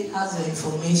GIJ has your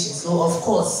information, so of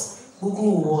course,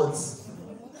 Google words.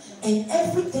 And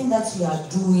everything that you are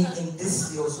doing in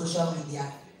this your social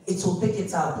media, it will pick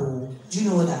it up. Oh. Do you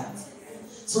know that?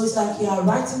 So it's like you are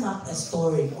writing up a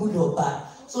story, good or bad.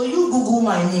 So you Google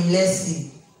my name, let's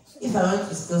see. If I want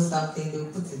to steal something,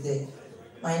 they'll put it there.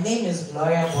 My name is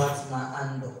Gloria Boatima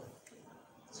Ando.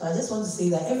 So I just want to say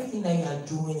that everything that you are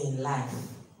doing in life,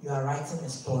 you are writing a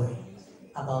story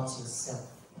about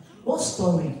yourself. What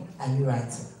story are you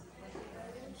writing?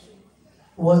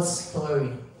 What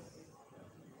story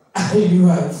are you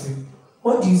writing?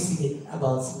 What do you see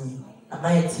about me? Am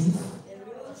I a thief?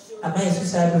 Am I a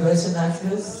suicide prevention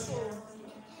actress?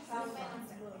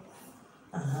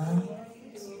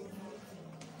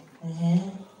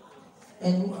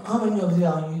 And how many of you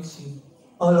are on YouTube?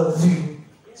 All of you.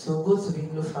 So go to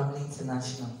Bingo Family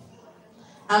International.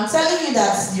 I'm telling you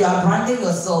that you are branding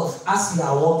yourself as you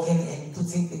are walking and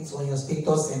putting things on your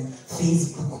status and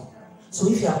Facebook.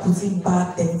 So if you are putting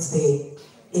bad things there,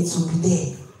 it will be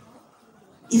there.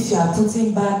 If you are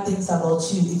putting bad things about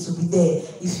you, it will be there.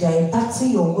 If you are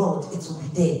impacting your world, it will be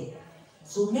there.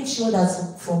 So make sure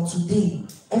that from today,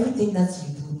 everything that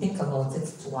you do, think about it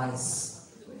twice.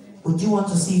 Would you want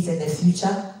to see it in the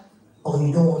future, or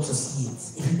you don't want to see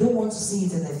it? If you don't want to see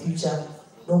it in the future,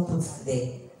 don't put it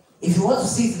there. If you want to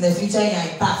see it in the future and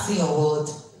you're impacting your world,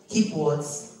 keep what?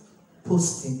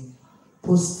 Posting,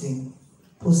 posting,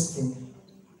 posting.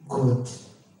 Good.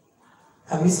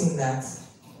 Have you seen that?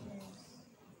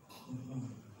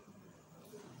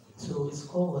 So it's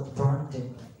called what?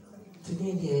 Branding.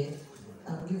 Today,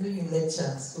 I'm giving you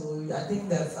lectures, so I think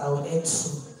that I will end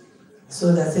soon.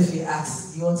 So that if you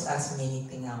want to ask me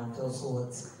anything, I will also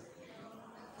what?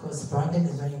 Because branding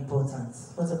is very important.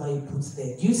 Whatever you put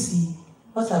there. Do you see,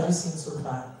 what have you seen so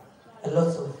far? A lot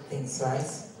of things, right?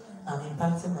 I'm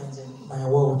impacting my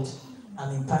world.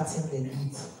 I'm impacting the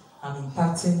youth. I'm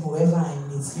impacting whoever I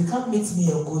meet. You can't meet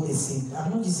me and go the same.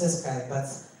 I'm not Jesus Christ,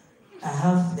 but I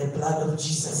have the blood of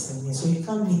Jesus in me. So you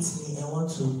can't meet me and want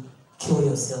to kill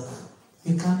yourself.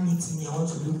 You can't meet me and want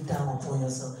to look down upon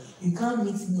yourself. You can't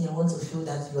meet me and want to feel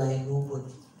that you are a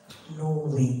nobody. No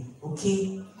way.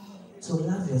 Okay? So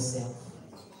love yourself.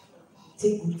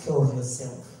 take good care of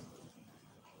yourself.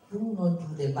 Do not do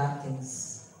the bad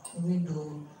things. Even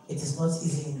though it is not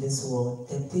easy in this world,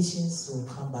 temptations will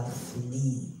come, but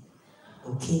flee.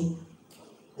 Okay?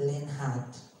 Learn hard.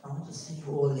 I want to see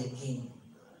you all again.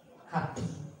 Happy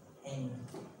and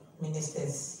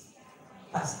ministers,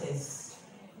 pastors,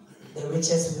 the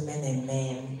richest women and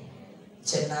men,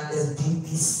 channels,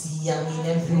 BBC, I mean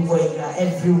everywhere, you are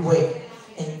everywhere.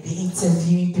 And be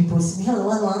interviewing people, say, hello,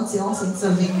 I want to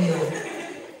interview you.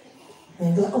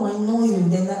 And go, oh, I know you.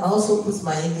 Then I also put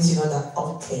my English, you know, that,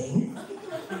 okay.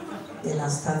 Then I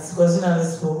start, because you know,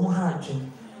 it's more hard.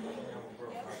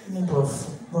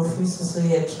 But we so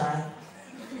here try.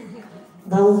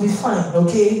 But we'll be fine,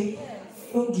 okay?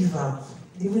 Don't give up.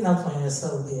 Giving up on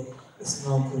yourself there is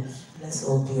not good. Let's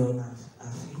all be on our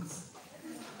feet.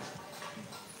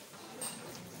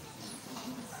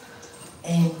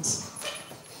 And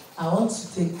I want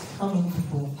to take, how many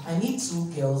people? I need 2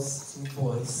 girls, 2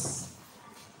 boys.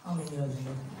 How many of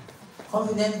you?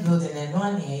 Confident building and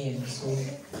 1 AM. So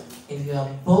if you are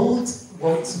bold,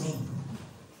 walk to me.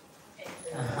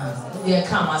 Yeah,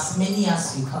 come, as many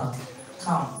as you can.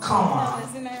 Come on.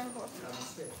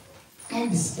 Don't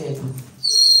be scared.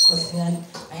 Because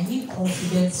I need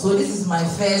confidence. So this is my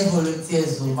first volunteer,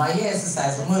 so my year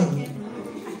exercise.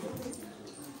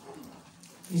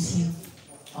 You see?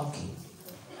 Okay.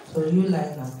 So you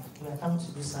line up. We are coming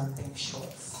to do something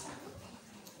short.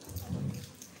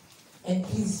 And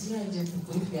please, GIJ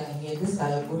people, if you are here, this is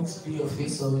going to be your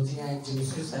face of GIJ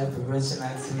suicide prevention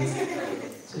activist.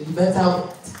 So you better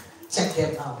check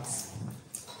them out.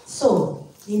 So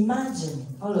imagine,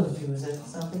 all of you, there's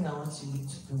something I want you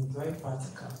to do, very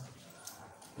practical.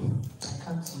 I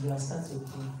come to you, I start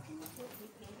with you.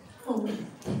 Oh,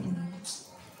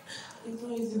 it's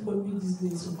not easy for me these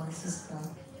days with my sister.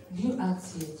 Do you act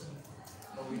here too?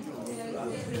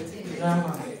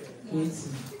 Drama,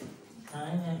 creative.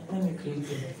 Let me create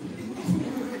it.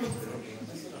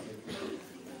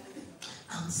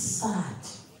 I'm sad.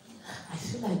 I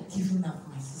feel like giving up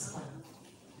my sister.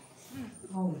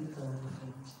 How will you tell me?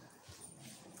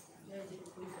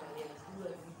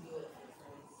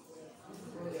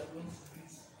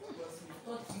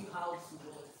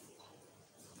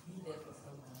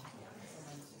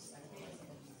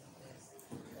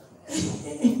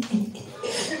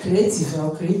 Creative,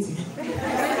 or creative.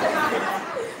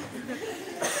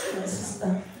 My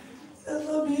sister, that's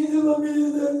not me easy for me,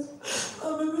 that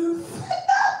I'm a bit fed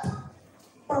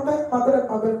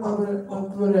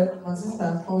up. My sister,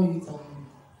 how are you telling me?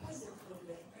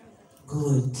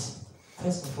 Good.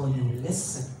 First of all, you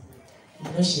listen. You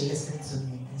know she listened to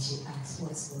me and she asked,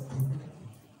 what's the problem?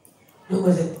 Look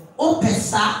at it. Oh,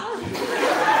 Pesa!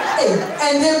 Hey,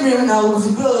 and then bring now,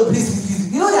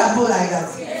 please. You know they are both like that.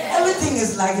 Everything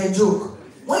is like a joke.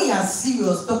 When you are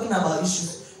serious talking about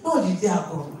issues, no, did they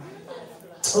happen?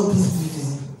 Oh,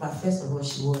 please. But first of all,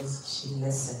 she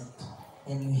listened.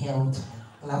 And you held.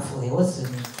 Clap for her. What's your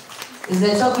name? Is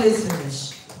the chocolate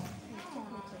finished?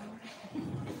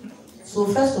 So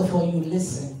first of all, you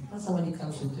listen. When somebody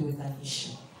comes to do with an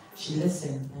issue, she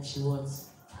listened and she was.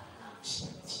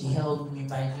 She held me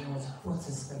by the nose. What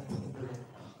is the problem?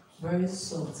 Very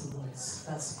soft words.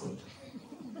 That's good.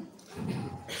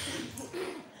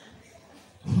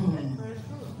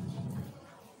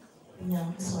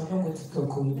 Yeah, so I don't go to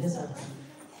talk. We just have to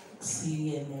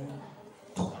see and then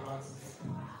talk about it.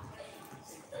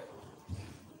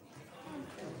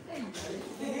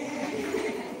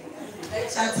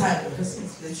 Extra time, the person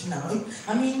is letting now.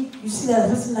 I mean, you see that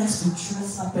the person likes to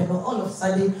dress up and all of a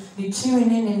sudden they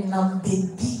cheering in and now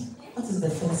baby. What is the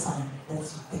first sign that you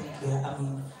think? I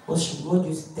mean, what do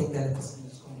you think that the person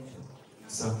is going to do?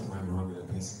 Something might be wrong with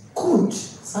the person. Good.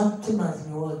 Something might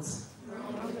be what?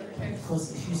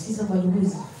 Because if you see somebody who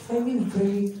is very,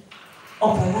 very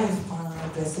up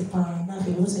alive, dressing now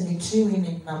they don't say the cheering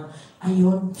and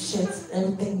iron shirts,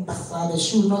 everything, the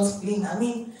shoe not clean. I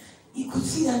mean, you could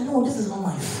see that no, this is not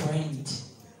my friend.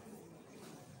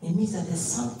 It means that there's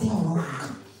something wrong.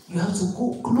 You have to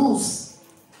go close.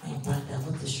 My brother,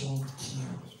 what is wrong with you?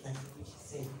 Like she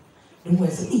said. Then when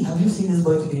I say, hey, have you seen this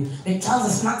boy today? The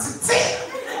trousers not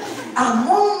I'm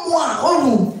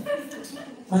one.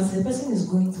 But the person is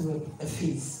going through a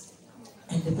phase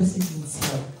and the person needs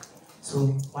help.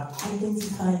 So what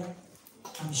identify,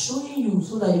 I'm showing you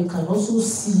so that you can also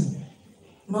see.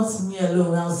 Not me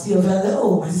alone. I'll see your friend.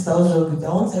 Oh, my sister was wrong with you.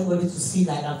 I want everybody to see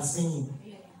like I'm seeing.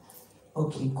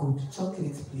 Okay, good.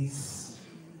 Chocolate, please.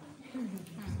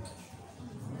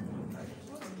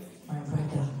 My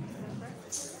brother.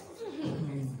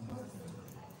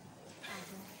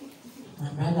 My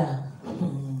brother.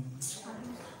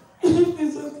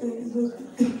 It's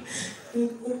okay.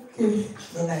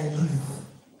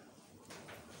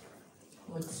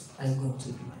 What are you going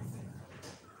to do?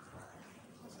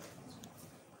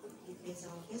 It's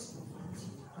our first moment.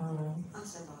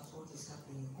 Ask about what is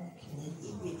happening. And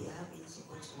if we have any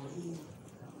support for him.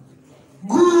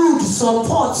 Good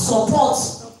support.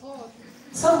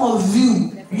 Some of you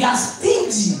are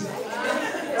stingy.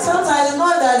 Sometimes it's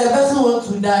not that the person wants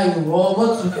to die or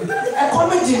what to do. A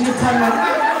comedy in the camera.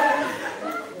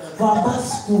 Waba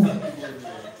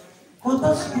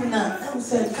school now. I'm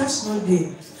saying cash no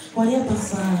day. Whatever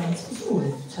sign. Oh,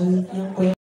 Charlie,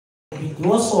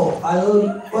 what's up?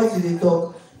 What did they talk?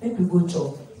 Maybe go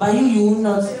chop. But you will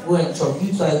not go and chop.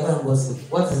 You try go and gossip.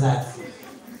 What is that?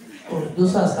 Oh,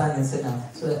 those who are standing sit down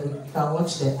so that we can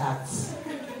watch the acts.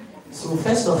 So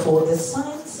first of all, the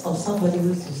signs of somebody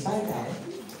who is suicidal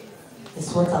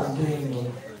is what I'm doing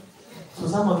here. So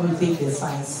some of you take the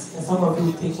signs, and some of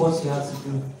you take what you have to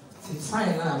do. So it's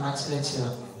fine now, I'm actually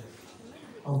chill.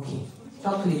 Okay.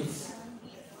 Chocolates.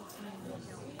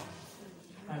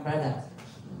 My brother.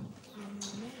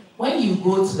 When you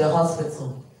go to the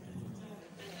hospital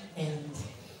and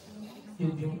you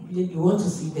want to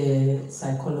see the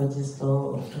psychologist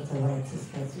or whatever it is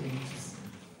that you need to see,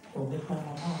 or make my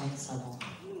mama answer now.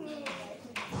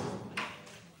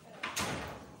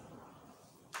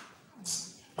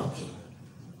 Okay.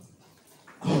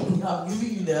 I'm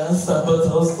giving you the answer, but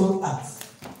I'll still ask.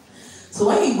 So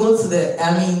when you go to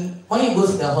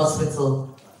the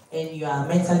hospital and you are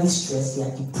mentally stressed, you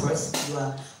are depressed,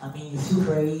 you feel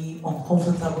very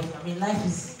uncomfortable. Life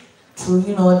is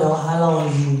throwing all the wahala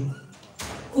on you.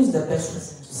 Who is the best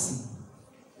person to see?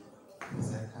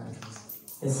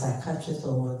 Psychiatrist. A psychiatrist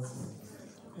or what?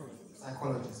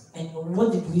 Psychologist. And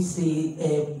what did we say?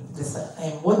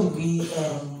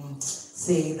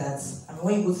 Say that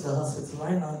when you go to the hospital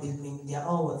right now, they are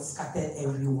all scattered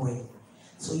everywhere.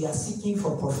 So you are seeking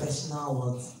for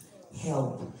professional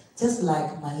help. Just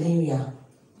like malaria,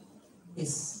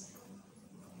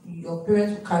 your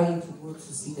parents will carry you to go to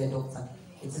see the doctor.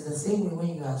 It is the same way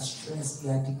when you are stressed,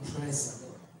 you are depressed,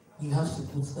 you have to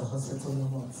go to the hospital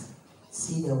and what?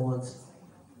 See the word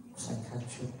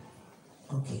psychiatry.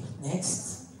 Okay,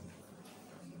 next.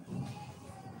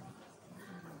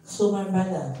 So my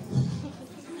brother,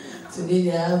 today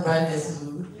they are brothers.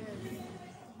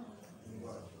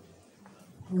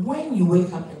 When you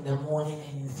wake up in the morning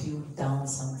and you feel down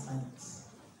sometimes,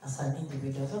 as an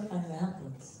individual, sometimes it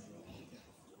happens.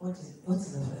 What is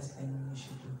the first thing you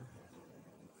should do?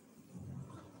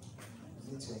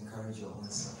 You need to encourage your own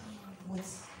self.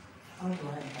 How do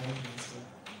I encourage myself?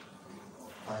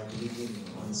 By believing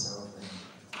in your own self and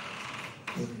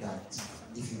think that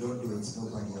if you don't do it,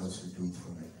 nobody else will do it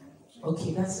for you.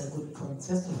 Okay, that's a good point.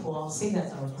 First of all, I'll say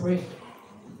that I'll pray.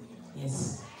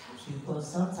 Yes. Because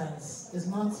sometimes it's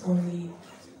not only,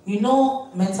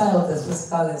 mental health is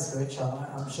physical and spiritual.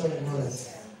 I'm sure you know that.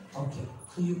 Okay,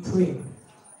 so you pray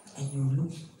and you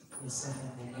look yourself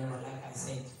in the mirror, like I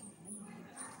said.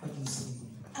 What do you say?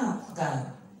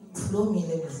 God, flow me,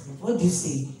 let me see. What do you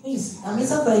say?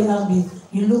 Sometimes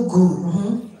you look good.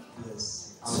 Mm-hmm.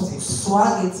 Yes.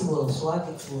 Swag it well.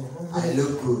 I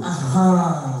look good.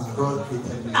 God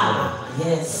created me.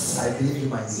 Yes. I believe in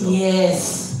myself.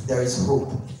 Yes. There is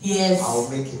hope. Yes. I'll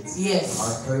make it. Yes.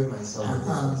 I'll encourage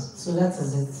myself. So that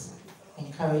is it.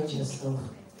 Encourage yourself.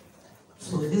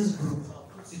 So this group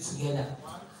puts it together.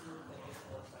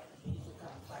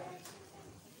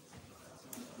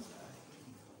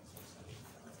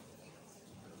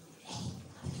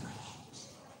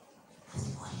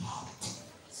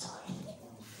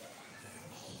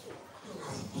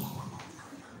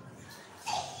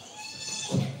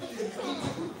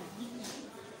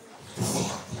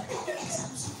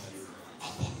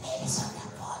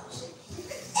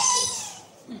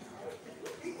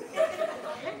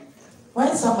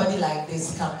 When somebody like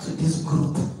this comes to this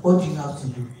group, what do you have to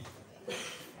do?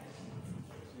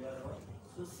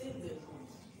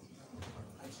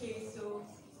 Okay, so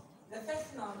the first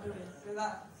thing I'll do is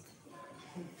relax.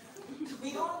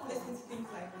 We don't listen to things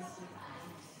like this.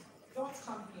 Don't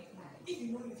come here. If you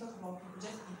know you talk about people,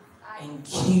 just be. Thank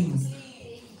you.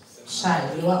 Shy,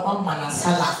 you are on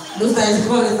Manasala. Those guys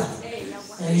call it.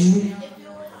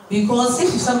 Because if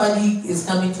somebody is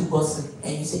coming to gossip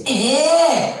and you say,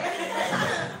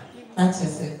 that's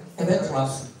it.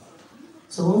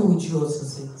 So what would you also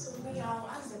say? So maybe I'll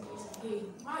ask the person, hey,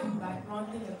 why are you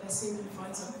badmouthing the person in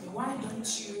front of me? Why don't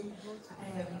you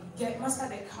muster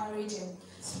the courage and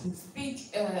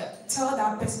speak, tell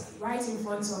that person right in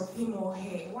front of him or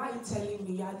her, why are you telling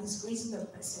me you are disgracing the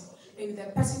person? Maybe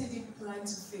the person didn't plan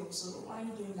to fail, so why are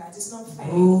you doing that? It's not fair.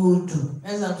 Good.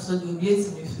 As I'm so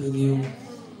you.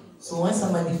 So when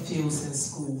somebody fails in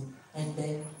school and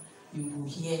then you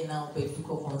hear now, but you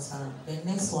go concern. The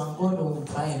next one, God will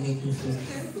try and make you feel.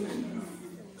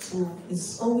 So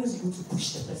it's always good to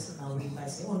push the person away by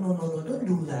saying, oh, no, don't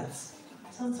do that.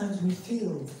 Sometimes we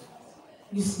fail.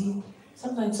 You see,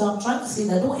 sometimes, so I'm trying to say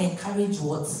that don't encourage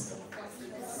what?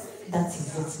 That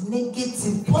is it.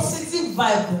 Negative, positive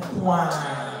vibe. Wow.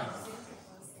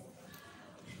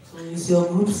 So is your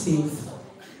group safe?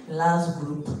 Last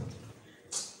group.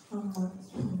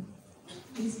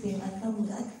 This thing, I can't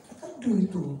do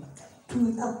it too.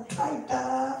 I've tried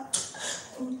that.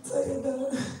 I'm tired.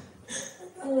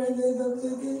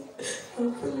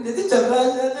 I'm feeling the teacher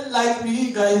doesn't like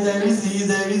me, guys. There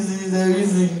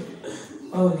is it.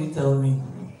 What will you tell me?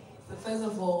 So first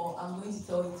of all, I'm going to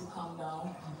tell you to calm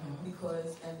down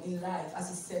because in life, as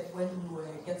you said, when we were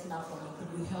getting out from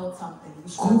it, we held something. We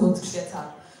struggled to get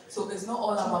out. So it's not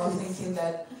all about thinking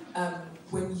that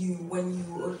when you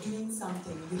are doing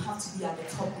something, you have to be at the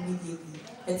top immediately.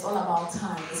 It's all about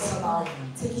time. It's all about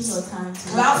taking your time to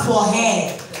clap for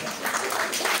her.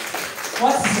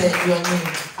 What's your name?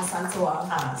 Asantoa.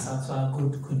 Asantoa,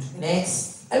 good.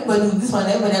 Next.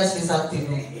 Everybody else say something.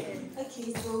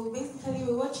 Okay, so basically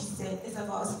what you said is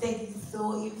about studies.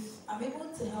 So if I'm able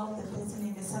to help the person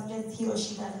in the subject he or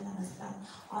she doesn't understand,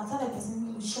 I'll tell the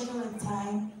person to schedule a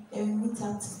time and we meet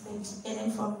up to study. And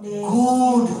then from there,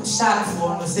 good. Sharp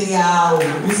for say how.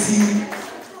 You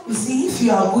see, if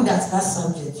you are good at that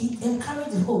subject, you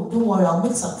encourage the whole. Don't worry, I'll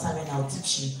make some time and I'll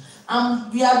teach you.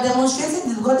 We are demonstrating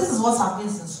this because this is what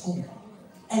happens in school.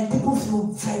 And people feel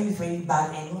very, very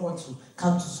bad and don't want to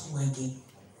come to school again.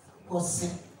 Because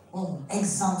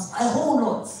exams, a whole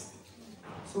lot.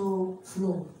 So,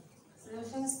 Flo. So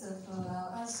first of all,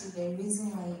 I'll ask you the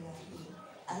reason why you are here.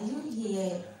 Are you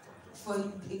here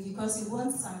because you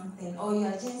want something, or you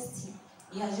are just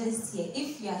here?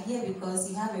 If you are here because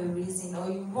you have a reason or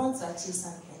you want to achieve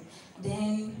something,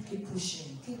 then keep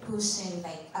pushing,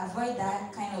 like avoid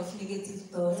that kind of negative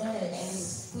thought and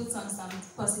put on some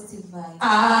positive vibe.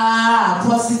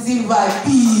 Positive vibe,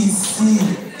 peace.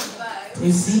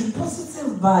 You see,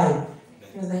 positive vibe.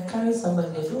 Because I carry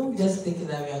somebody, don't just think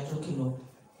that we are joking.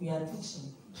 We are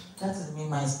teaching. That is me,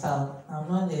 my style. I'm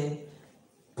not the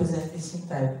presentation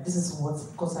type. This is what,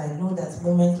 because I know that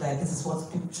moments like this is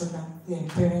what children,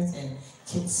 parents and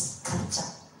kids capture.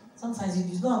 Sometimes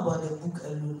it's not about the book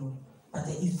alone, but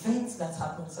the events that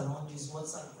happens around you is what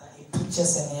it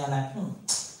pictures and you're like,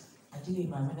 I did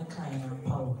it, I'm in a kind of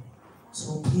power.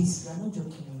 So please, you're not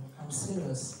joking. I'm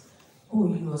serious. Who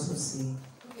will you also say?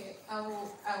 Okay, I will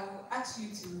ask you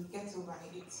to get over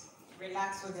it.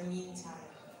 Relax for the meantime.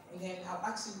 And then I'll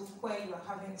ask you where you are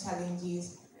having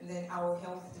challenges, and then I will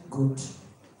help you. Good.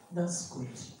 That's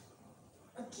good.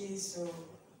 Okay, so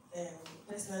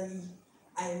personally,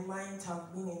 I might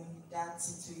have been in that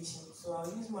situation. So I'll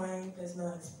use my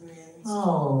personal experience.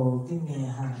 Oh, give me a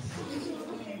hand.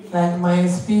 Like my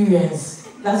experience,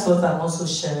 that's what I'm also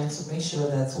sharing to make sure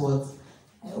that what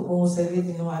almost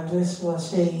everything you address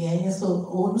was sharing. And so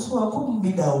I couldn't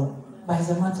be down, but it's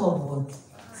a matter of what?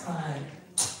 Time.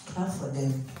 Clap for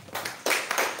them.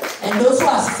 And those who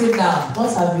are sitting down,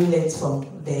 what have you learned from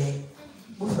the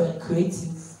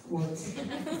creative what?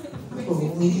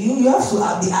 You have to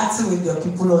be acting with your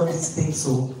people on this thing,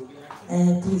 so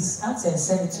please ask and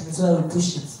send it to me so I will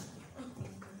push it.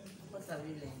 What have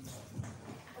you learned?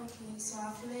 Okay, so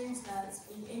I've learned that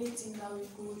in anything that we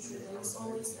go through, there is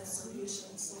always a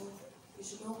solution. So we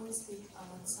should always take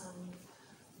our time,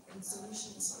 and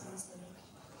solutions always there.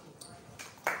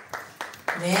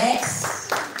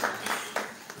 Next.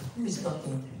 Who is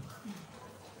talking?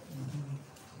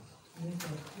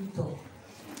 You talk.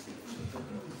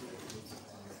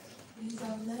 Please,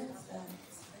 I've learned that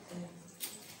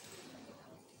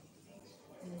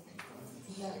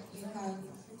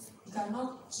you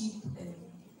cannot keep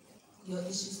your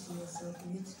issues to yourself.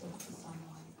 You need to talk to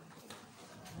someone.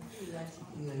 You like to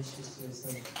keep your issues to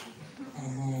yourself.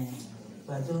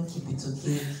 But don't keep it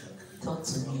okay. Talk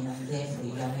to me. I'm there for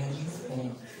you. I'm your new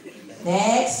friend.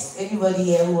 Next, anybody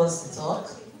here who wants to talk?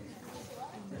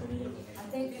 I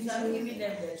think you should give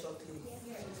them the chocolate.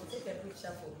 Take a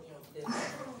picture for me of them.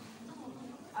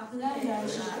 I've learned that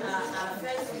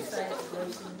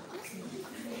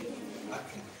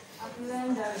I've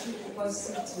learned that you should be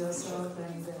positive to yourself,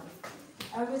 and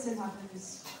everything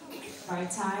happens by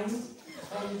time,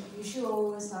 and you should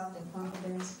always have the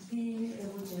confidence, be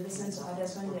able to listen to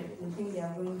others when they think they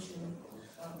are going through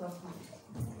tough time.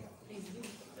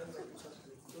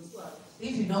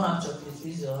 If you don't have chocolate,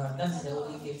 raise your hand. That's the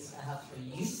only gift I have for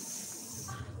you.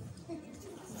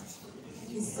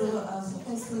 So I've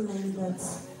also learned that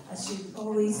I should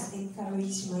always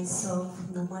encourage myself,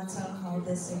 no matter how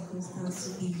the circumstance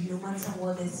will be, no matter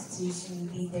what the situation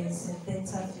will be, there is a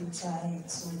better future ahead.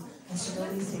 So I should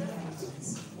always encourage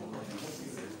myself.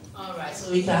 All right,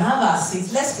 so we can have our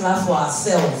seats. Let's clap for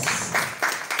ourselves.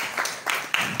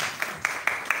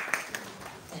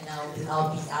 And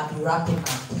I'll be wrapping up.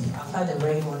 I've had a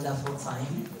very wonderful time.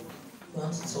 You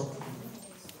want to talk?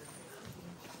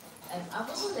 I've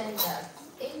also learned that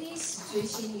any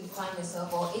situation you find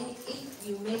yourself, or if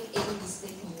you make any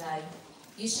mistake in life,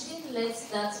 you shouldn't let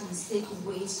that mistake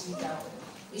weigh you down.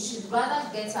 You should rather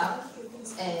get up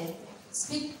and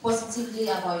speak positively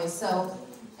about yourself,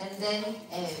 and then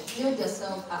build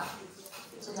yourself up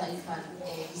so that you can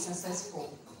be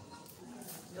successful.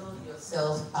 Build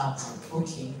yourself up.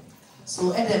 Okay.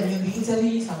 So Adam, you'll be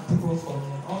interviewing some people from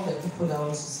all the people that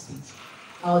want to speak.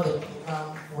 How the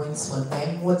program went for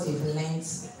them, what they've learned,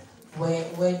 where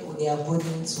they are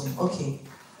going to. Okay.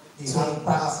 To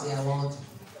impact their world.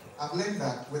 I've learned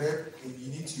that whether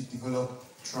you need to develop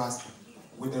trust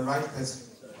with the right person.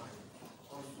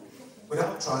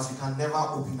 Without trust, you can never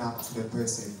open up to the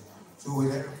person. So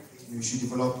whether you should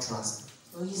develop trust.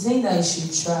 So you say that you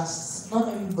should trust. Not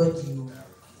everybody.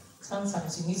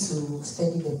 Sometimes you need to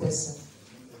study the person.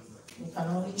 You can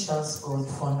only trust God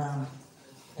for now.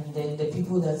 And then the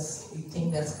people that you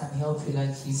think that can help you,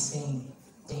 like he's saying,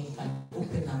 then you can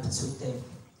open up to them.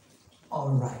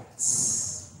 All right.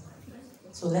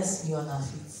 So let's be on our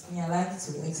feet. I like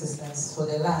to exercise for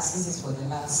the last. This is for the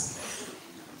last.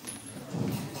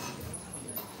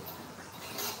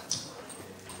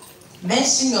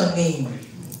 Mention your name.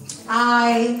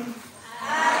 I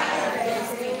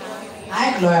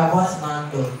Gloria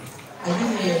Bosmando. I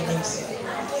didn't hear your name, sir.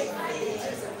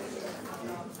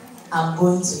 I'm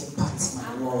going to impact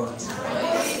my world.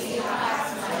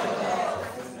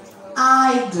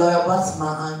 I Gloria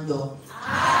Bosmando.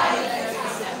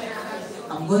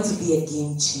 I'm going to be a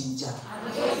game changer.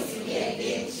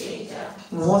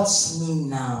 Watch me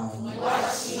now.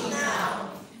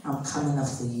 I'm coming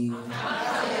after you.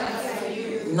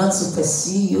 Not to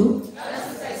pursue you,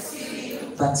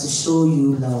 but to show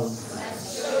you love.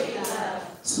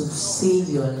 To save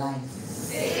your life.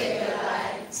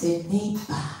 Say,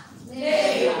 neighbor.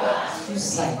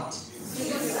 Suicide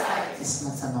is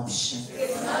not an option.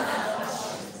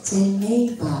 Say,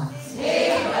 neighbor.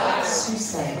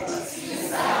 Suicide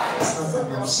is not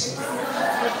an option.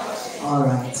 All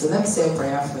right, so let me say a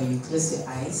prayer for you. Close your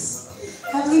eyes.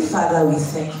 Heavenly Father, we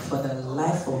thank you for the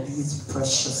life of these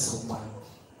precious ones.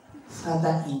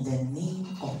 Father, in the name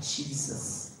of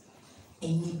Jesus,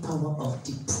 any power of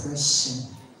depression,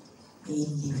 may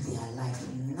live their life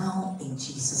now in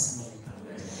Jesus' name.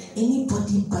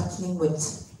 Anybody battling with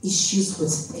issues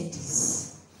with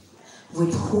studies,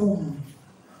 with home,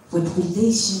 with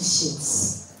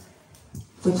relationships,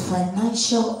 with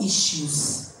financial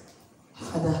issues,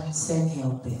 Father, send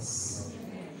helpers.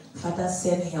 Father,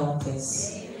 send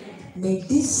helpers. May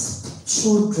these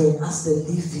children, as they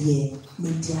live here, may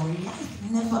their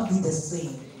life never be the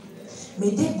same.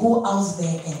 May they go out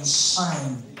there and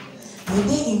shine. May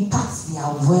they impact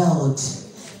their world.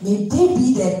 May they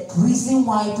be the reason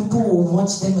why people will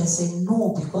watch them and say,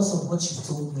 no, because of what you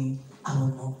told me, I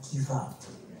will not give up.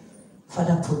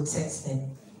 Father, protect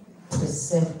them.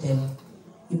 Preserve them.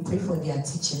 We pray for their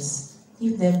teachers.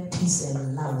 Give them peace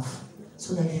and love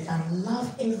so that they can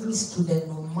love every student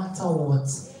no matter what.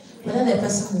 Whether the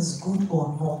person is good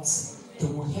or not, they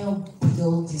will help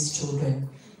build these children.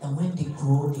 And when they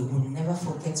grow, they will never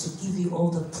forget to give you all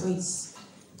the praise.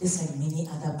 This and many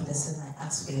other blessings I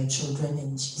ask for your children.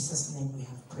 In Jesus' name we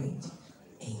have prayed.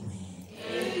 Amen.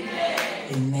 Amen.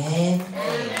 Amen.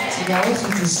 So I want you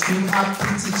to scream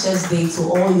Happy Teachers Day to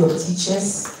all your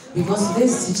teachers. Because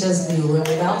this Teachers Day,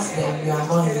 without them, you are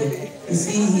not here. You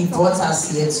see, he brought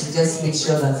us here to just make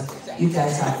sure that you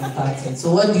guys are impacted.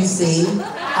 So what do you say?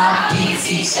 Happy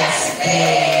Teachers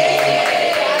Day.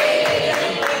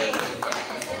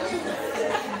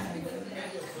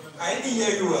 I didn't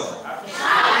hear you well.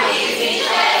 Happy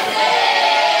Teachers Day.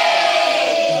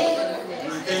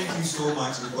 We thank you so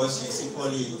much because she's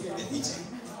equally a teacher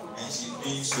and she's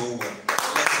doing so well.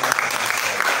 Let's clap for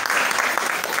her.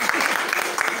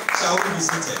 Shall we be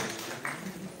seated?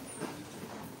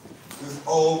 We've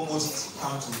almost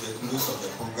come to the close of the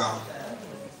program,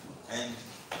 and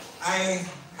I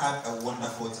had a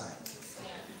wonderful time.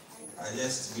 I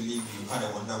just believe you had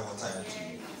a wonderful time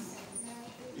too.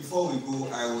 Before we go,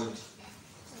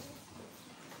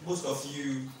 most of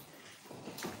you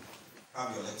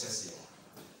have your lectures here.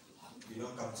 You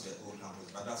don't come to the old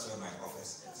campus, but that's where my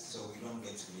office is, so we don't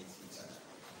get to meet each other.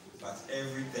 But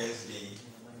every Thursday,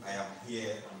 I am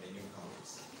here on the new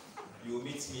campus. you will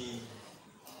meet me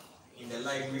in the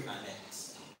library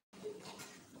annex.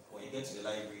 When you get to the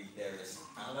library, there is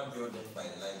another building by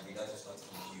the library that is not in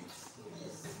use.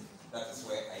 That is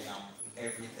where I am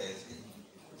every Thursday.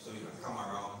 So you can come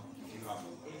around if you have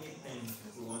anything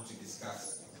you want to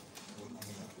discuss with me.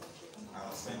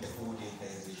 I'll spend the whole day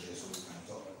Thursday there so we can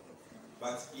talk.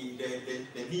 But if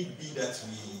the need be that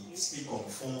we speak on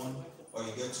phone or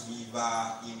you get to me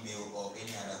via email or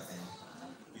any other thing,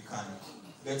 you can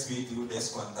get me through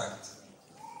this contact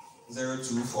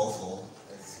 0244,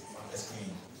 that's on the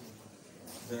screen,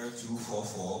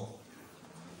 0244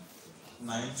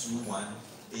 921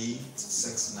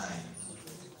 869.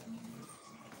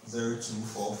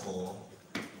 0244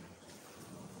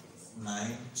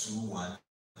 921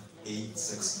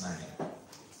 869.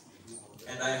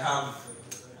 And I have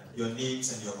your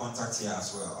names and your contact here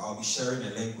as well. I'll be sharing a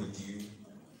link with you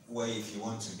where if you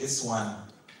want to, this one,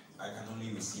 I can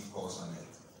only receive calls on it.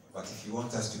 But if you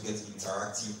want us to get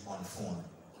interactive on phone,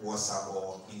 WhatsApp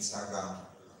or Instagram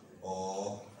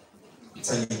or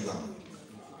Telegram,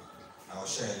 I'll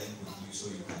share a link with you so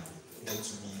you can get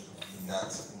to me in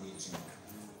that way too.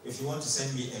 If you want to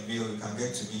send me a mail, you can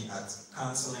get to me at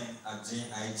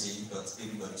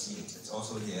counseling@gij.edu.th. It's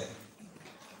also here.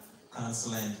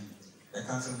 Counseling, the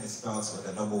counseling is spelled with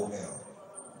a double L.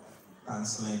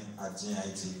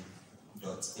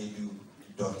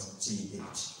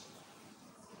 counseling@gij.edu.th.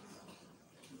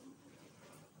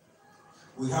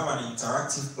 We have an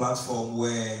interactive platform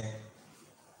where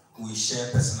we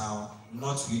share personal,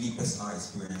 not really personal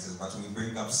experiences, but we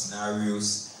bring up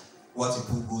scenarios, what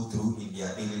people go through in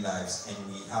their daily lives, and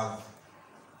we have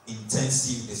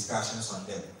intensive discussions on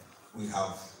them. We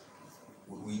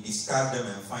discuss them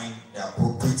and find the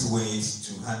appropriate ways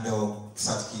to handle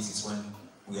such cases when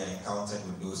we are encountered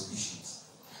with those issues.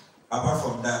 Apart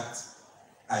from that,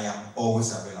 I am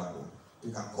always available.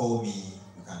 You can call me,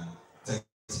 you can text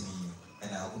me,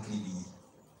 and I'll quickly be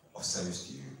of service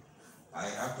to you. I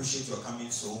appreciate your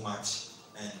coming so much,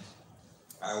 and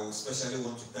I will especially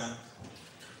want to thank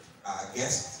our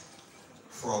guest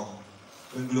from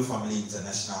Anglo Family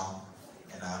International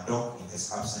and our doc in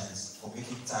his absence for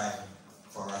making time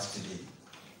for us today.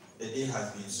 The day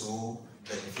has been so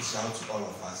beneficial to all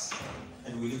of us,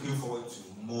 and we're looking forward to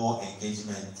more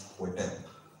engagement with them.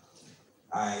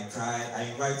 I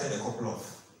invited a couple of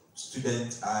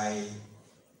students.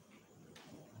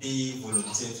 They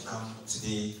volunteered to come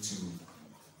today to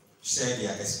share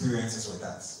their experiences with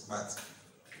us, but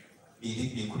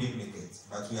they couldn't make it.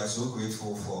 But we are so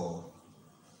grateful for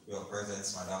your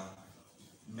presence, Madam.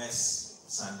 Miss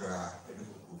Sandra,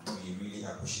 we really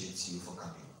appreciate you for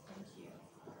coming. Thank you.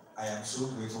 I am so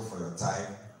grateful for your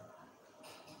time,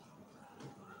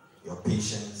 your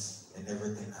patience, and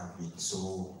everything have been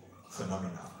so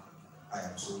phenomenal. I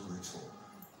am so grateful.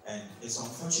 And it's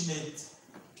unfortunate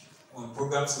when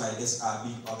programs like this are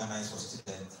being organized for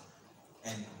students,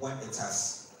 and when it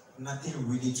has nothing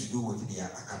really to do with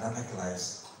their academic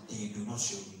lives, they do not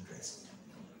show interest.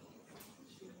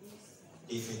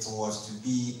 If it was to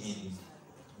be in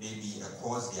maybe a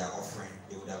course they are offering,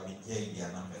 they would have been here in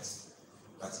their numbers.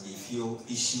 But they feel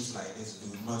issues like this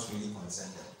do not really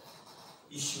concern them.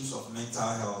 Issues of mental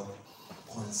health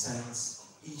concerns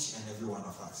each and every one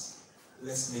of us.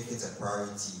 Let's make it a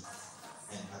priority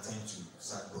and attend to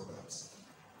such programs.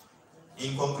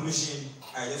 In conclusion,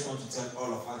 I just want to tell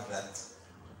all of us that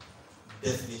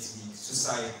definitely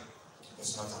suicide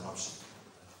is not an option.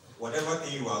 Whatever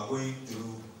thing you are going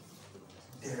through,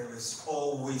 there is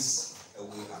always a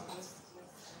way out.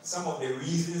 Some of the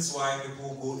reasons why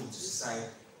people go into suicide,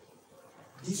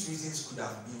 these reasons could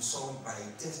have been solved by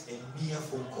just a mere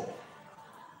phone call.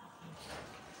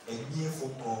 A mere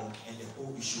phone call and the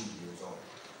whole issue will be resolved.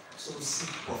 So seek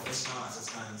professional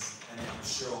assistance, and I'm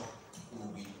sure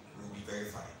we'll be very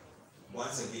fine.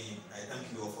 Once again, I thank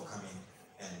you all for coming,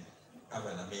 and have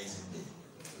an amazing day.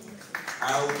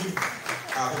 I will give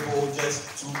our people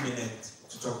just 2 minutes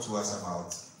to talk to us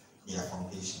about their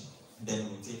foundation. Then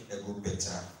we'll take a good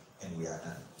picture and we are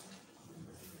done.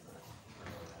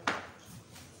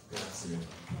 Good afternoon.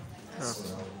 So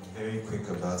I'll be very quick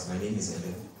about, my name is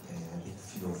Ellen. I think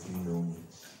few of you know me.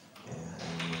 I'm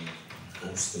an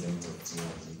old student of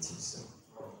GIJ, so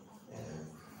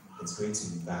it's great to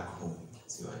be back home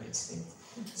to an extent.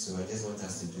 So I just want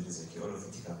us to do this. Okay, all of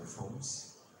you take up your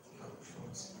phones. Take up your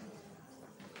phones.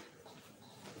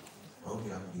 I hope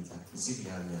you have data. You see if you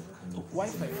have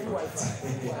Wi-Fi. Free Wi-Fi.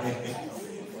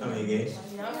 Come again?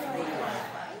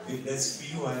 There's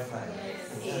free Wi-Fi.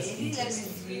 That's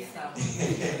interesting.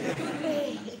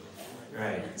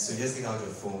 Right, so just take out your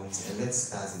phones and let's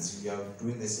start this. We are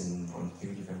doing this on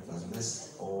 3 different platforms.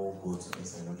 Let's all go to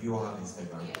Instagram. Do you all have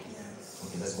Instagram?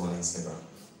 Okay, let's go on Instagram.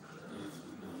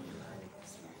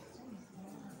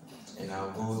 And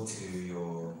I'll go to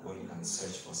where you can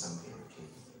search for something, okay?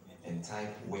 And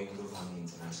type Wenglo Family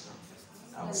International.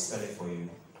 I'll spell it for you.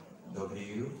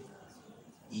 WEIGLO,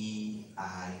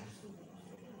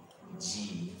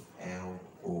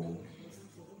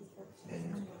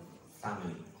 and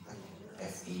family.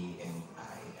 FAMILY.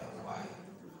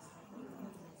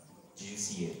 Do you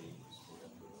see it?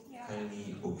 Yeah.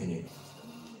 Kindly open it.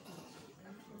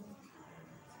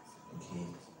 Okay,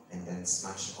 and then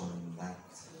smash on that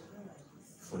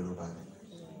follow button.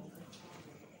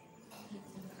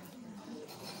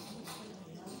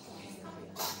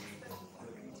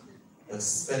 The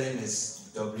spelling is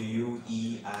WEIGLO.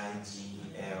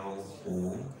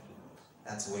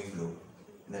 That's Wenglo.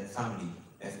 And then family,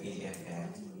 FAMILY.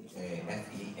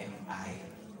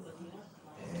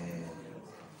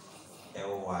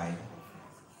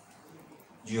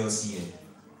 Do you all see it?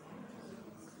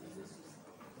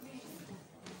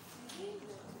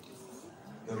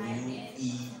 WEINGLO.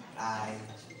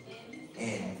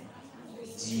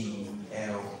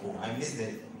 I missed the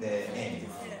N.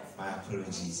 My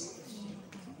apologies.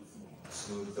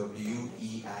 So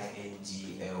WEINGLO,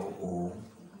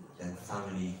 then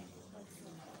family.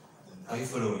 Are you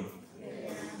following?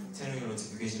 Turn on your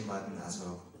notification button as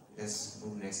well. Just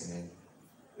move next and then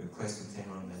request to turn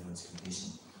on the notification.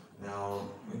 Now,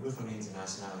 Wenglo Family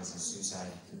International is a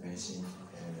suicide prevention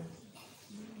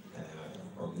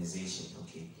organization.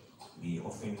 Okay, we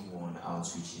often go on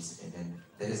outreaches, and then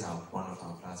that is one of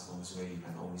our platforms where you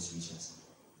can always reach us.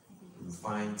 You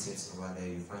find tips over there,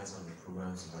 you find some of the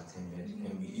programs you've attended,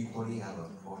 and we equally have a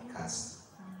podcast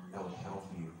that will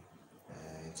help you.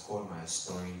 It's called My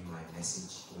Story, My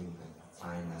Message, where you can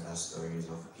find other stories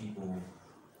of people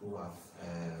who have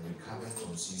recovered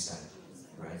from suicide,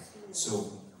 right?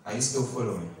 So, are you still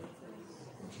following?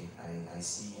 Okay, I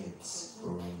see it's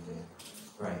growing there.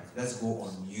 Right, let's go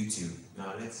on YouTube.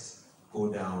 Now let's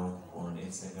go down on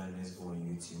Instagram, let's go on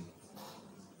YouTube.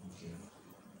 Okay,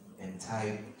 and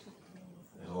type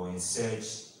or search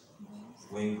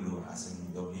Wenglo as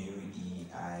in WEINGLO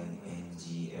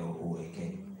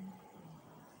again.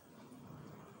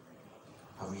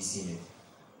 Have we seen it?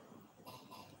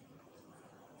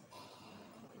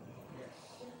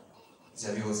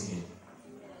 Have you all seen it?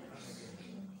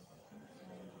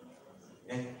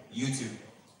 And YouTube,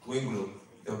 Wenglo,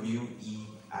 WEINGLO,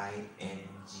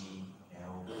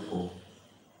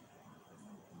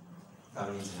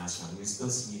 Family International. You still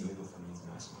see Wenglo Family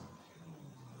International.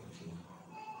 Okay.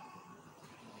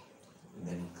 And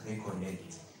then click on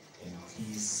it, and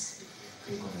please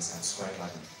click on the subscribe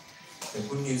button. The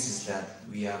good news is that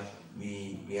we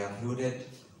uploaded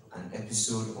an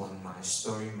episode on My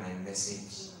Story, My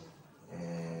Message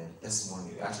this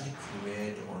morning. We actually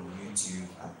premiered on YouTube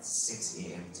at 6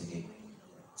 a.m. today.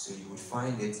 So you would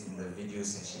find it in the video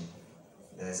section.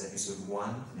 There's episode 1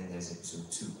 and then there's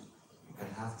episode 2. You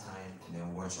can have time and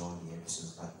then watch all the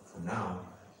episodes. But for now,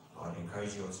 I would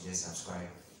encourage you all to just subscribe,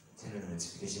 turn on the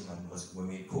notification button, because when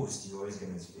we post, you always get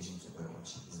a notification to go and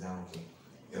watch. Is that okay?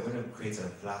 We're going to create a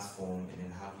platform and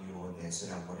then have you all there so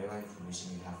that whatever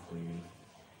information we have for you,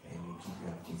 and we keep you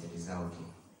updated. Is that okay?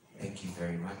 Thank you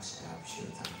very much. I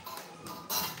appreciate your time.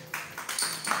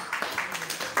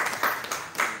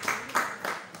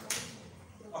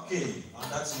 Okay, on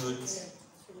that note,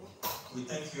 we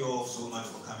thank you all so much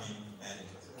for coming, and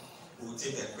we'll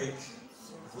take a quick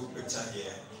group picture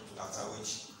here, after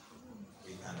which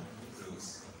we can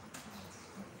close.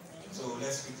 So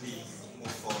let's quickly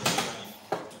move forward.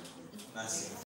 That's it.